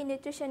body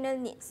nutritional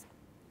needs.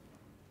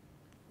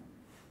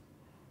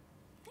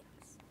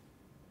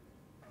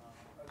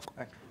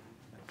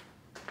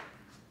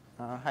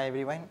 Hi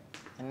everyone,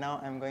 and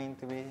now I'm going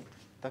to be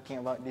talking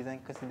about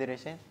design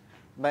consideration.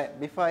 But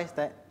before I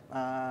start,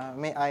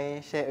 may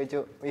I share a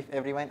joke with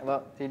everyone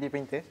about 3D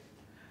printer?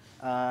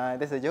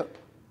 There's a joke.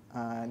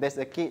 There's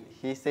a kid,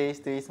 he says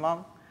to his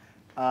mom,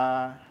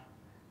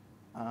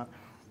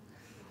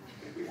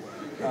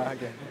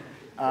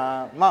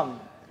 Mom,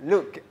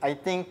 look, I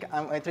think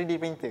I'm a 3D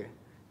printer.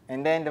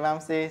 And then the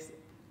mom says,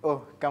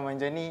 oh, come on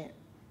Johnny,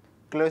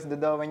 close the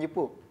door when you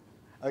poop.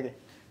 Okay,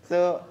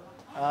 so,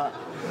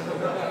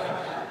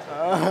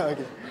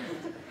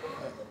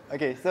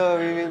 okay, so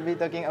we will be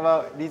talking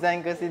about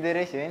design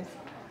considerations.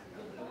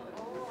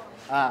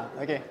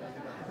 Okay.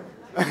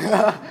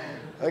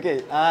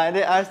 Okay,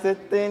 there are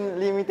certain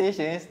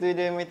limitations to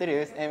the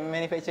materials and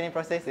manufacturing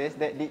processes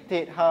that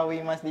dictate how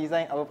we must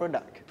design our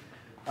product.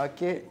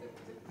 Okay.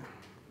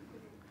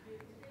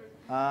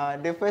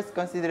 The first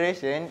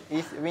consideration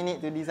is we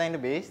need to design the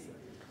base.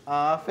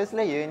 First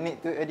layer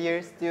need to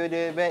adhere to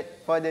the bed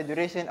for the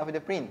duration of the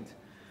print.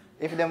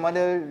 If the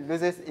model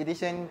loses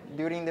adhesion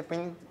during the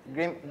print,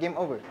 game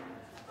over.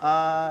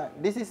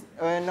 This is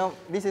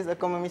a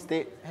common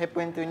mistake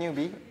happen to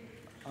newbie,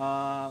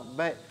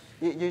 but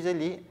it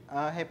usually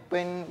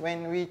happen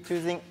when we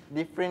choosing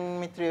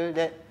different material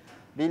that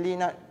really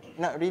not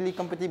really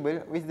compatible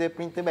with the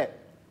printer bed.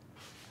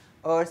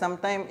 Or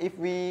sometimes if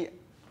we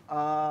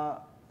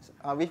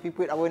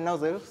put our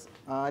nozzles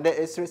that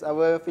extrudes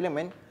our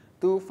filament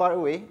too far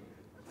away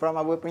from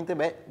our printer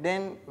bed,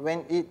 then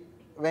when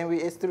we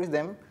extrude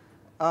them,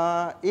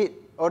 it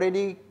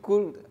already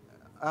cooled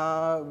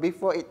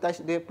before it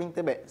touched the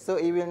printer bed, so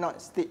it will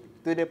not stick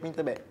to the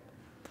printer bed.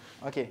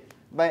 Okay,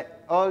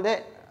 but all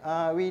that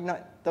we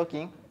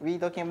talking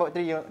about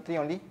three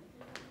only.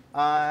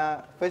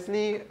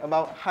 Firstly,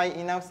 about high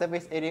enough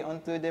surface area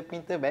onto the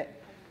printer bed,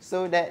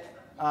 so that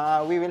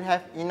we will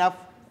have enough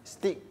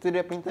stick to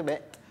the printer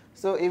bed,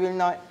 so it will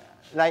not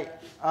like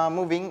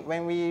moving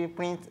when we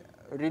print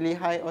really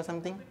high or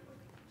something.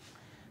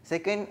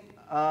 Second,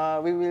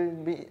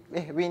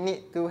 we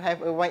need to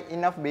have a wide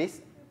enough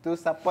base to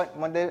support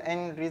model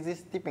and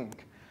resist tipping.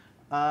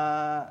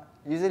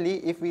 Usually,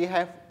 if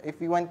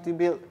we want to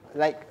build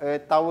like a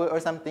tower or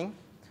something,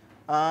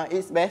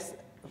 it's best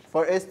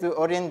for us to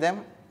orient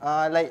them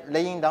like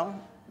laying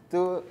down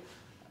to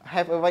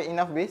have a wide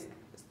enough base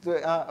to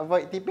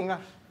avoid tipping lah.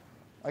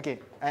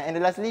 Okay,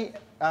 and lastly,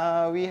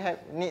 we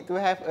need to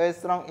have a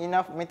strong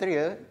enough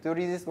material to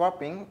resist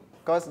warping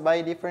caused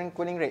by different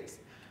cooling rates.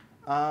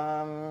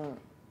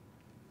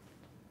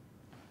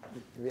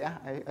 Wait,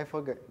 I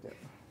forgot.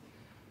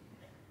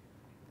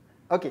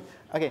 Okay.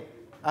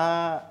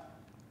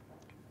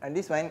 And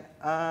this one,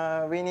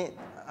 we need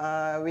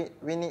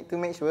to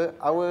make sure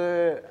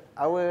our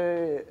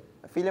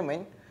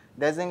filament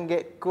doesn't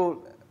get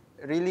cooled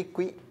really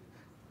quick.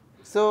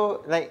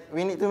 So like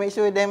we need to make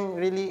sure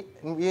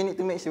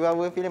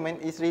our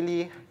filament is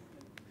really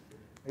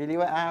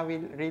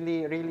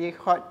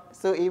hot,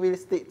 so it will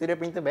stick to the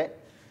printer bed.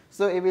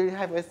 So it will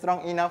have a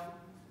strong enough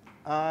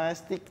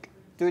stick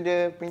to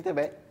the printer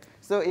bed,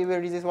 so it will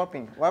resist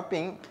warping.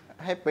 Warping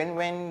happen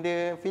when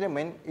the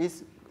filament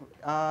is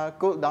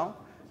cooled down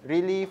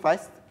really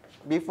fast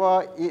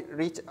before it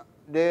reach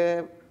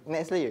the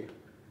next layer.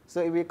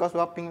 So it will cause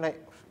warping,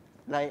 like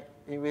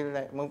it will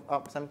like move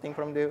up something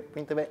from the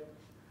printer bed.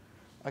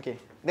 Okay,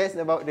 that's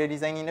about the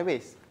designing the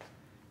base.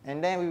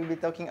 And then we will be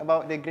talking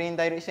about the grain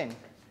direction.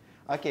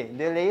 Okay,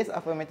 the layers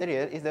of a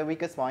material is the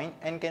weakest point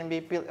and can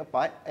be peeled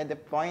apart at the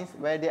points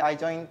where they are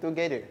joined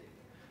together.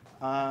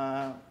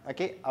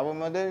 Okay, our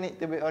model needs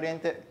to be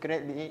oriented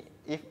correctly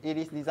if it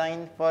is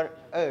designed for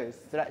a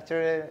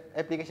structural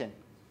application.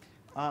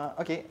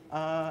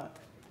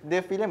 The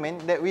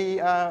filament that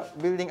we are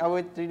building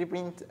our 3D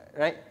print,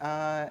 right?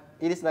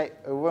 It is like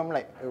a worm,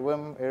 a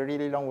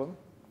really long worm.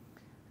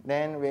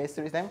 Then we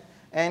extrude them,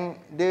 and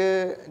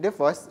the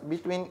force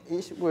between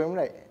each worm,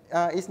 right?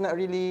 It's not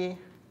really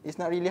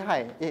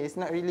high. It's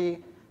not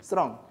really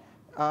strong.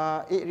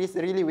 It is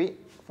really weak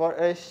for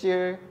a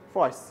shear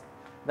force.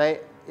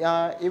 Like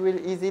it will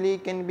easily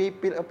can be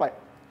peeled apart.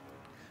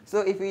 So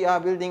if we are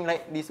building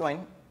like this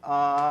one,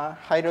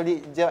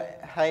 hydraulic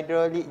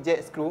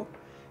jet screw,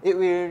 it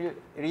will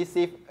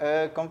receive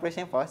a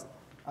compression force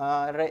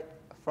right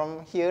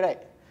from here, right?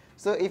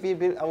 So if we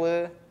build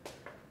our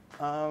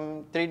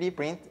 3D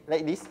print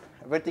like this,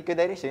 vertical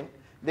direction,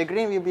 the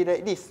grain will be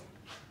like this.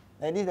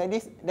 Then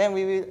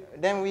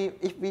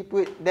if we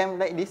put them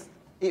like this,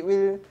 it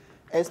will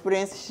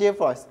experience shear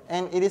force,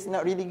 and it is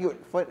not really good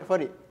for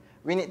it.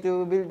 We need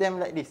to build them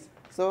like this.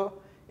 So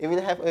it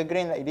will have a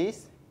grain like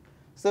this.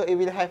 So it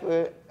will have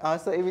it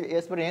will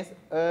experience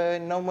a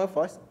normal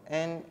force,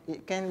 and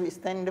it can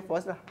withstand the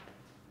force lah.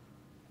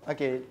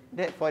 Okay,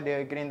 that for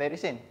the grain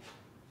direction.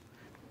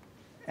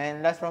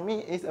 And last from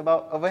me is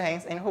about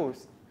overhangs and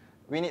holes.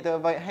 We need to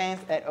avoid hangs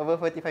at over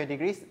 45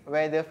 degrees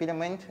where the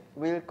filament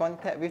will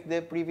contact with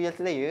the previous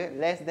layer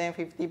less than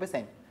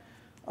 50%.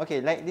 Okay,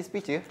 like this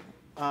picture,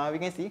 we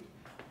can see,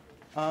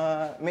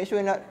 make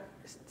sure not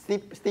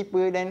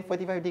steeper than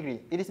 45 degrees.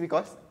 It is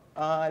because,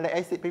 like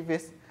I said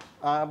previous,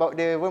 about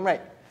the worm, right?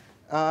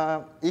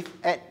 If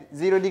at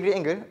 0 degree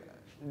angle,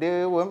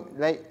 the worm,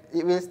 like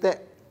it will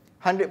start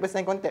 100%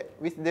 contact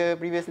with the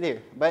previous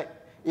layer.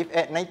 But if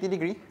at 90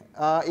 degree,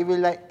 it will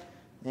like,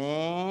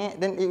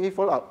 then it will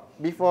fall out.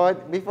 Before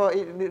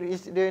it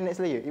reach the next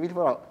layer, it will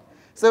fall out.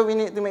 So we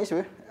need to make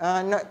sure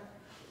not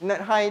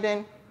higher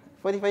than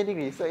 45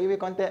 degrees. So it will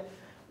contact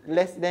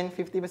less than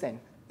 50%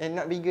 and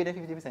not bigger than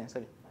 50%.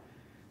 Sorry.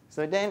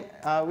 So then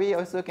we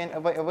also can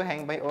avoid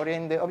overhang by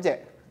orient the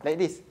object like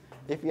this.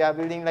 If we are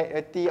building like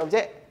a T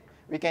object,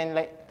 we can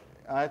like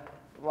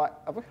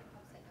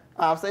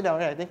upside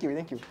down. Right? Thank you.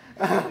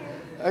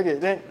 Okay,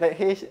 then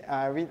like H.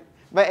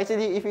 But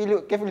actually, if we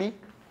look carefully,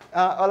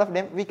 all of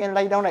them we can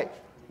lie down, right?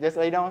 Just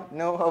lie down,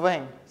 no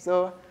overhang.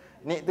 So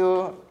need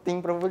to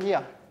think properly.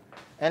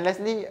 And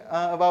lastly,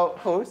 about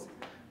holes.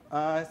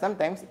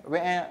 Sometimes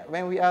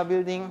when we are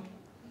building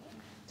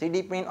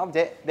 3D print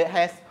object that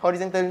has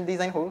horizontal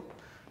design hole,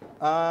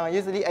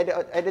 usually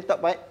at the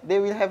top part they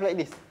will have like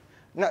this,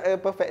 not a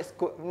perfect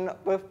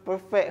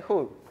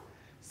hole.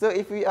 So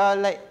if we are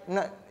like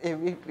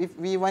if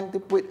we want to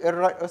put a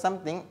rod or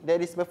something that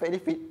is perfectly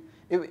fit,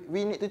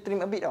 we need to trim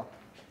a bit.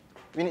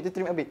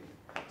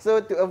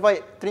 So to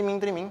avoid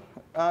trimming,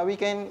 we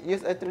can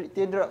use a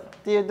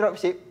teardrop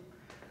shape.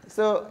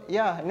 So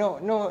yeah,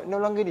 no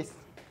longer this.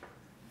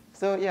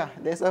 So yeah,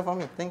 that's all for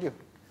me. Thank you.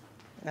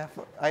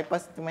 I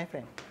pass to my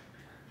friend.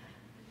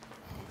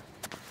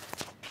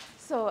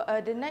 So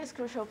the next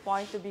crucial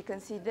point to be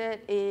considered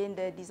in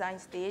the design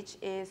stage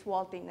is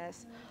wall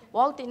thickness.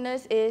 Wall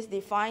thickness is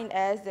defined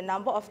as the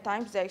number of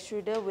times the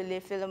extruder will lay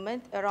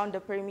filament around the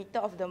perimeter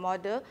of the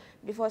model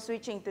before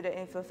switching to the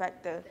infill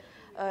factor.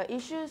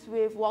 Issues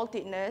with wall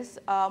thickness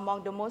are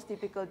among the most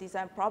typical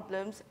design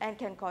problems and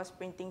can cause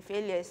printing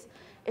failures.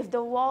 If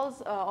the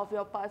walls of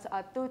your parts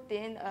are too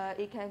thin,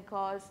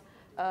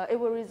 it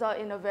will result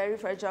in a very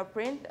fragile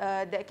print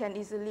that can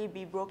easily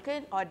be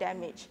broken or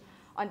damaged.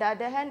 On the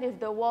other hand, if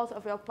the walls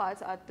of your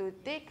parts are too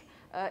thick,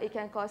 it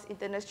can cause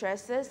internal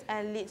stresses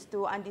and leads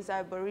to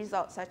undesirable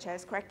results such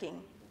as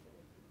cracking.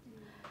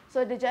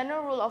 So the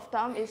general rule of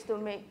thumb is to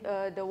make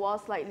the wall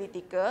slightly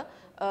thicker.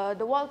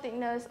 The wall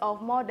thickness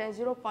of more than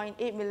 0.8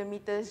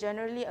 millimeters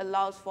generally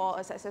allows for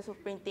a successful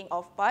printing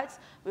of parts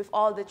with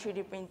all the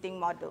 3D printing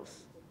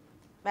methods.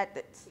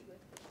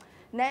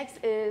 Next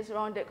is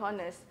rounded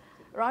corners.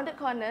 Rounded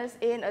corners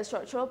in a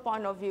structural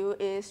point of view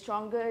is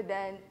stronger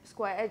than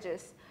square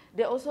edges.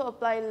 They also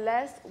apply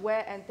less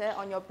wear and tear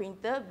on your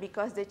printer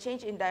because the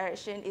change in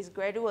direction is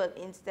gradual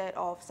instead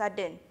of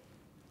sudden.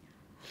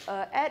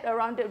 Add a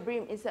rounded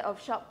brim instead of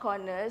sharp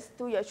corners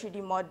to your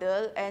 3D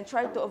model and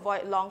try to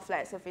avoid long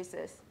flat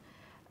surfaces.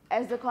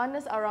 As the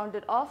corners are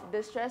rounded off,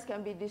 the stress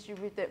can be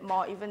distributed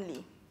more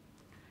evenly.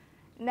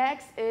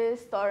 Next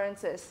is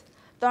tolerances.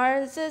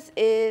 Tolerances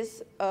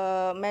is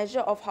a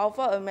measure of how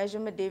far a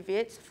measurement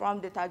deviates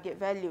from the target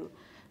value.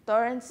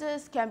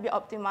 Tolerances can be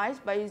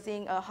optimized by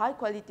using a high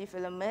quality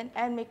filament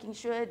and making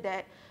sure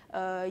that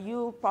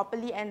you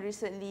properly and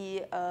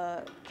recently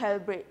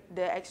calibrate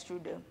the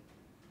extruder.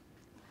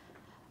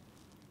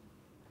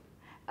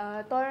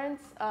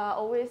 Tolerance are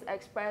always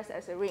expressed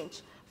as a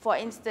range. For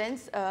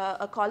instance,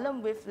 a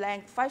column with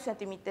length 5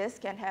 centimeters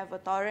can have a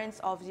tolerance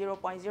of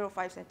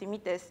 0.05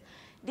 centimeters.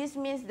 This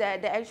means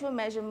that the actual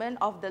measurement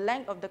of the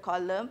length of the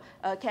column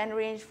can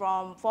range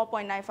from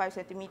 4.95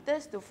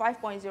 centimeters to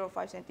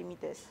 5.05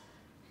 centimeters.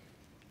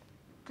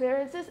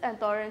 Clearances and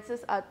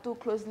tolerances are two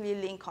closely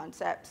linked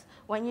concepts.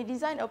 When you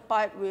design a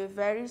part with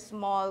very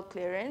small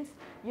clearance,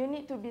 you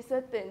need to be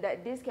certain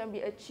that this can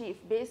be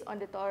achieved based on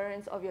the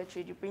tolerance of your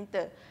 3D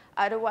printer.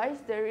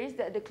 Otherwise, the risk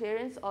that the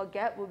clearance or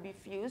gap will be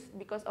fused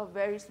because of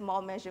very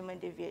small measurement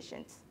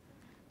deviations.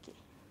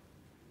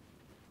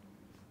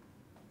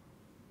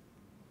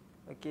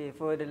 Okay,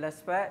 for the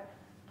last part,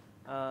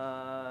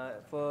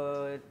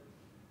 for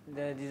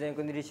the design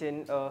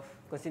consideration of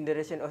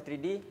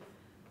 3D,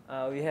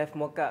 we have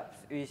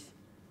mockups, which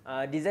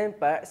design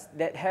parts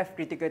that have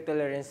critical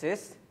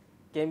tolerances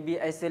can be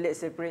isolated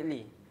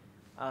separately,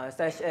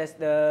 such as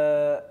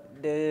the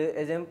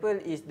example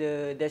is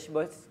the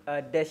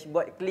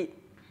dashboard clip.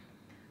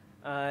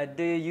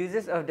 The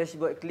uses of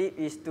dashboard clip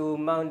is to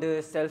mount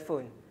the cell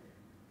phone.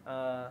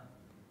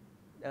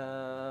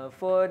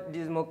 For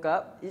this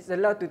mockup, it's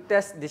allowed to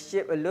test the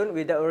shape alone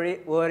without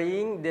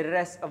worrying the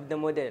rest of the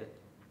model.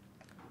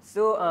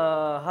 So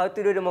how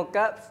to do the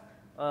mockups?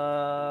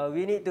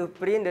 We need to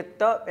print the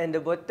top and the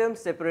bottom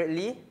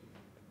separately.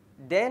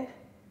 Then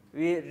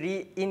we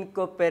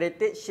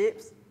reincorporated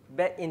shapes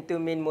back into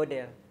main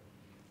model.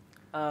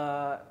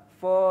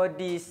 For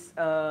this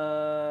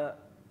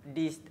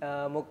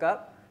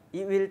mockup,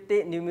 it will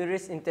take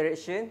numerous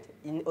interactions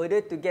in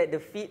order to get the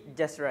fit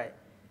just right.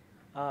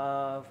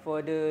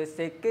 For the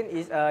second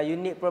is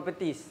unique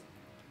properties.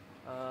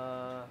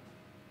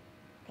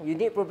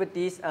 Unique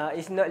properties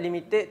is not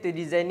limited to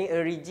designing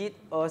a rigid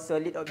or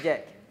solid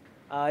object.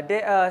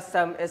 There are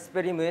some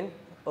experiments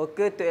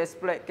occur to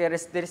exploit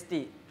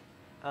characteristics.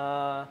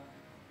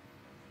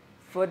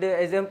 For the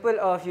example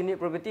of unique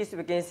properties,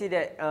 we can see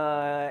that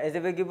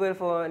example given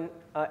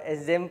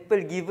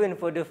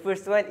for the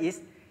first one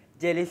is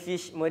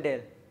jellyfish model.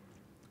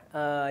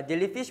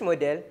 Jellyfish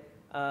model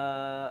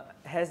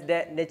has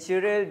that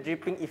natural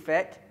dripping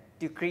effect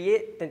to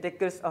create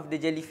tentacles of the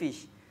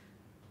jellyfish.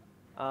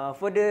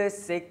 For the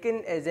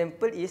second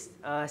example is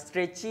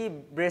stretchy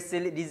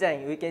bracelet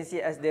design. We can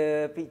see as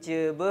the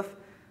picture above,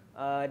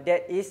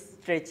 that is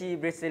stretchy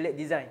bracelet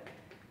design.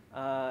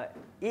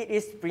 It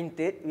is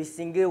printed with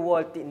single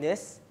wall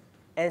thickness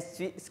and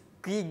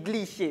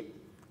squiggly shape.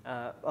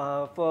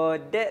 For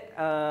that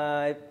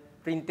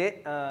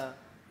printed,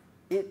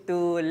 it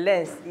to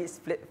lens its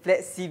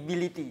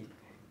flexibility.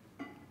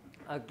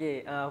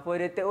 Okay, for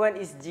the third one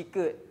is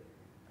G-code.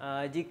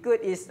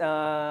 G-code is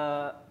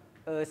a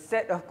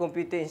set of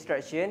computer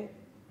instructions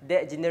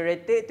that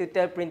generated to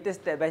tell printers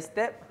step by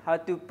step how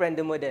to print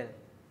the model.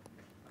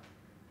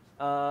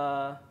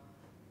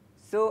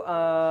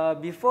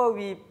 Before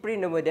we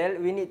print the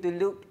model, we need to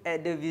look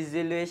at the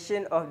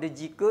visualization of the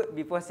G-code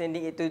before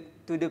sending it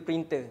to the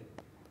printer.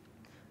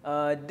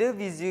 The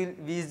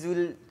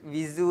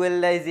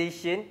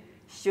visualization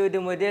show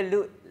the model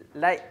look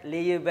like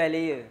layer by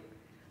layer.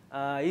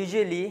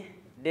 Usually,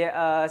 there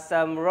are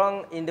some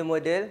wrong in the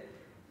model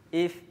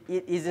if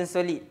it isn't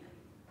solid.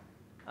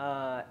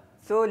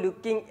 So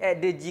looking at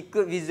the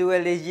G-code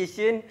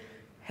visualization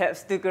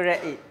helps to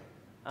correct it.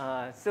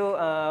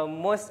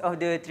 Most of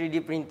the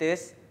 3D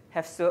printers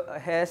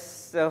has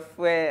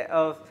software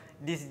of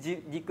this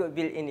G-code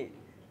built in it.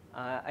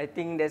 I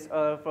think that's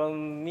all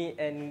from me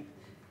and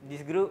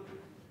this group.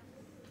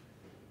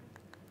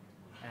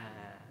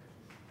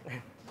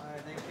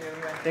 Thank you,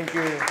 everyone. Thank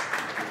you.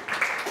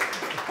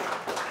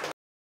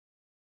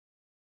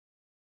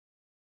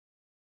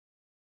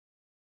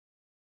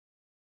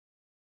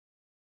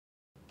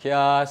 Okay,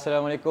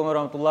 Assalamualaikum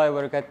warahmatullahi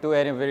wabarakatuh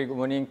and a very good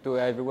morning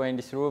to everyone in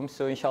this room.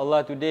 So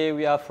inshallah today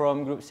we are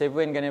from group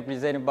 7 going to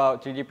present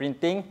about 3D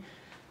printing.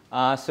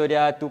 So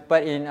there are two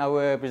parts in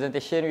our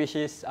presentation, which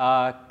is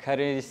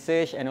current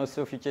research and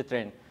also future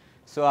trend.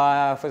 So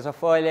first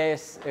of all,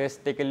 let's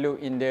take a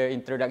look in the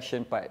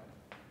introduction part.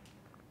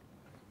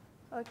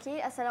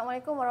 Okay,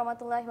 Assalamualaikum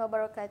warahmatullahi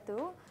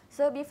wabarakatuh.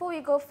 So before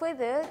we go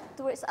further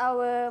towards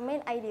our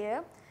main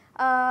idea,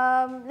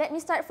 let me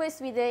start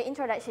first with the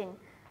introduction.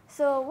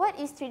 So what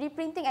is 3D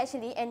printing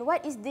actually, and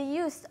what is the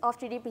use of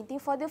 3D printing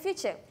for the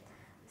future?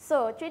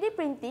 So 3D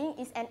printing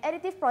is an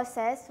additive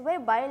process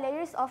whereby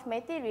layers of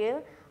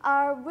material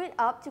are built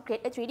up to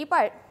create a 3D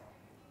part.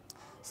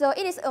 So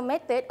it is a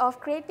method of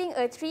creating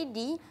a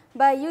 3D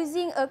by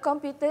using a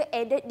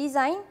computer-aided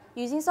design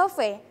using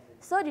software.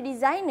 So the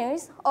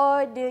designers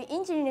or the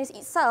engineers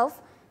itself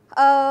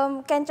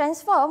can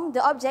transform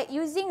the object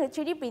using the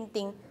 3D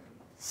printing.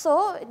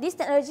 So this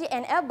technology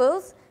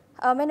enables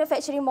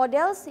manufacturing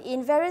models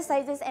in various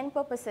sizes and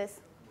purposes.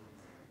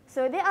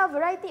 So there are a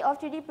variety of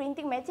 3D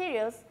printing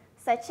materials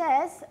such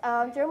as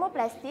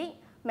thermoplastic,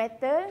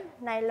 metal,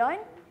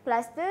 nylon,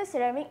 plaster,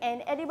 ceramic,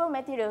 and edible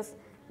materials.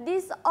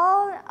 These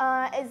all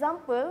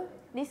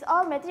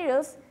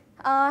materials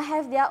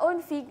have their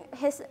own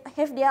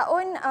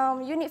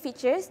unique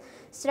features,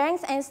 strengths,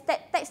 and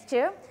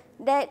texture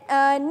that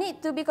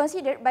need to be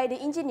considered by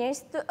the engineers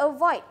to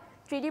avoid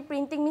 3D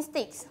printing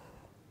mistakes.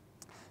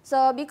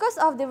 So because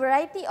of the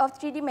variety of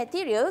 3D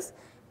materials,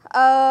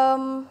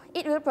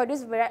 it will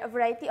produce a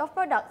variety of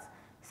products.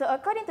 So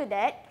according to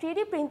that,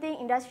 3D printing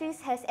industries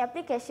has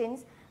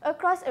applications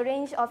across a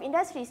range of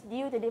industries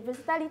due to the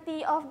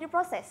versatility of the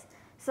process.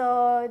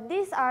 So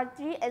these are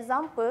 3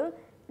 examples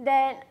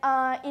that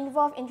are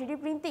involved in 3D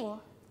printing.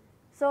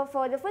 So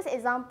for the first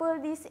example,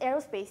 this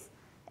aerospace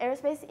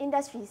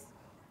industries.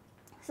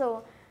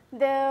 So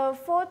the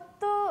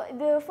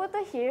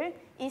photo here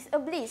is a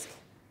blisk.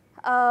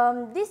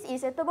 This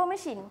is a turbo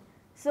machine.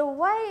 So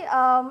why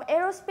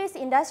aerospace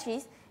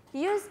industries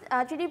use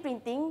 3D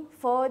printing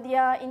for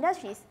their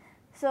industries?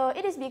 So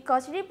it is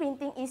because 3D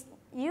printing is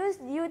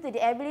used due to the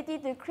ability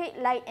to create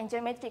light and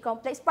geometric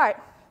complex part.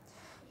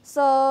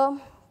 So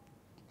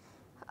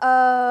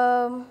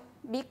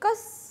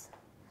because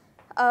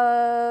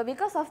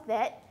of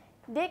that,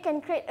 they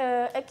can create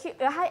a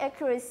high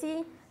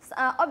accuracy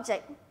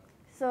object.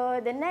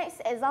 So the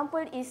next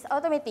example is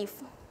automotive.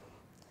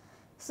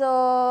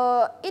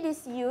 So it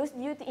is used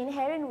due to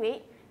inherent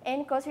weight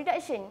and cost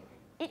reduction.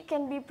 It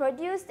can be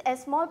produced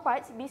as small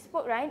parts,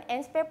 bespoke line,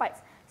 and spare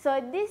parts.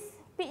 So this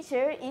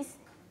picture is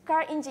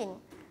car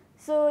engine.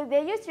 So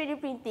they use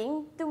 3D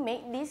printing to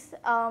make this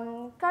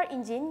car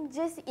engine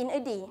just in a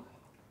day.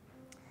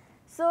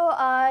 So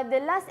the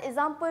last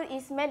example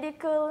is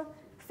medical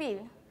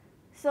field.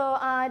 So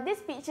this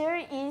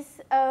picture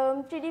is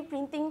 3D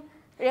printing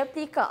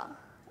replica,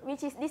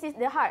 this is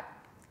the heart.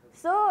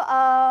 So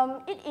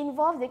it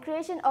involves the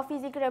creation of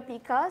physical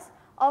replicas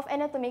of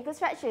anatomical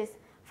structures.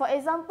 For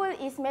example,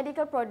 is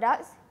medical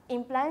products,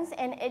 implants,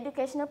 and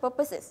educational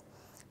purposes.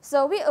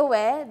 So we are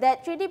aware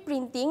that 3D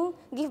printing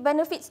gives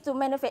benefits to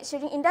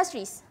manufacturing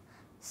industries.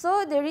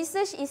 So the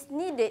research is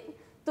needed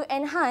to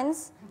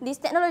enhance this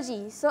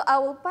technology. So I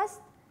will pass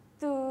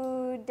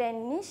to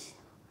Danish.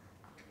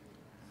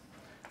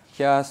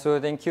 Yeah, so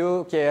thank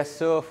you. Okay,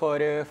 so for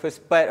the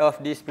first part of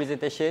this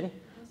presentation,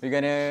 we're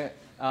gonna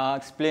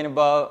explain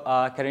about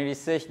current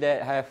research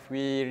that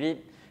we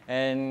read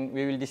and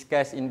we will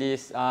discuss in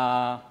this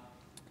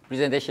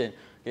presentation.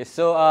 Okay,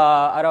 so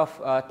out of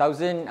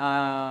 1,000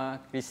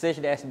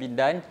 research that has been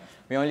done,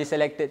 we only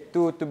selected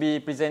 2 to be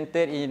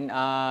presented in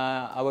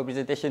our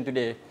presentation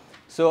today.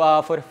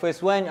 So for the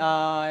first one,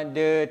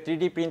 the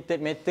 3D printed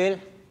metal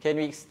can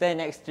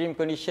withstand extreme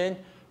condition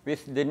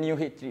with the new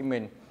heat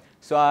treatment.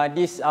 So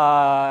this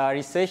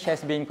research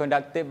has been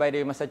conducted by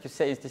the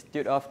Massachusetts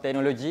Institute of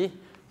Technology,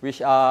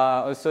 which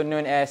are also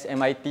known as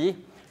MIT.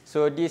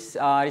 So this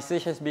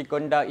research has been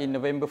conducted in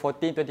November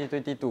 14,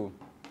 2022.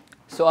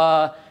 So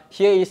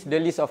here is the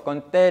list of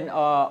content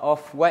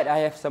of what I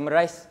have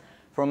summarized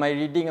from my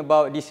reading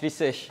about this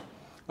research.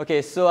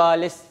 Okay, so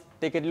let's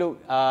take a look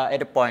at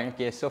the point.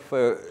 Okay, so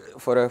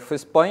for the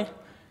first point,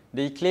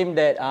 they claim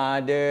that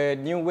the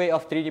new way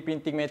of 3D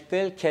printing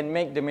metal can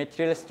make the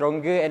material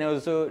stronger and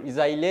also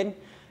resilient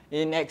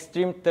in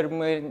extreme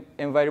thermal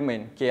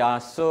environment. Okay,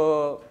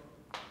 so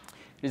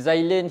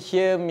resilient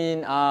here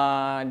means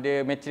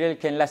the material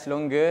can last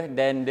longer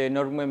than the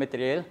normal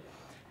material.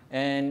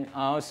 And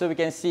also we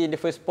can see in the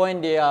first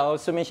point, they are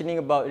also mentioning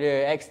about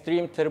the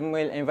extreme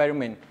thermal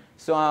environment.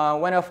 So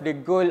one of the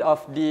goals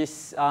of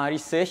this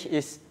research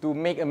is to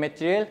make a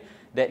material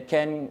that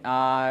can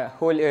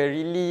hold a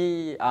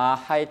really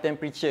high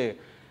temperature.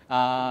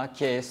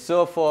 Okay,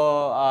 so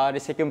for the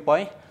second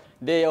point,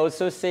 they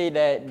also say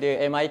that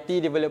the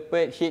MIT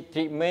developed heat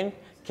treatment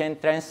can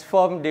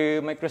transform the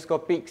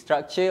microscopic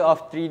structure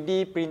of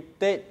 3D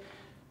printed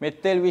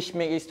metal, which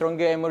make it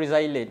stronger and more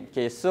resilient.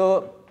 Okay,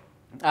 so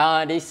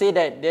they say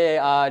that they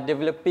are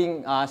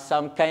developing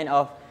some kind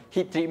of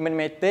heat treatment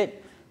method,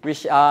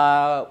 which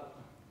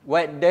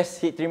what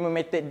does heat treatment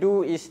method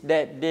do is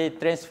that they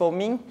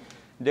transforming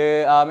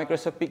the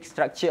microscopic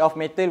structure of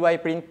metal while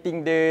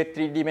printing the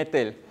 3D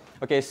metal.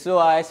 Okay, so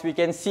as we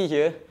can see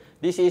here,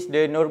 this is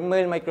the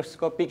normal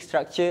microscopic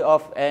structure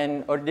of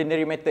an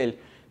ordinary metal.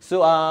 So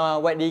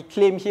what they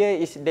claim here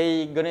is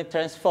they gonna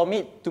transform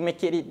it to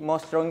make it more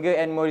stronger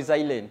and more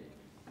resilient.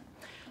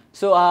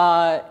 So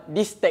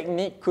this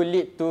technique could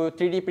lead to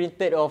 3D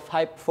printed of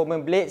high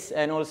performance blades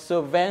and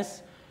also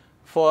vents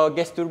for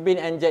gas turbine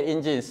and jet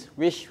engines,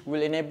 which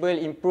will enable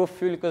improved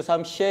fuel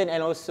consumption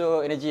and also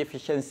energy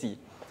efficiency.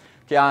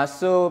 Okay,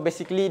 so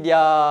basically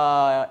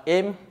their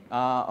aim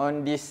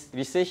on this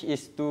research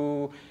is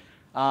to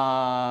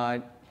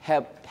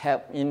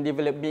help in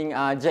developing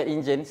jet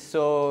engines.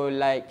 So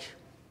like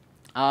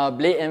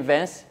blade and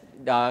vents.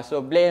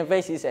 So blade and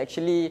vents is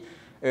actually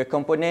a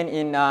component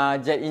in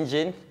jet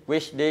engine,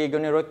 which they're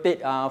going to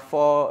rotate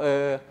for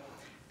a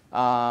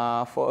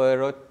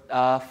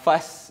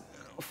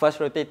fast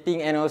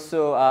rotating, and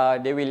also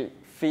they will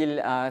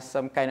feel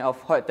some kind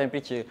of hot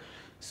temperature.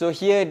 So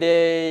here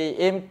they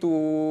aim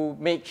to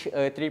make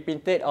a 3D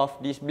printed of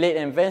this blade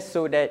and vents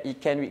so that it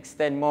can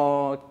withstand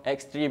more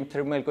extreme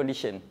thermal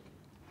condition.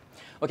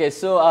 Okay,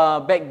 so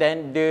back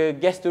then the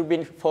gas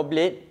turbine for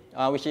blade,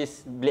 which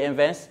is blade and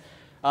vents,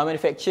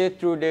 manufactured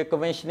through the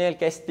conventional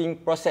casting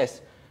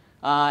process.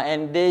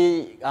 And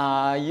they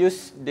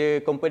use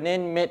the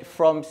component made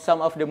from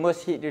some of the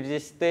most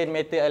heat-resistant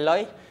metal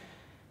alloy,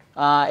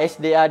 as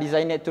they are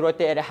designed to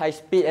rotate at a high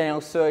speed and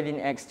also in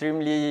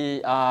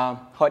extremely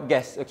hot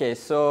gas. Okay,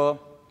 so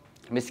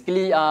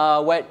basically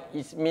what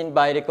is meant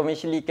by the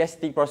conventional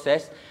casting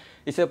process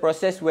is a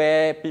process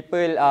where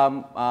people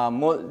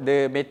mold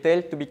the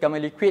metal to become a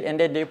liquid, and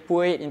then they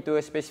pour it into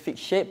a specific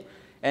shape,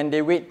 and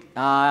they wait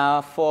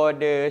for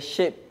the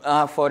shape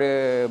for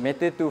the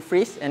metal to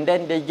freeze, and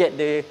then they get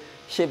the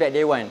shape that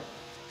they want.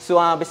 So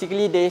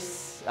basically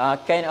this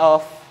kind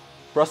of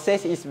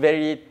process is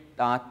very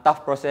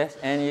tough process,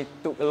 and it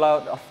took a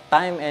lot of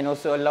time and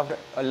also a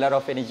lot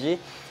of energy.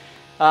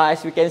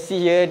 As we can see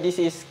here, this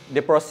is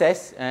the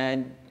process,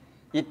 and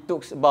it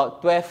took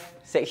about 12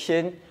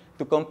 sections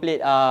to complete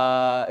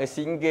a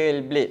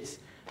single blades.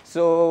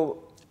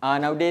 So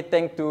nowadays,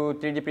 thanks to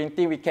 3D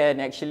printing, we can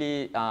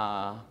actually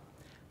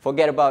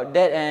forget about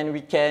that, and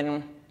we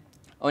can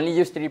only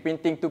use 3D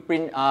printing to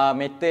print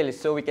metal,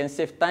 so we can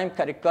save time,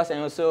 cut the cost,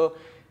 and also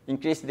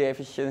increase the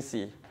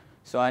efficiency.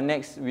 So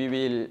next, we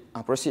will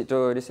proceed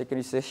to the second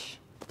research.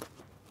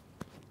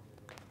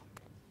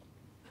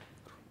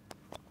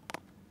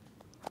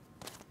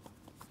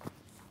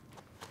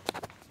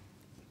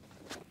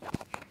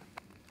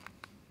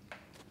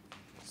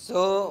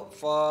 So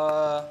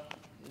for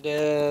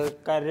the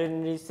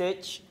current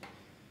research,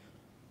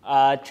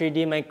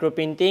 3D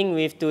microprinting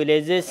with two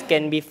lasers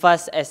can be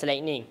fast as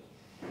lightning.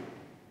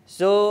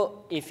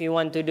 So if you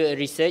want to do a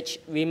research,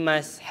 we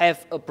must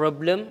have a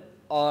problem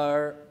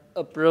or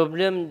a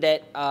problem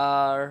that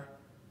are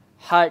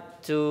hard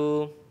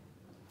to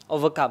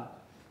overcome.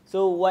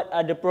 So what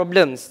are the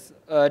problems?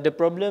 The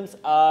problems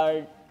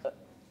are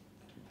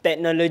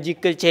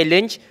technological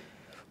challenge,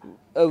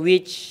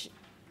 which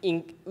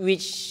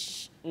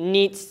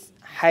needs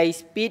high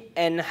speed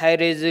and high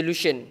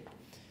resolution.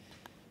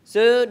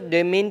 So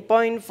the main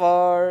point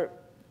for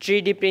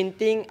 3D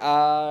printing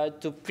are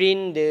to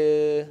print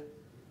the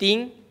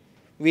thing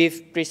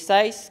with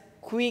precise,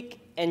 quick,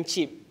 and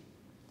cheap.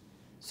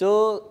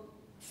 So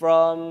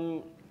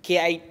from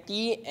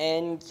KIT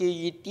and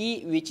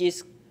QUT, which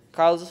is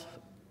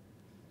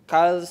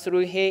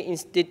Karlsruhe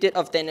Institute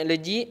of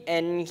Technology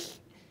and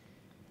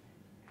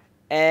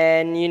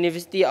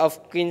University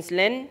of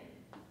Queensland,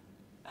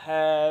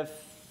 have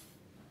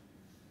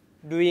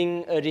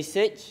doing a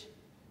research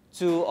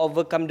to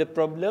overcome the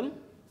problem,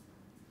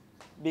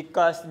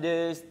 because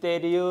the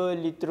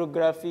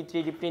stereolithography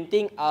 3D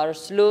printing are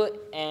slow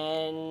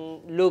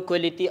and low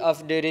quality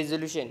of the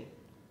resolution.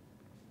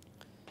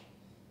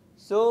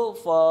 So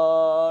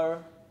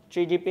for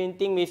 3D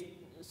printing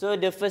so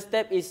the first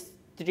step is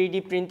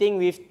 3D printing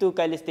with two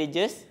color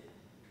stages.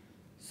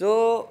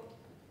 So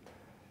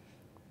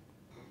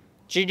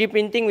 3D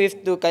printing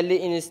with two color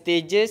in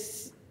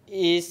stages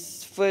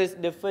is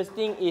the first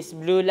thing is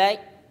blue light,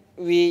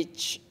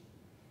 which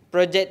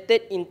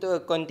projected into a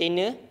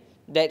container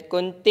that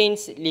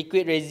contains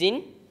liquid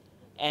resin,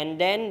 and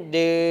then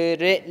the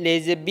red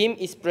laser beam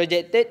is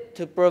projected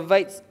to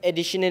provide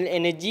additional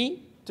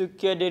energy to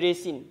cure the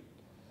resin.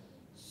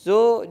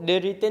 So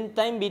the return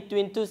time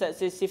between two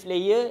successive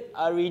layers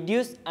are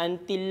reduced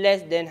until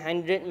less than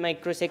 100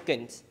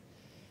 microseconds.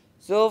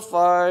 So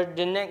for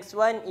the next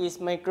one is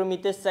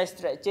micrometer size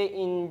structure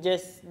in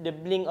just the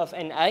blink of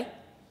an eye.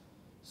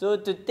 So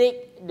to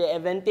take the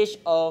advantage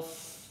of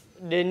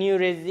the new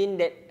resin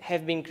that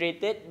have been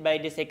created by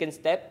the second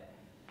step,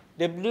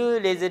 the blue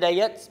laser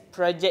diodes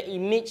project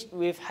image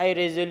with high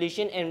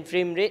resolution and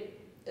frame rate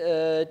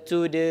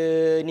to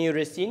the new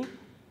resin,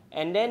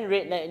 and then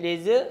red light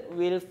laser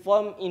will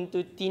form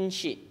into thin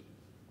sheet.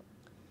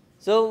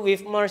 So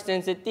with more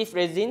sensitive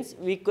resins,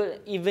 we could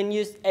even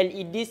use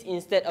LEDs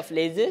instead of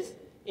lasers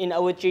in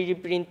our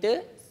 3D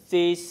printer,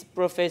 says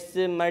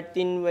Professor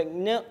Martin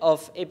Wagner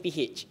of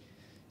APH.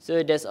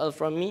 So that's all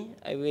from me.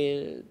 I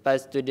will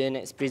pass to the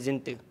next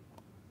presenter.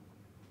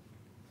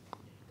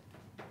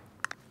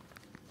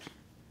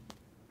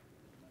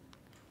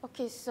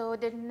 Okay, so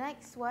the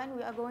next one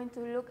we are going to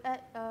look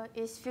at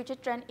is future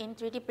trend in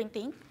 3D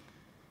printing.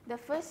 The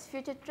first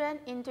future trend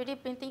in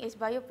 3D printing is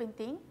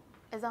bioprinting.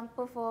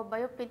 Example for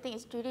bioprinting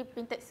is 3D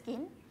printed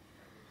skin.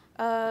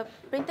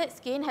 Printed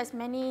skin has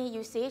many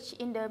usage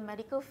in the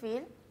medical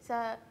field.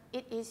 So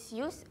it is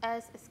used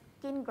as a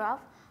skin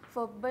graft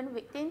for burn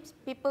victims,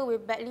 people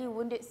with badly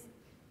wounded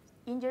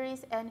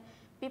injuries, and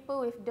people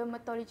with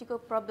dermatological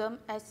problem,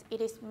 as it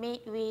is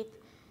made with,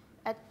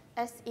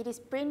 as it is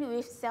printed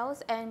with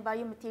cells and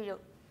biomaterial.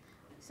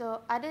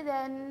 So other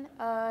than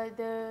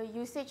the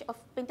usage of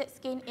printed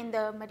skin in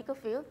the medical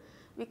field,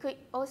 we could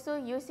also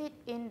use it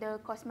in the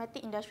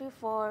cosmetic industry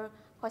for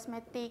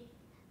cosmetic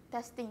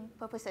testing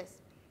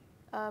purposes.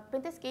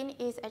 Printed skin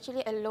is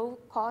actually a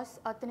low-cost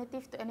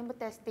alternative to animal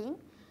testing.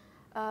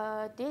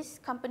 This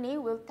company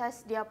will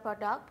test their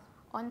product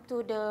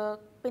onto the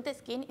printed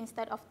skin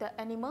instead of the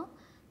animal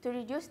to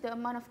reduce the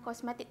amount of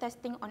cosmetic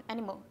testing on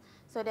animal,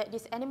 so that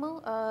this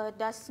animal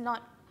does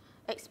not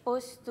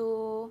expose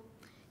to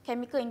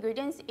chemical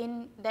ingredients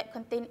that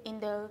contained in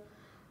the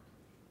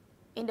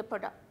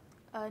product.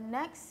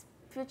 Next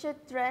future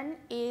trend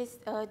is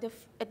the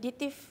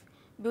additive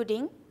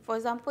building. For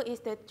example, is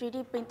the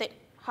 3D printed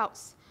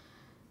house.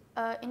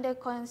 In the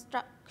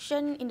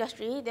construction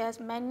industry, there's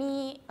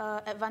many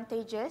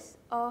advantages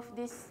of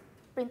this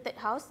printed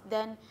house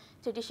than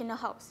traditional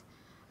house.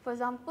 For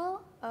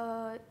example,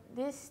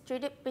 this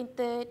 3D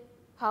printed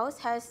house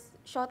has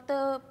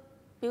shorter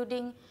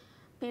building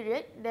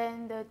period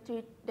than the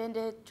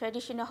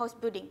traditional house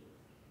building.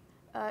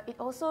 It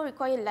also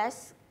requires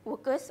less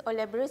workers or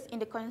laborers in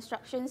the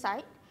construction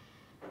site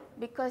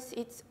because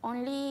it's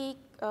only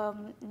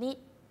need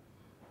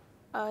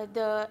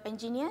the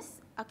engineers,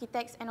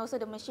 architects, and also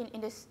the machine in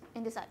the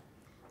site.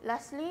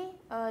 Lastly,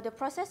 the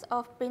process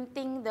of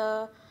printing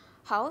the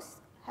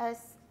house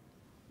has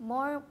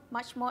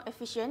much more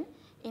efficient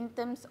in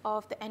terms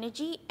of the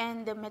energy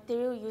and the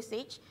material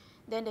usage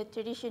than the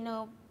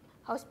traditional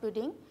house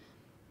building,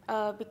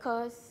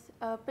 because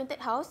printed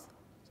house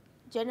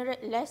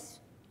generate less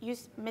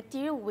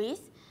material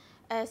waste,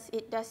 as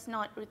it does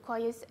not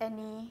require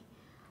any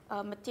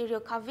material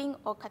carving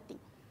or cutting.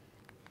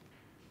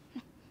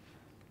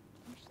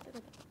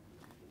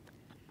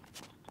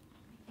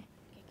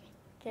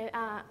 Okay,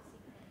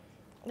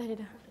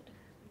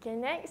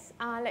 next,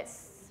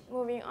 let's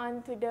moving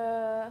on to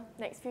the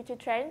next future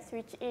trends,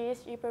 which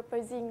is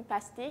repurposing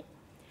plastic.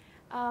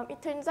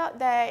 It turns out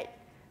that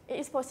it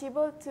is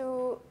possible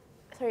to,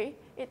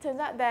 it turns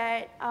out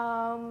that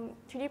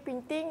 3D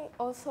printing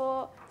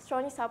also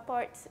strongly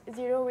supports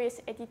zero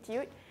waste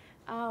attitude.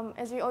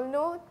 As we all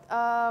know,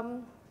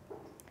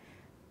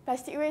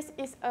 plastic waste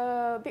is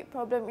a big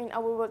problem in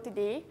our world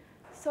today.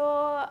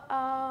 So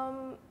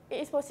it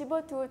is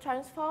possible to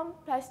transform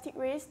plastic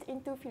waste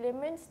into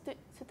filaments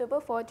suitable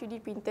for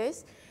 3D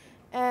printers.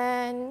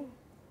 And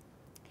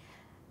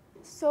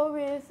so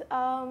with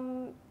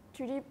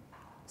 3D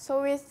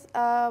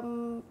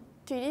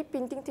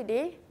printing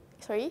today,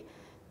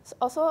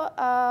 also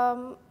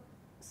a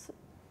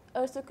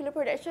circular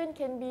production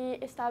can be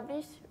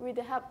established with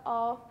the help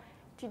of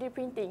 3D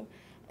printing.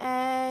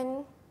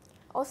 And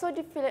also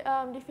the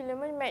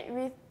filament made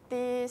with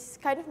this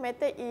kind of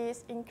method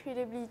is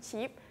incredibly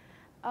cheap.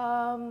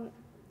 Then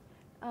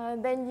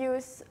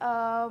use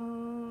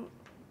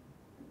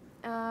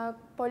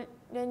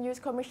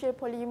commercial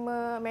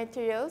polymer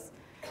materials,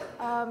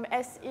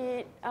 as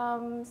it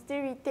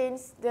still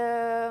retains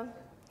the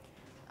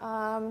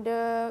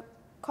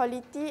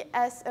quality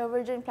as a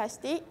virgin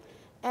plastic,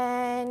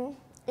 and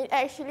it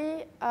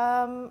actually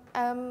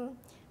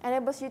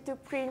enables you to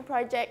print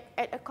project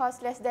at a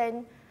cost less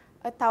than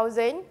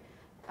 1,000.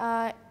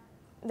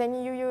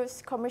 Then you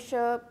use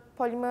commercial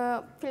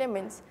polymer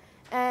filaments,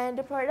 and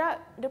the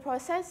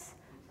process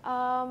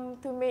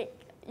to make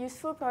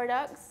useful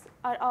products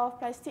out of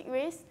plastic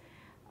waste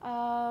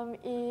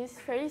is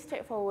very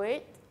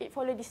straightforward. It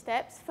follows the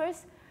steps.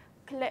 First,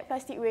 collect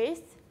plastic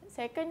waste.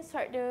 Second,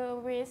 sort the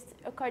waste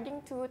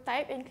according to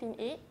type and clean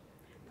it.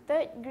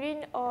 Third,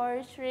 grind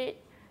or shred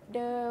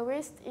the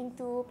waste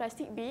into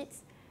plastic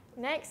bits.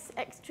 Next,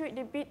 extrude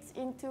the bits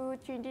into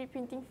 3D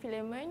printing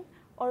filament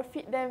or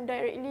feed them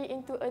directly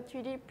into a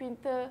 3D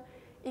printer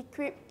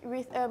equipped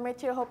with a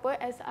material hopper,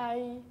 as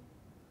I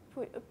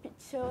put a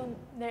picture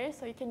there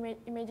so you can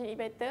imagine it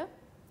better.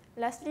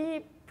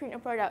 Lastly, print a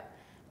product.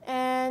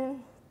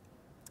 And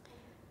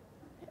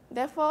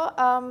therefore,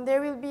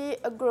 there will be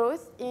a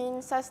growth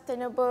in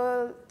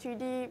sustainable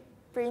 3D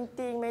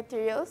printing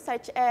materials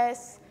such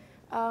as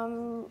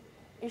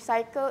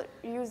recycled,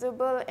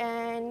 reusable,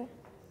 and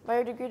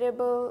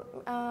biodegradable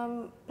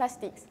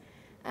plastics.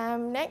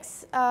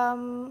 Next,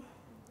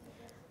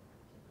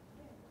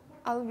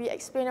 I'll be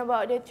explaining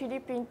about the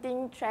 3D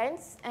printing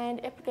trends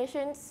and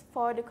applications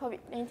for the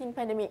COVID-19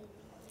 pandemic.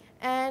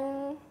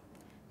 And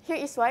here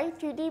is why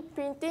 3D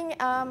printing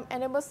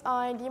enables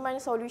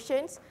on-demand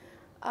solutions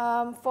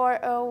for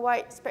a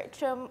wide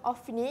spectrum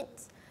of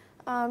needs,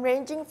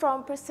 ranging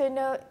from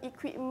personal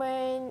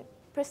equipment,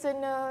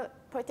 personal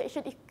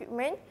protection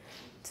equipment,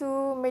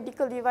 to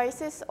medical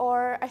devices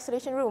or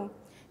isolation room.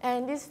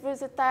 And this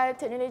versatile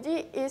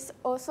technology is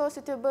also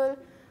suitable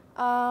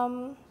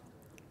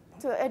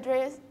to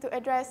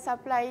address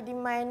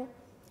supply-demand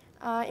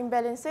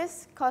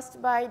imbalances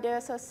caused by the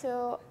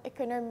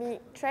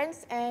socio-economic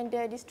trends and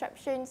the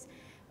disruptions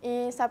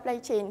in supply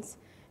chains.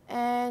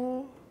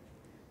 And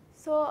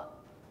so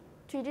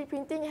 3D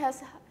printing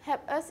has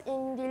helped us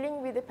in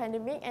dealing with the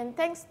pandemic, and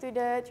thanks to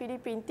the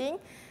 3D printing,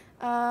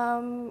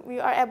 we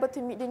are able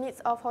to meet the needs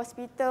of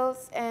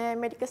hospitals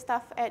and medical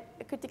staff at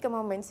critical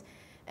moments.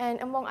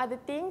 And among other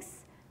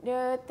things,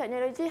 the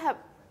technology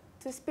helped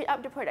to speed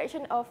up the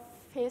production of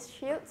face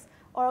shields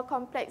or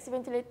complex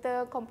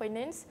ventilator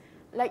components.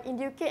 Like in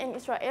the UK and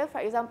Israel, for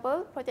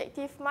example,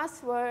 protective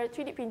masks were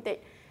 3D printed.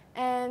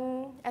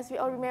 And as we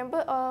all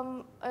remember,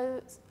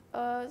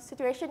 a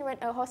situation when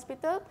a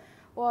hospital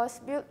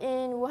was built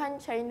in Wuhan,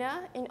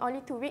 China in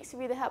only 2 weeks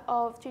with the help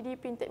of 3D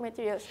printed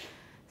materials.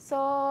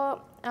 So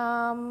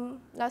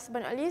last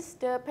but not least,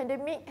 the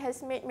pandemic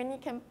has made many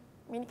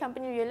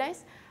companies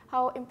realize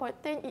how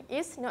important it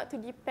is not to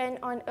depend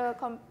on a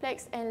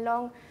complex and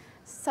long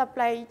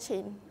supply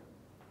chain.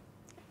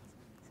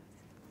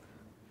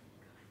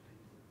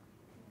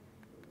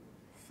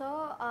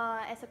 So,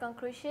 as a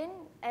conclusion,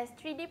 as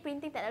 3D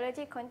printing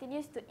technology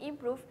continues to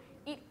improve,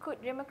 it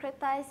could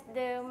democratize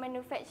the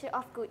manufacture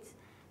of goods.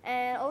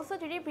 And also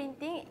 3D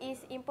printing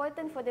is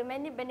important for the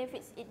many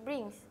benefits it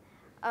brings.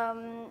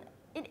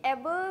 It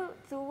able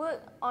to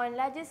work on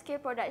larger scale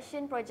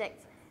production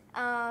projects.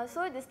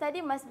 So the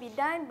study must be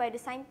done by the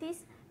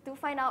scientists to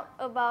find out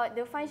about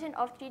the function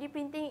of 3D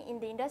printing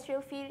in the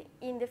industrial field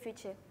in the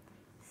future.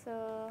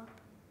 So,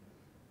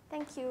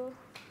 thank you.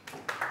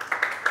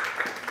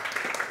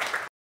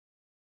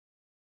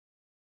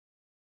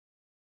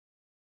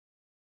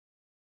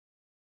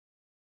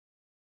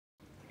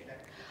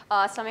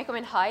 Assalamualaikum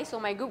and hi.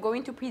 So my group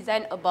going to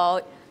present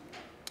about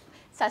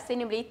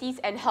sustainability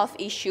and health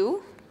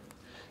issue.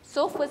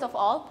 So first of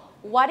all,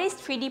 what is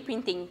 3D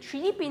printing?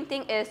 3D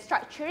printing is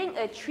structuring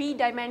a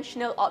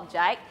three-dimensional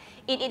object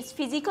in its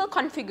physical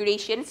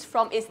configurations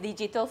from its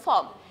digital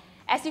form.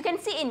 As you can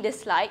see in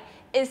this slide,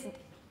 is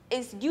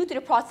due to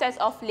the process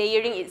of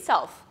layering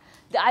itself.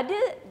 The other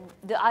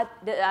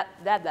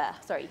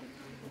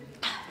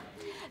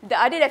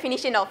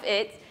definition of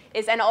it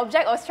is an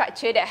object or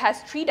structure that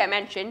has 3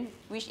 dimensions,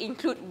 which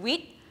include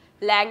width,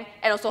 length,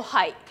 and also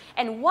height.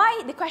 And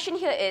why, the question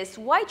here is,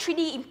 why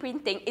 3D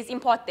printing is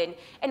important,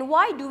 and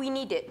why do we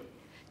need it?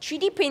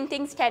 3D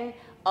printings can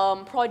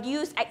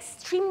produce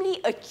extremely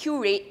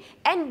accurate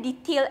and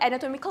detailed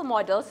anatomical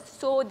models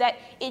so that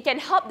it can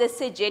help the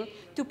surgeon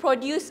to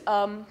produce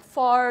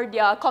for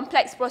their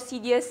complex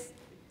procedures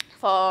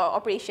for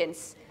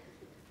operations.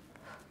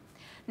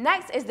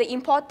 Next is the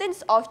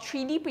importance of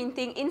 3D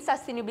printing in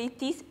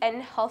sustainability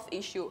and health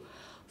issue.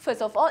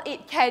 First of all,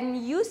 it can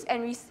use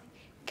and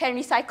can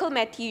recycle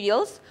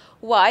materials.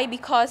 Why?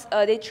 Because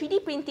the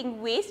 3D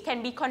printing waste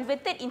can be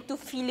converted into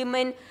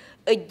filament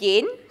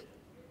again.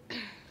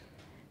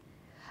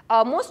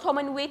 Most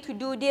common way to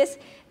do this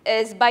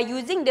is by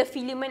using the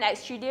filament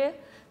extruder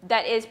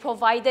that is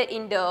provided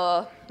in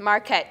the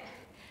market.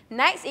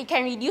 Next, it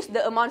can reduce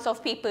the amounts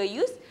of paper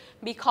used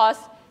because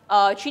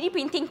 3D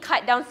printing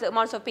cut down the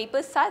amounts of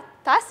paper,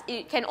 thus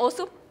it can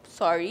also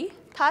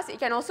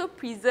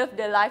preserve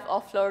the life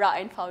of flora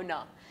and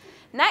fauna.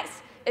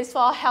 Next is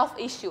for health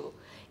issue.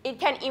 It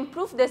can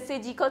improve the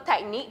surgical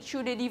technique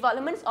through the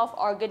development of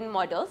organ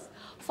models.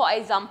 For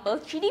example,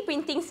 3D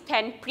printings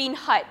can print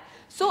heart,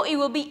 so it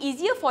will be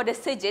easier for the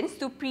surgeons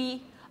to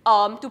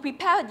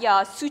prepare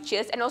their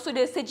sutures and also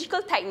the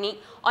surgical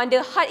technique on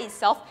the heart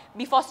itself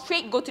before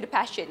straight go to the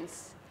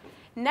patients.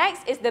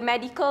 Next is the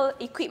medical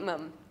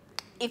equipment.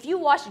 If you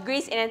watch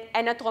Grey's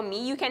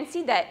Anatomy, you can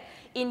see that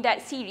in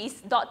that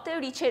series, Dr.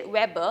 Richard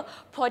Weber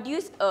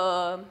produced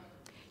a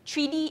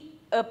 3D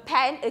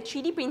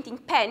printing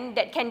pen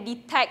that can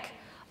detect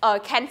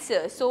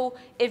cancer. So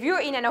if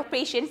you're in an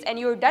operation and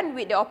you're done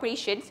with the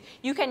operations,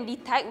 you can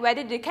detect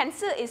whether the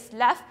cancer is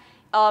left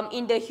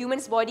in the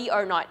human's body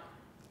or not.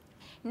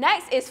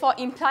 Next is for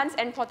implants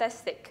and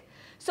prosthetic.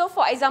 So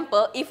for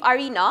example, if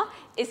Arinah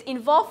is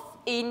involved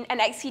in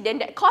an accident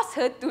that caused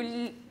her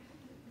to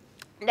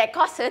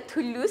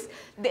lose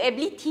the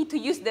ability to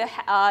use the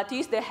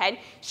hand,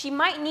 she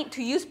might need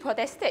to use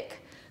prosthetic.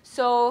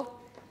 So,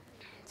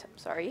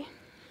 sorry.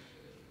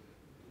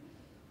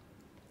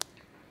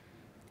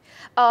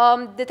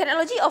 The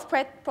technology of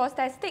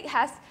prosthetic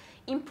has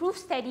improved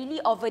steadily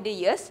over the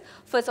years.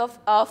 First,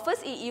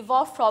 it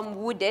evolved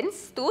from wooden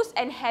stools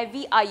and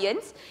heavy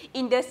irons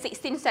in the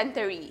 16th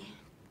century.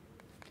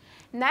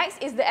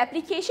 Next is the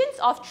applications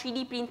of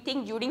 3D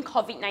printing during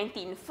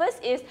COVID-19.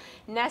 First is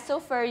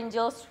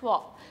nasopharyngeal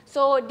swab.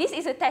 So this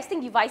is a testing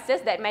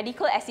devices that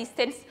medical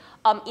assistants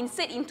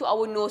insert into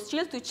our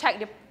nostril to check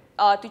the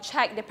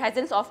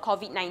presence of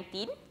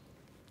COVID-19.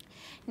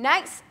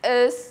 Next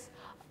is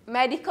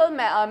medical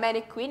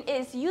mannequin.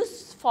 It is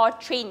used for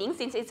training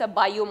since it's a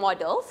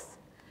biomodels.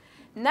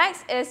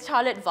 Next is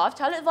Charlotte valve.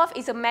 Charlotte valve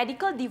is a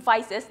medical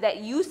devices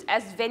that use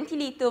as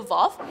ventilator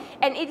valve,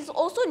 and it is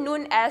also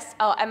known as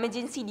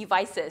emergency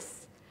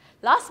devices.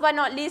 Last but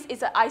not least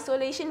is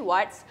isolation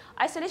wards.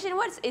 Isolation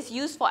wards is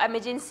used for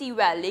emergency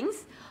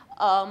wellings.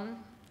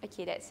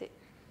 Okay, that's it.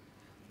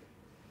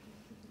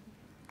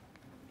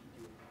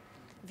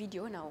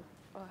 Video now.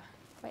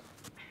 Right.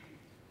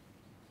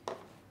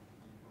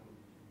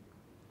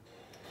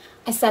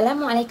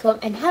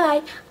 Assalamualaikum and hi,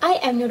 I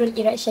am Nurul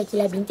Irat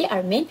Shakila binti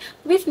Armin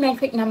with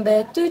metric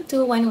number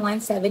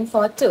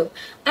 2211742.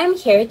 I'm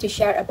here to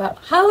share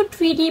about how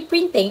 3D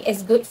printing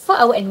is good for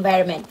our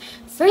environment.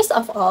 First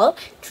of all,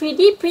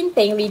 3D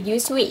printing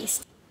reduces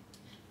waste.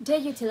 The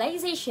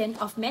utilization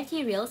of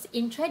materials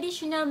in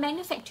traditional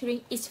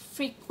manufacturing is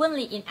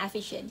frequently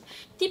inefficient.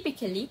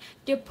 Typically,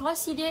 the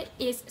procedure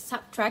is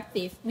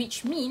subtractive,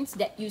 which means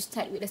that you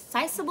start with a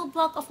sizable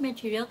block of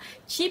material,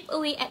 chip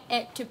away at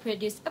it to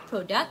produce a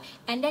product,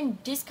 and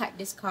then discard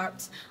the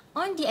scraps.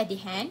 On the other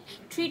hand,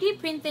 3D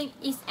printing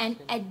is an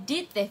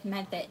additive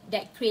method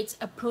that creates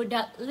a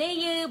product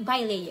layer by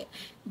layer.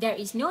 There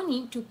is no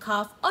need to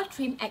carve or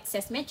trim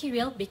excess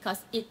material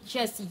because it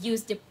just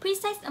uses the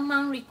precise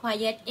amount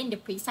required in the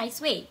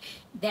precise way.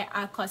 There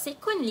are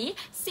consequently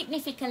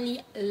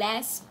significantly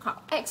less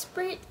scrap.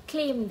 Experts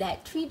claim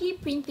that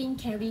 3D printing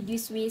can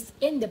reduce waste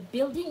in the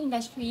building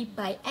industry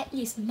by at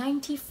least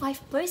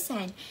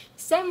 95%.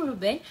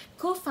 Sem1,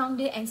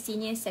 co-founder and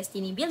senior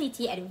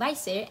sustainability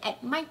advisor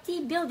at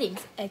Mighty Buildings,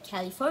 a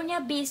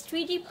California-based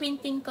 3D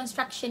printing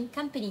construction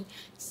company,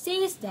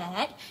 says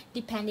that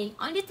depending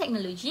on the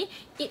technology,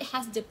 it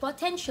has the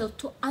potential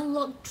to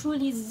unlock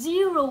truly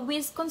zero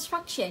waste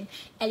construction,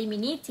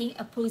 eliminating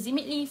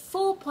approximately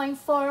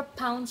 4.4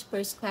 pounds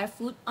per square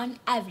foot on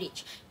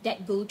average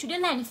that go to the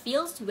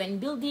landfills when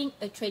building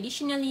a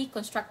traditionally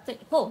constructed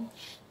home.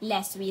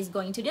 Less waste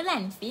going to the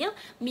landfill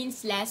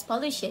means less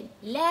pollution,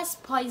 less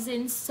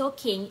poison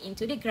soaking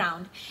into the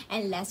ground,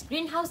 and less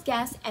greenhouse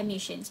gas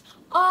emissions,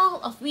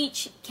 all of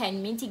which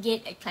can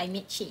mitigate a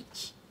climate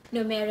change.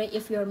 No matter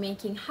if you're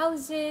making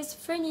houses,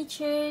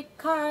 furniture,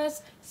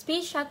 cars,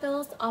 space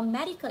shuttles, or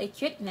medical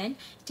equipment,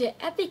 the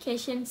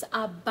applications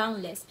are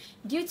boundless.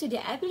 Due to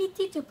the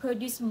ability to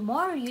produce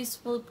more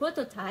useful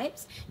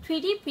prototypes,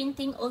 3D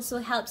printing also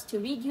helps to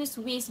reduce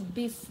waste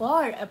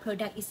before a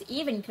product is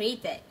even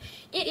created.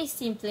 It is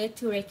simpler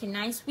to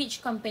recognize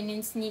which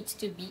components need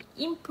to be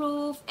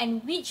improved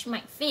and which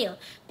might fail,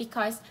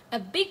 because a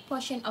big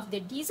portion of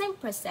the design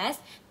process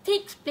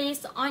takes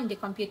place on the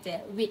computer,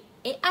 with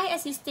AI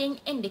assisting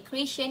in the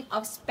creation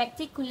of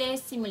spectacular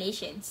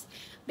simulations.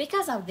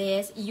 Because of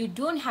this, you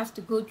don't have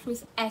to go through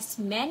as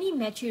many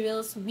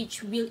materials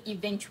which will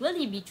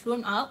eventually be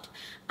thrown out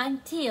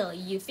until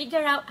you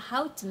figure out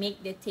how to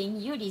make the thing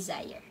you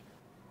desire.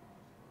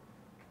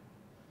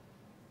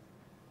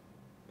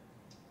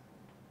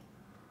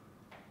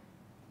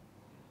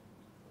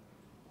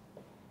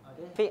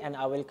 And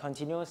I will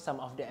continue some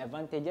of the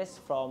advantages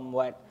from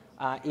what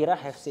Ira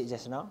have said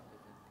just now.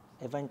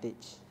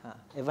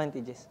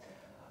 Advantages.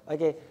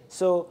 Okay,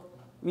 so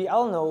we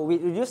all know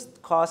with reduced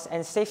cost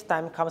and save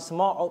time comes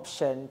more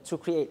option to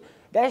create.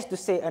 That is to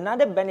say,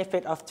 another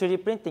benefit of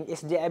 3D printing is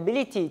the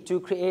ability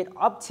to create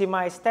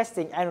optimized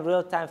testing and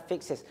real-time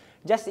fixes.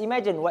 Just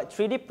imagine what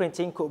 3D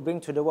printing could bring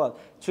to the world.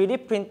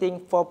 3D printing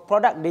for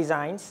product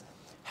designs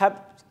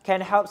can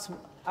help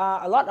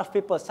a lot of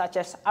people such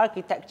as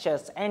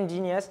architects,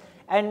 engineers,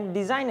 and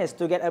designers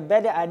to get a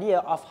better idea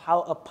of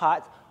how a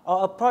part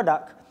or a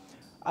product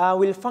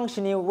will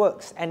functionally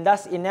works, and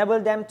thus enable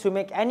them to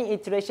make any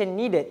iteration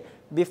needed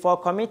before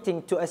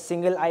committing to a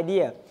single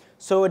idea.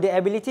 So the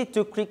ability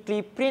to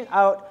quickly print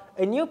out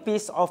a new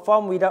piece or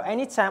form without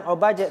any time or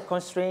budget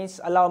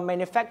constraints allow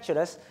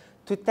manufacturers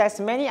to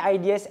test many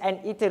ideas and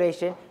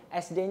iteration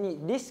as they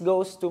need. This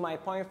goes to my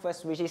point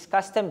first, which is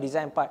custom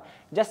design part.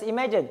 Just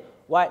imagine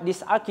what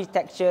these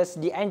architects,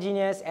 the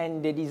engineers,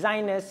 and the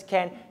designers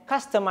can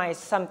customize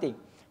something.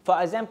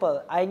 For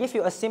example, I give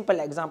you a simple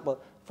example.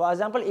 For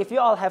example, if you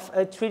all have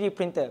a 3D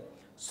printer,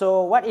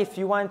 so what if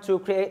you want to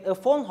create a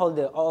phone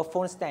holder or a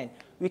phone stand?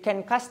 We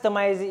can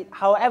customize it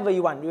however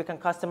you want. You can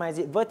customize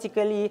it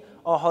vertically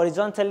or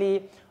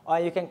horizontally, or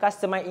you can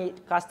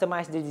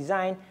customize the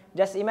design.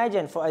 Just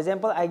imagine, for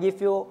example, I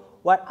give you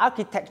what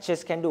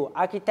architects can do.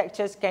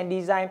 Architects can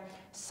design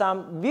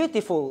some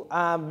beautiful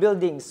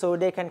buildings, so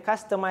they can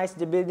customize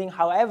the building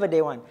however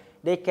they want.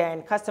 They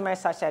can customize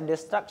such as the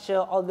structure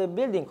or the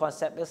building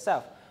concept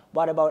itself.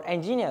 What about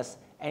engineers?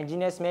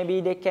 Engineers,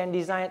 maybe they can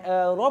design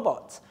a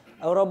robot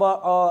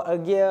or a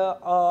gear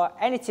or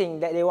anything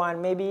that they want.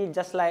 Maybe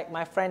just like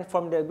my friend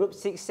from the group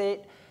 6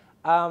 said,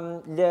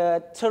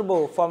 the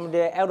turbo from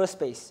the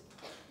aerospace.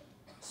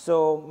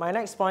 So my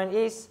next point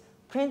is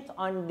print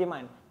on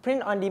demand.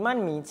 Print on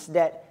demand means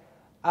that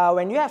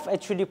when you have a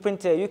 3D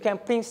printer, you can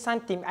print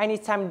something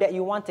anytime that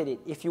you wanted it.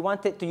 If you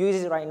wanted to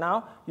use it right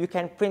now, you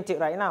can print it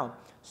right now.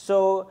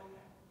 So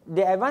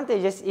the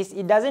advantages is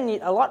it doesn't need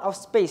a lot of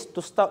space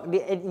to stock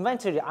the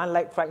inventory,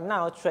 unlike right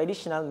now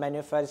traditional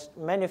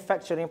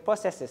manufacturing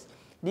processes.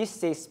 This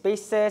saves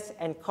spaces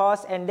and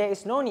costs, and there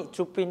is no need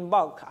to print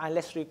bulk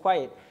unless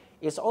required.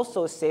 It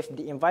also saves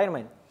the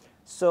environment.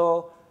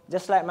 So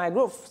just like my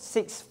group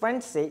 6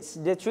 friend says,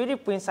 the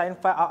 3D prints and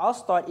files are all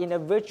stored in a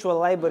virtual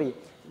library.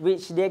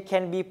 which they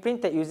can be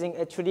printed using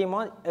a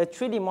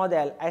 3D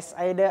model as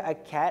either a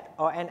CAD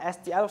or an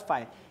STL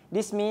file.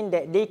 This means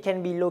that they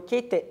can be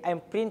located and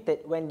printed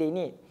when they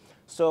need.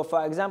 So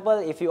for example,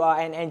 if you are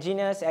an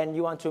engineer and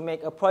you want to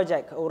make a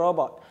project, a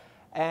robot,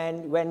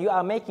 and when you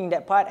are making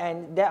that part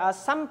and there are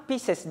some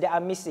pieces that are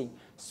missing.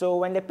 So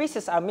when the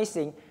pieces are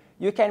missing,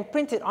 you can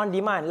print it on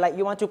demand, like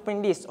you want to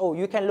print this. Oh,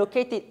 you can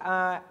locate it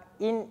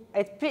in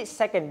a split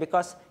second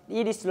because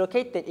it is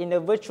located in the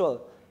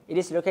virtual. It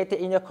is located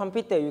in your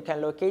computer. You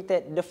can locate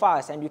the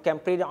files and you can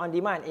print it on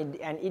demand.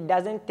 And it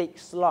doesn't take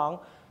long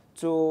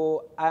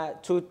to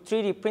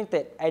 3D print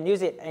it and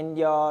use it in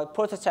your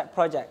prototype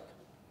project.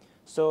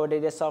 So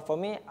that's all for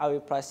me. I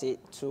will pass it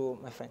to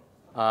my friend.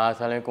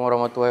 Assalamualaikum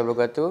warahmatullahi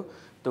wabarakatuh.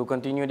 To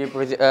continue the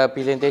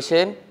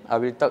presentation, I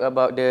will talk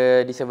about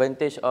the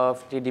disadvantage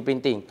of 3D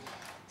printing.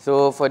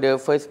 So for the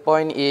first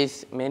point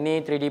is many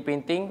 3D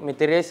printing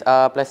materials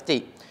are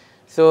plastic.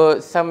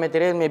 So some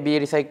material may be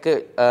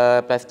recycled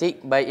plastic,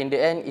 but in the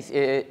end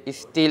it's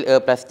still a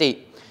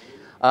plastic.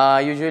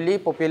 Usually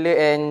popular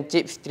and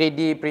cheap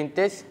 3D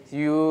printers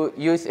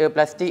use a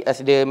plastic as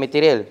the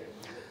material.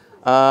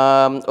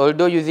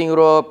 Although using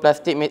raw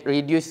plastic may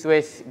reduce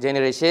waste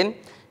generation,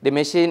 the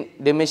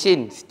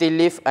machine still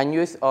leave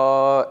unused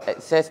or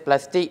excess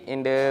plastic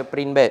in the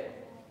print bed.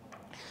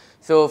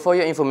 So for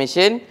your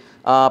information,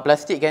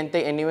 plastic can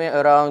take anywhere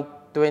around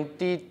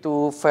 20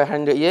 to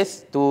 500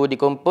 years to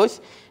decompose,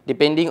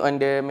 depending on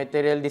the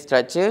material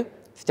structure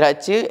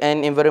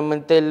and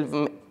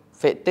environmental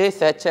factors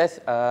such as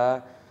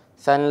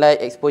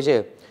sunlight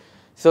exposure.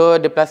 So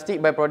the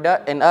plastic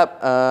byproduct end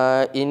up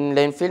in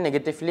landfill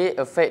negatively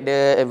affect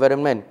the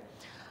environment.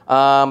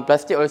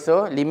 Plastic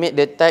also limit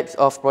the types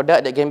of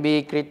product that can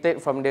be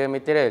created from the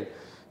material.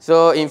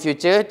 So in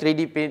future,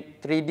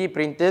 3D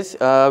printers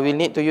will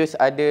need to use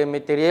other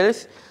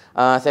materials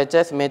such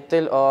as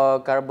metal or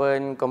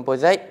carbon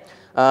composite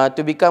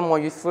to become more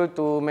useful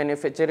to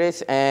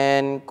manufacturers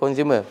and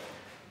consumer.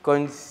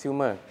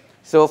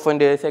 So from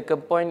the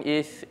second point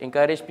is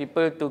encourage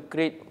people to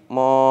create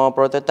more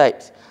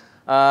prototypes.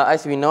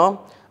 As we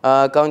know,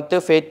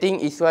 counterfeiting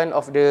is one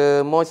of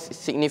the most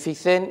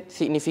significant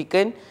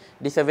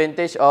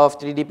disadvantage of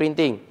 3D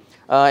printing.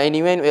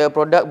 Anyway, a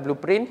product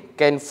blueprint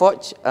can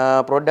forge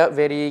product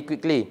very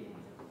quickly.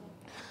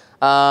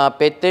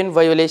 Patent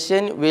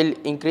violation will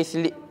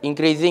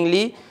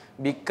increasingly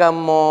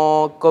become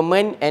more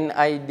common, and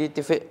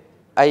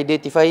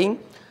identifying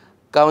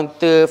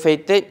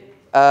counterfeited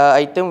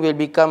item will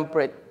become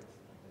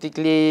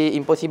practically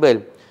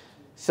impossible.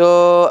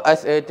 So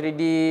as a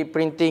 3D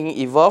printing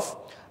evolve,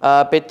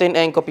 patent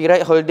and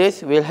copyright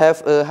holders will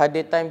have a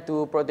harder time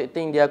to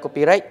protecting their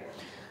copyright.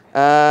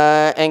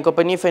 And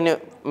company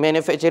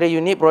manufacturer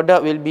unique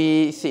product will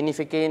be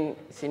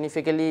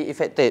significantly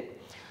affected.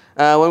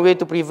 One way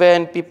to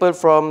prevent people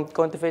from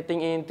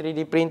counterfeiting in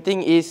 3D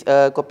printing is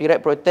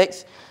copyright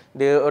protects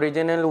the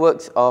original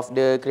works of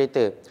the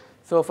creator.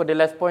 So for the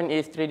last point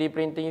is 3D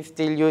printing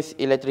still use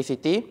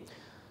electricity.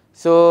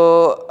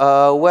 So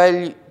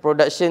while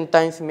production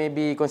times may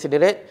be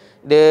considered,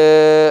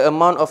 the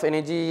amount of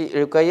energy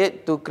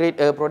required to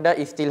create a product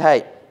is still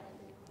high.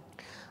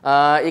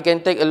 It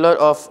can take a lot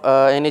of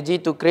energy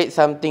to create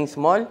something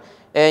small,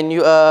 and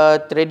you are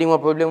trading one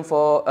problem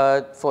for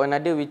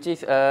another, which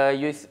is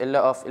use a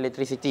lot of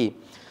electricity.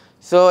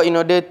 So in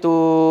order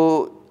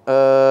to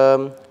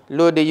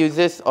lower the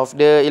uses of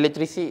the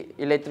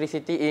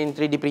electricity in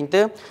 3D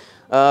printer,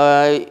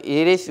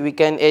 we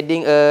can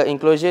adding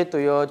enclosure to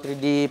your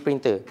 3D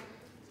printer.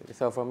 So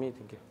that's all from me.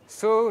 Thank you.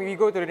 So we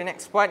go to the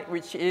next part,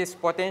 which is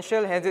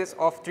potential hazards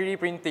of 3D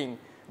printing.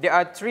 There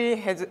are three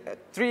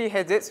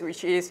hazards,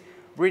 which is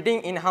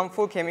breathing in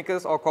harmful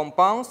chemicals or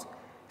compounds.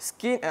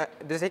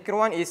 The second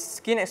one is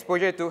skin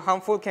exposure to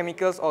harmful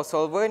chemicals or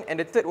solvent, and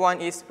the third one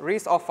is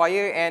risk of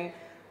fire and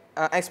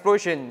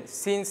explosion,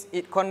 since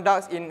it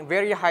conducts in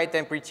very high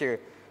temperature.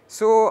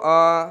 So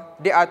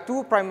there are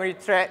two primary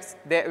threats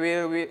that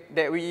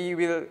we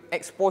will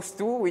expose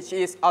to, which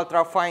is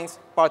ultrafine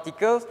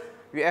particles,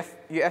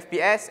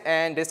 UFPS,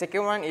 and the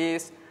second one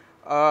is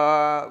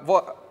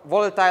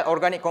volatile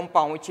organic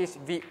compound, which is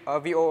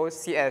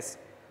VOCs.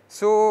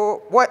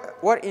 So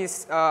what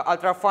is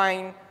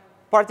ultrafine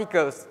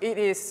particles? It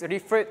is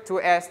referred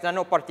to as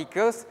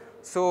nanoparticles.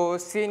 So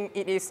since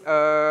it is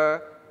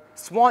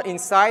small in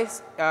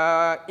size,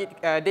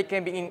 they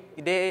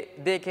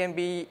can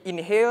be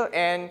inhaled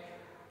and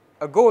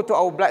go to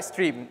our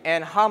bloodstream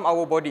and harm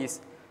our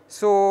bodies.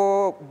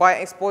 So by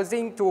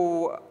exposing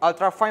to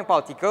ultrafine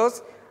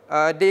particles,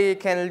 they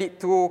can lead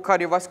to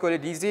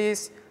cardiovascular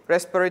disease,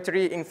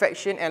 respiratory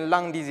infection, and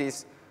lung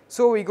disease.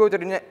 So we go to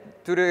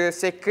the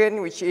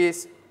second, which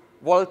is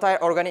volatile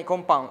organic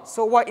compound.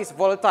 So what is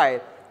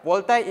volatile?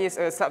 Volatile is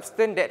a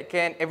substance that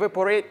can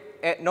evaporate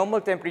at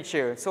normal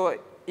temperature. So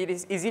it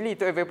is easily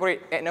to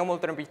evaporate at normal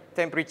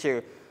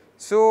temperature.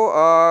 So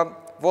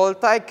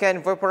volatile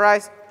can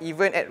vaporize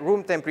even at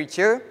room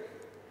temperature.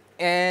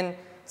 And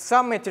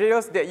some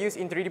materials that use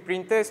in 3D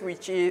printers,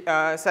 which is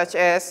such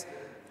as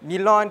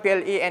nylon,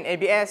 PLA, and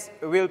ABS,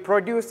 will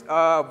produce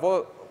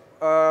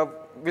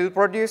will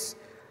produce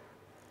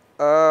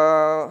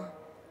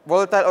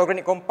volatile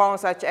organic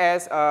compounds such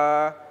as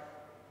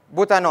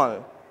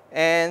butanol.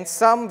 And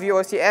some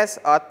VOCs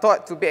are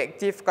thought to be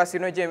active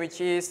carcinogen,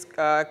 which is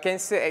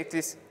cancer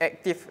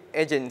active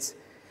agents.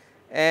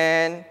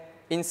 And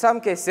in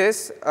some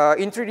cases,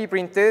 in 3D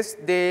printers,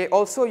 they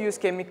also use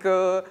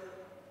chemical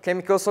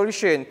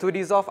solution to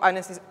dissolve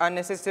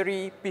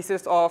unnecessary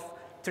pieces of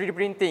 3D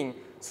printing.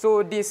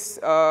 So this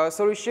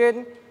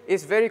solution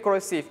is very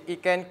corrosive.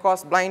 It can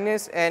cause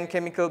blindness and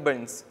chemical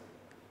burns.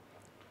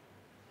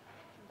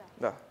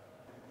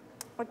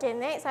 Okay,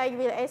 next I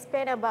will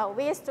explain about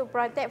ways to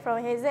protect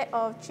from hazard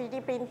of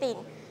 3D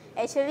printing.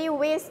 Actually,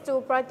 ways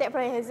to protect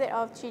from hazard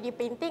of 3D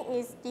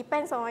printing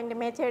depends on the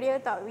material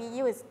that we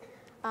use.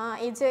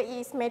 Either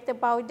is metal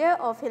powder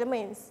or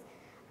filaments.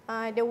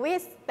 The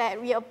ways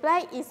that we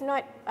apply is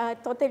not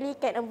totally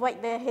can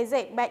avoid the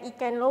hazard, but it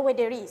can lower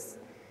the risk.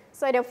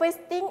 So the first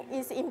thing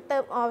is in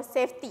terms of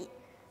safety.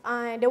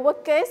 The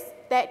workers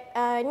that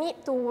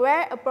need to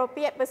wear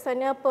appropriate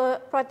personal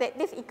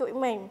protective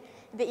equipment.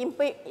 The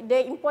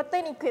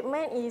important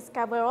equipment is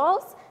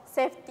coveralls,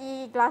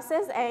 safety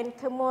glasses, and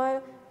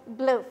thermal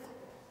glove.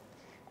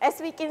 As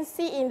we can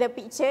see in the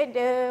picture,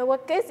 the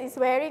workers is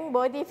wearing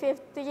body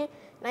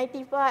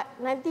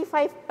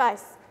 95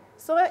 plus.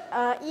 So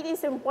it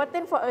is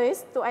important for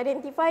us to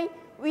identify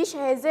which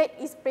hazard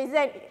is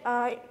present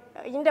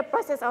in the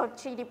process of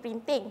 3D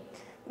printing,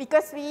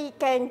 because we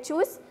can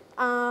choose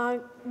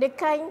the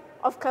kind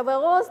of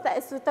coveralls that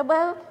is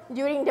suitable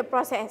during the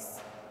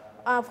process.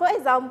 For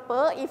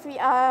example, if we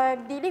are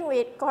dealing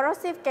with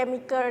corrosive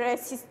chemical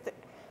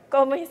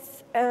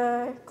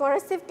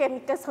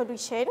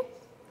solution,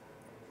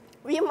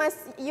 we must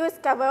use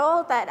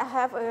coverall that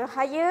have a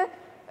higher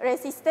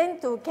resistance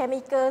to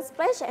chemical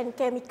splash and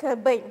chemical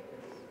burn.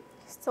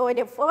 So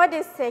for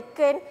the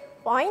second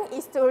point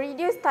is to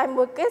reduce time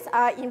workers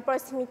are in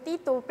proximity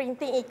to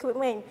printing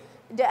equipment.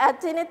 The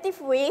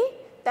alternative way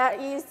that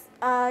is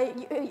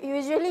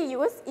usually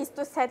used is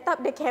to set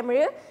up the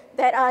camera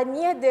that are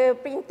near the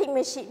printing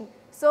machine,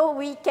 so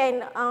we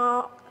can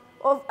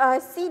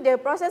see the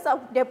process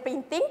of the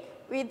printing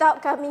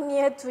without coming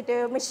near to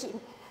the machine.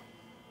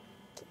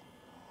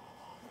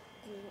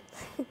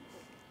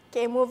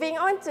 Okay, moving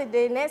on to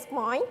the next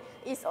point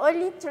is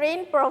only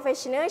trained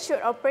professionals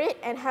should operate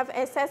and have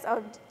access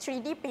of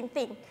 3D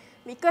printing,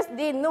 because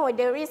they know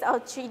the risk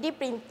of 3D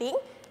printing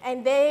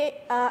and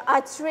they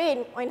are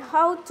trained on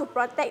how to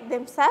protect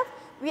themselves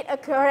with a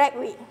correct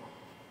way.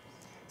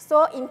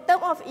 So in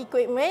terms of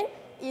equipment,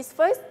 is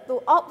first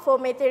to opt for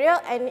material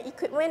and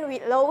equipment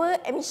with lower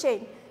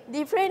emission.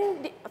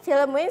 Different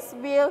filaments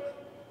will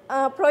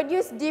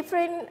produce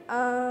different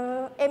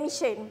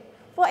emission.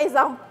 For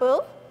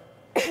example,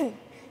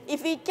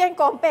 if we can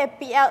compare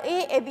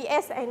PLA,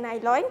 ABS, and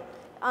nylon,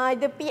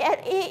 the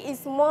PLA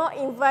is more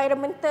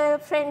environmental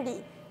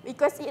friendly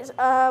because it's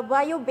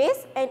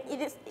bio-based and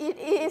it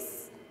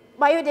is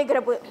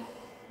biodegradable.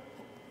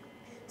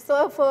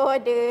 So for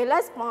the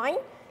last point,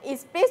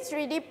 is place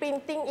 3D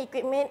printing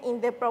equipment in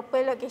the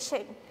proper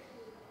location.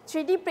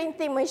 3D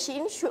printing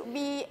machine should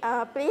be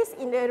placed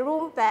in the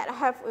room that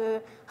have a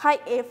high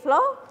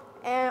airflow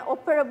and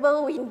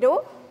operable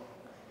window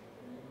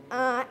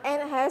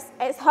and has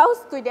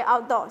exhaust to the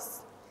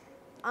outdoors.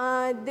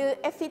 The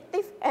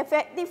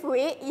effective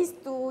way is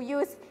to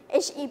use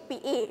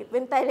HEPA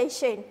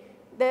ventilation.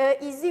 The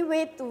easy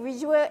way to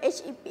visual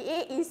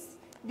HEPA is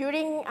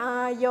during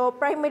your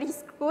primary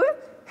school.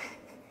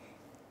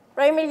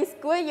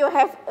 You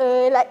have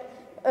like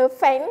a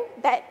fan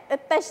that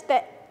attached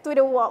that to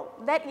the wall.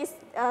 That is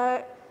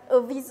a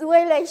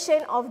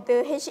visualization of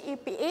the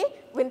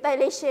HEPA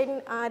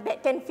ventilation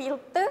that can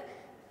filter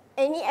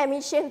any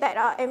emission that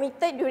are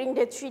emitted during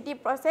the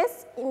 3D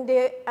process in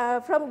the,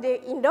 from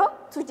the indoor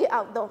to the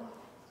outdoor.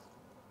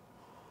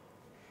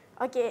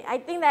 Okay, I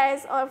think that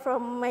is all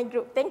from my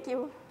group. Thank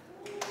you.